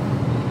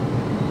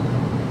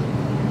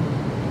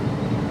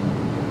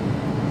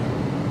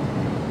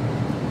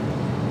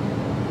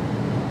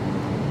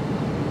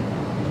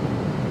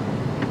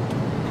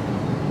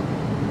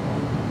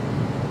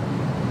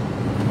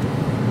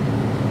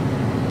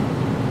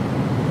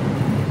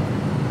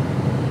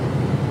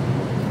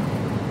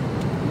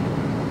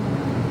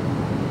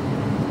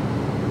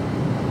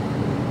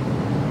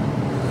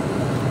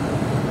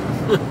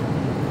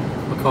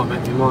can't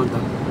make my mind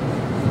up.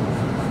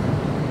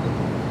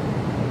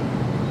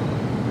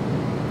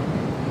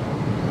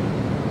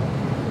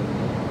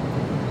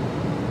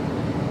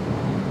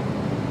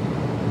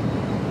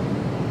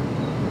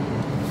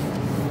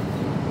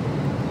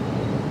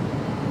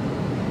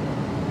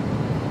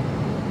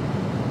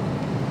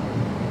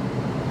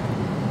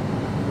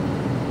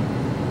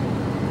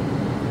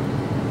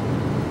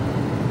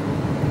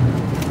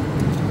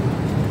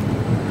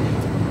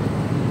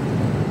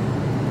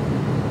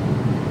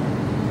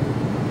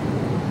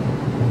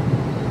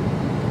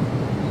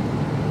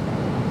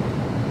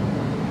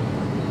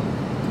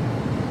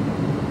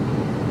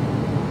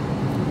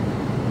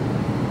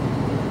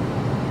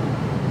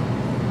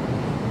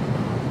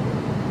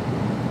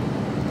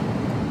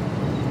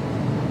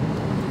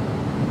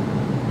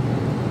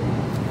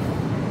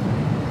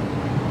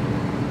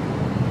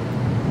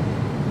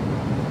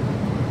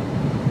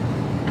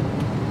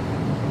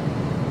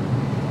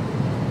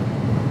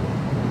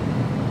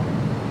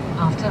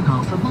 After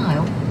half a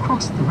mile,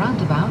 cross the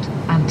roundabout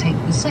and take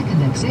the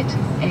second exit,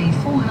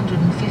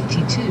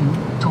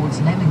 A452,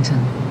 towards Leamington.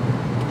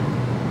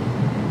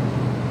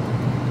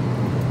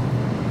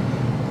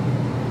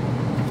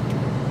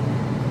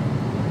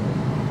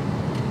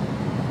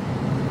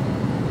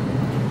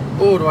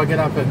 Or do I get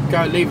up and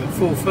go leave at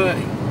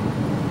 4:30?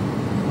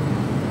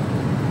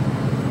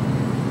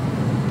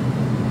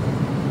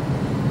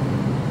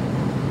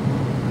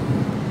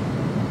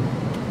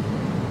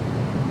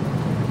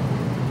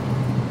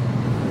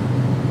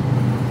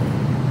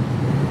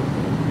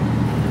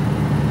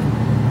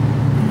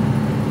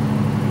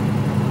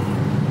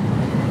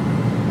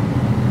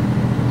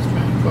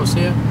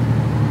 Here.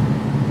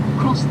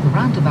 Cross the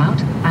roundabout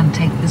and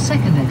take the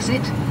second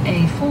exit,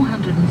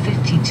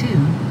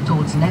 A452,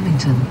 towards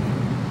Leamington.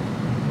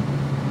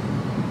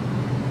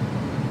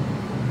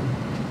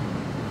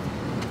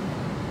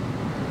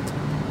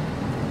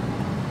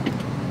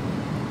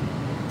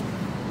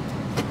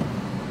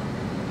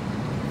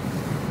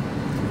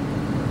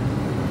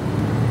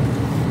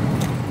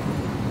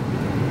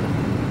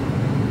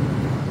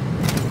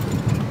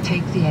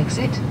 Take the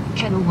exit,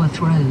 Kenilworth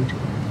Road.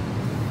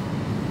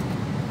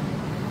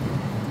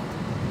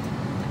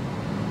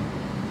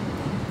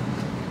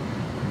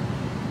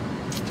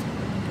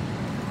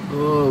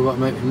 Oh, what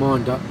make my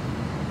mind up.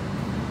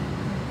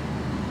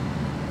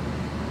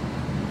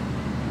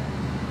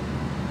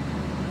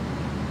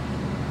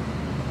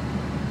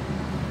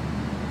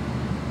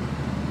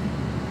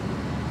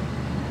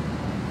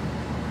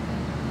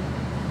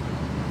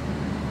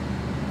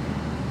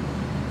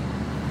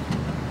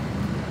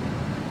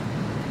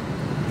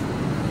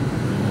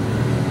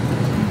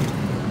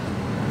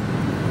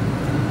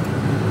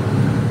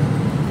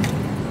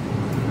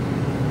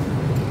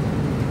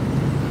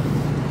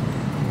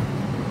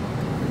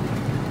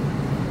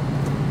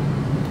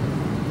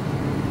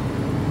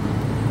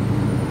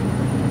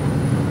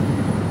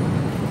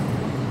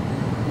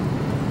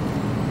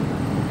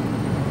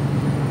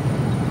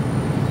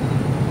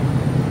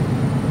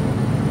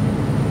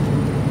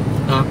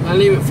 I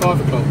leave at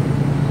 5 o'clock.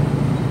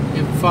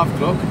 Leave at 5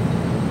 o'clock.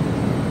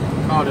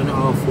 Card in at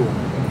 4:30.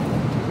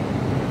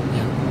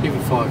 Yeah, leave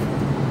at 5.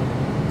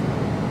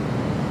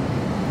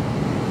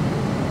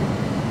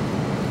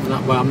 And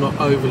that way I'm not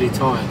overly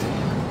tired.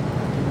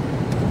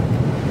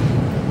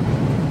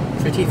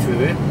 Pretty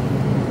through it.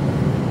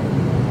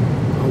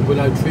 Old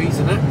willow trees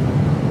and that.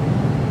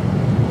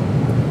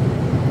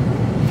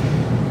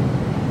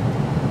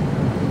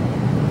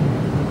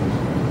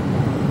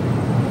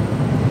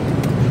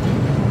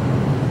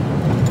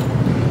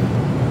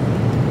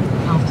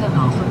 After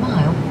half a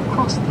mile,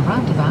 cross the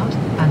roundabout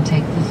and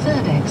take the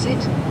third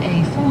exit,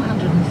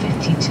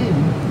 A452,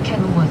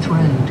 Kenilworth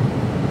Road.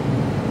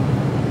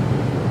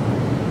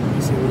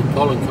 You see all the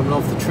pollen coming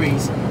off the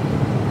trees.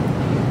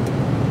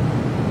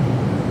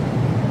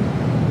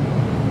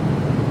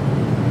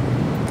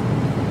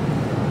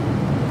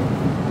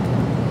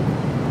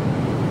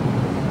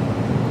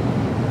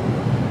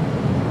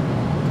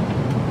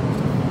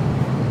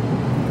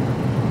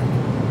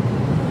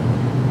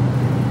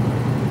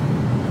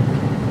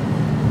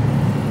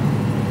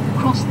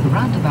 Cross the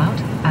roundabout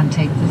and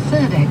take the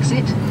third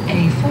exit,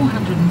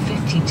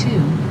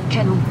 A452,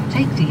 Kennel,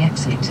 take the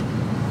exit.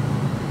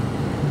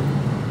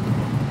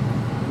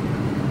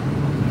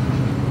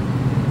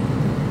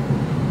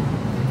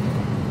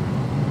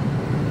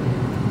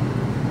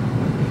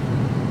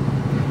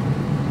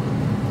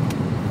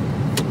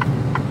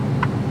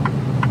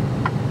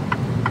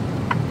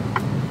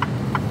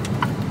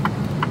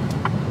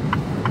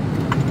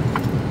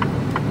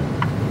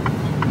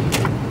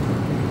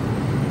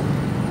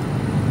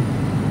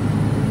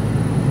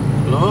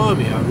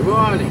 Blimey,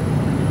 O'Reilly.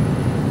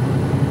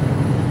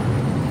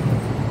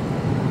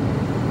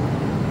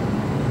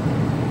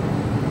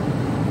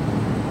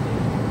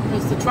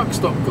 Where's the truck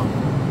stop gone?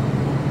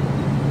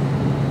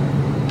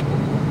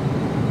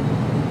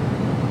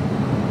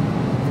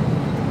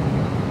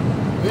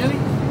 Really?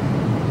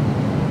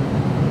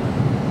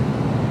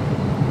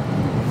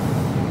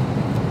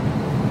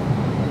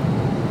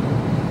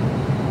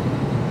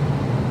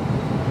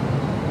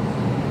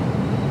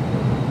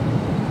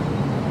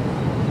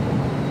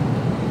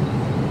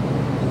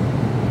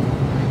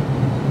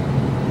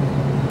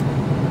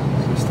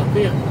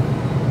 Here.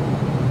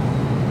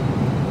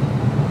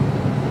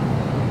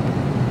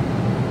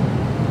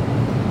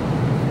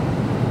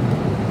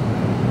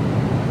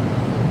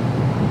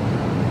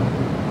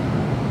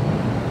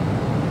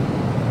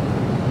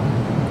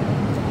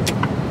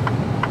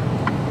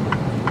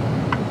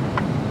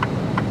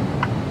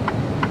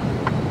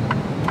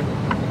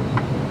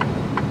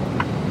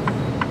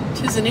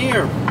 It isn't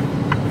here.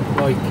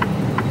 Like.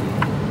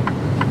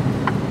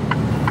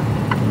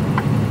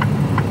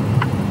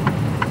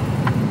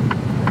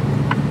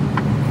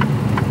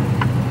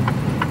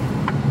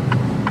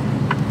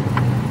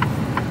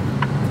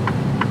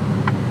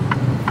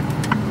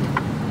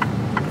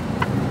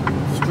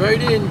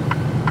 Straight in.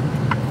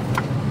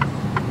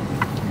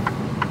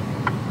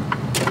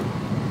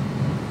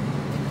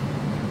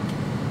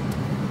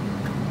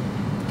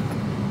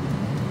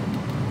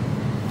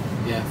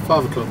 Yeah,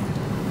 5 o'clock.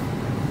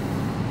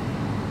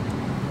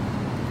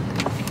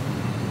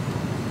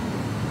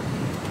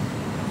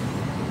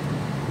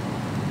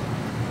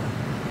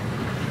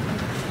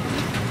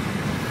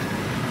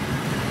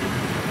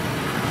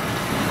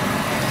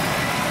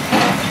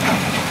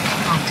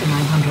 After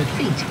 900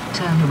 feet,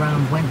 turn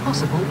around when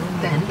possible,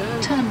 then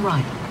turn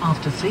right.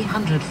 After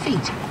 300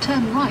 feet,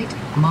 turn right,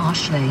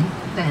 Marsh Lane,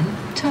 then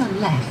turn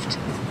left.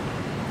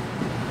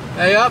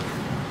 Hey up.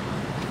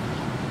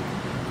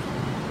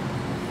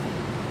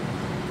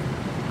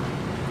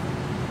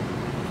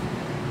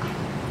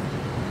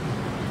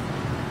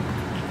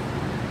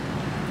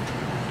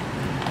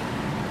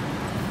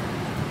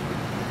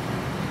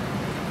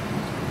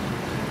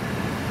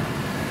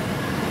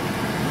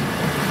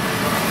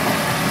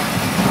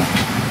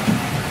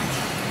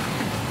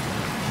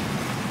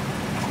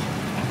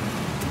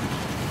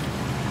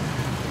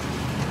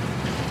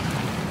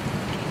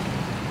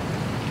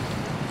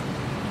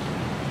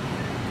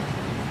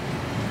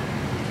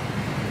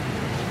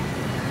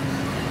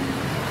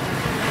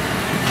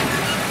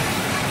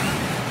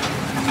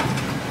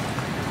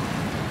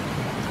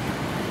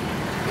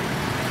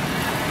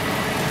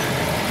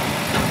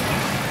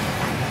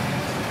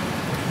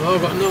 Well,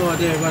 I've got no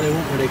idea where they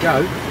want me to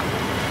go.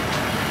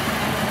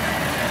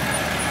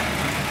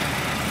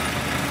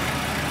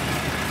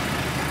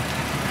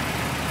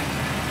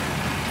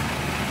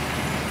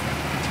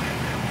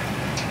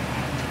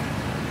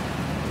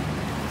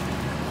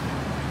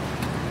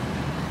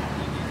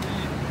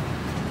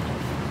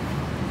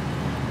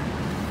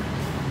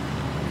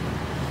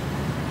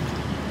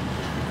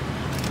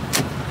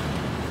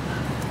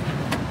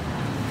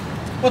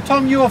 What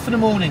time are you off in the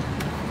morning? He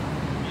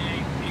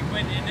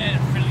went in there to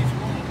fill his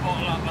water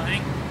bottle up, I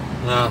think.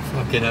 Ah,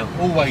 fucking hell.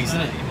 Always,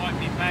 isn't it? He might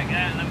be back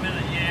out in a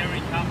minute. Yeah, here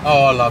he comes.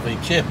 Oh, I love it.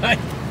 Cheers, mate.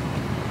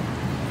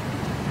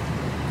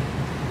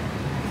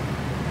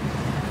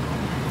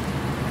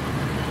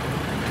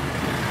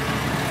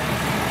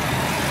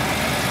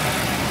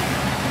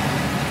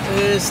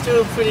 It's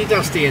still pretty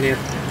dusty in here.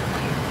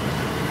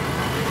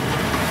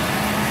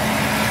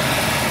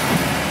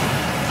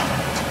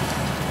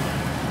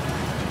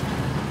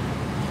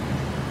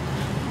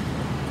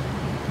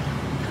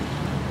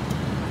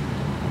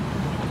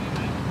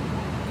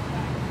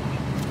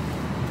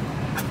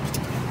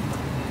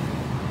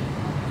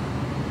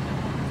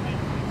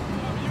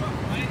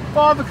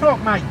 5 o'clock,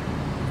 mate.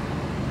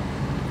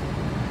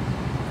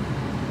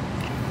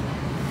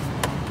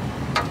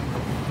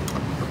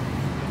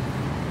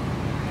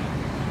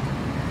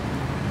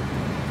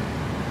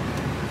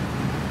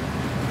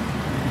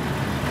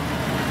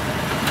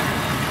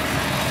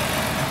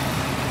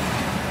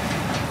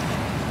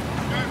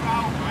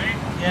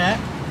 Yeah.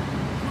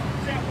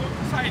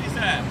 Mercedes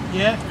there.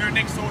 Yeah. Go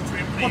next door to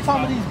him, please. What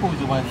time are these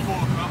boys away then? 4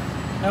 o'clock.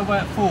 They're away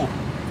at 4.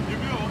 You'll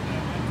be all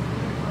there, mate.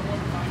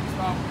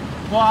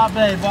 Right up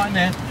there, right in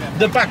there. Yeah.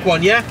 The back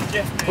one, yeah?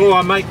 Yes, please. All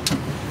right, mate.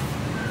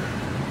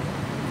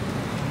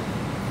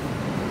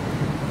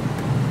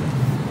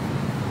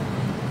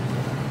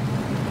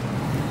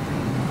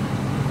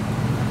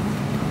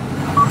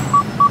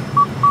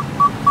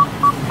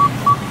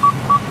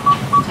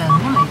 Turn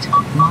right,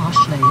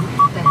 Marsh Lane,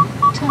 then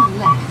turn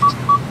left.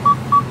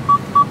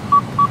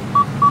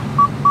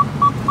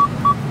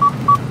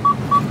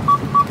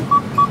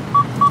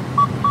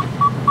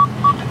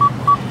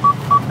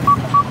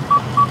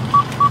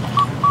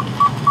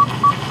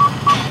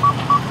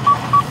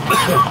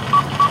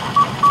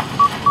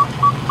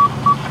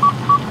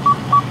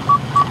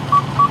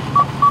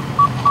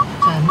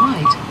 Turn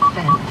right,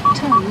 then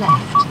turn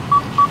left.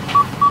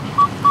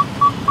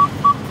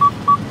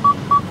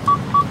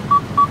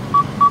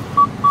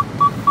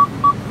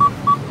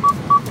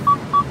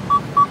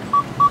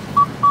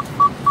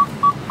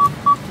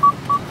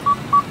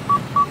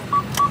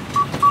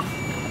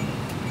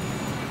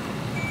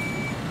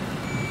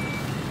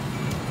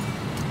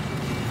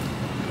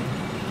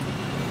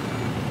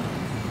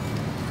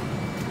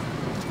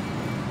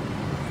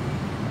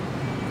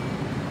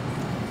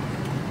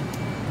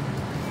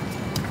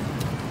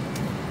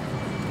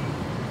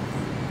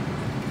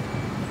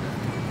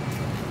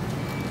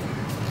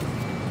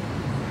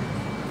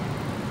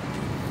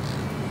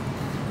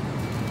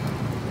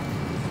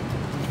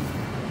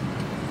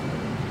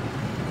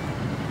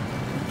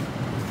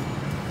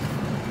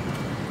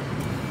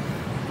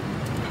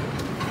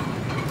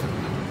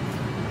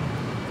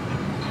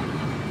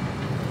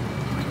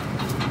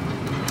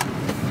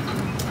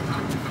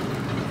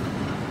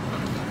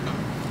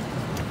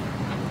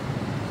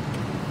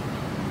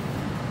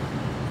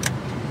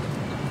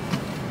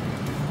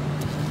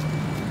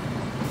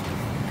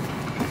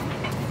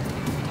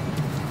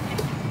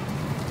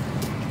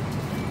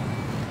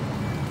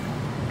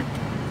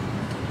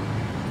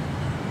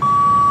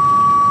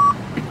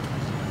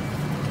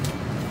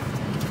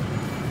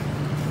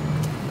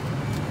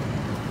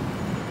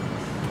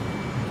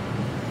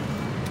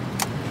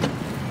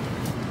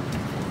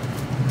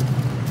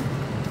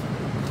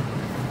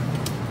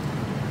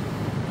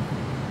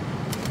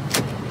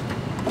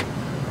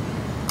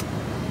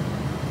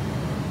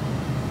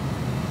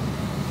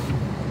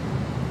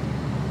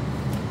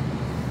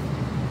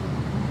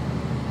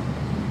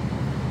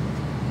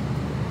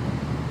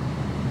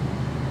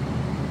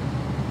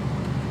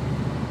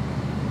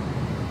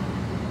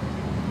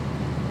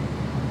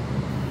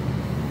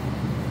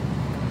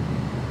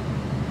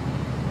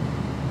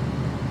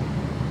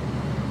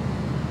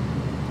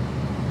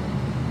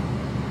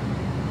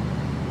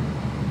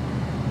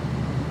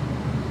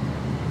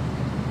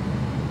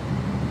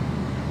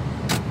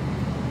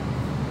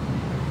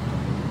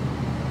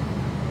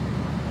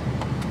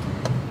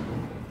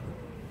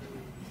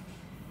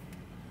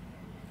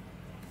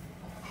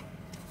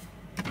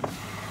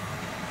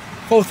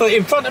 Four feet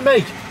in front of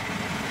me.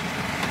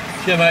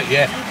 Yeah, mate,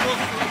 yeah.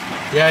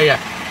 Yeah, yeah.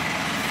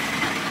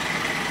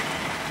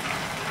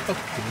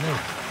 Fucking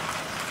hell.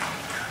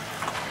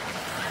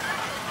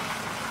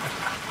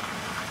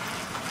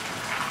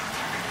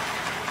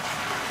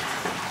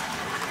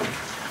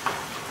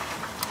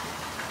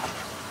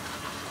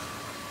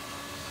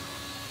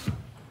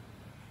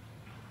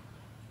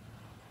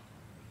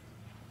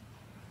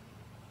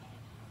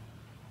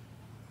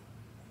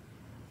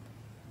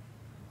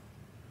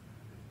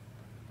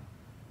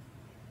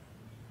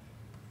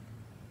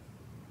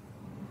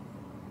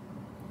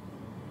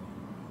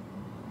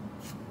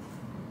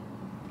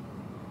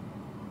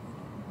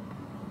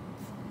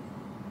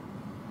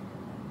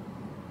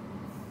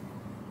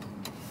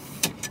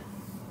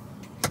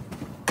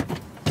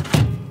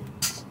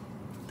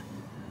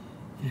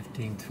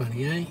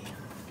 $15.28.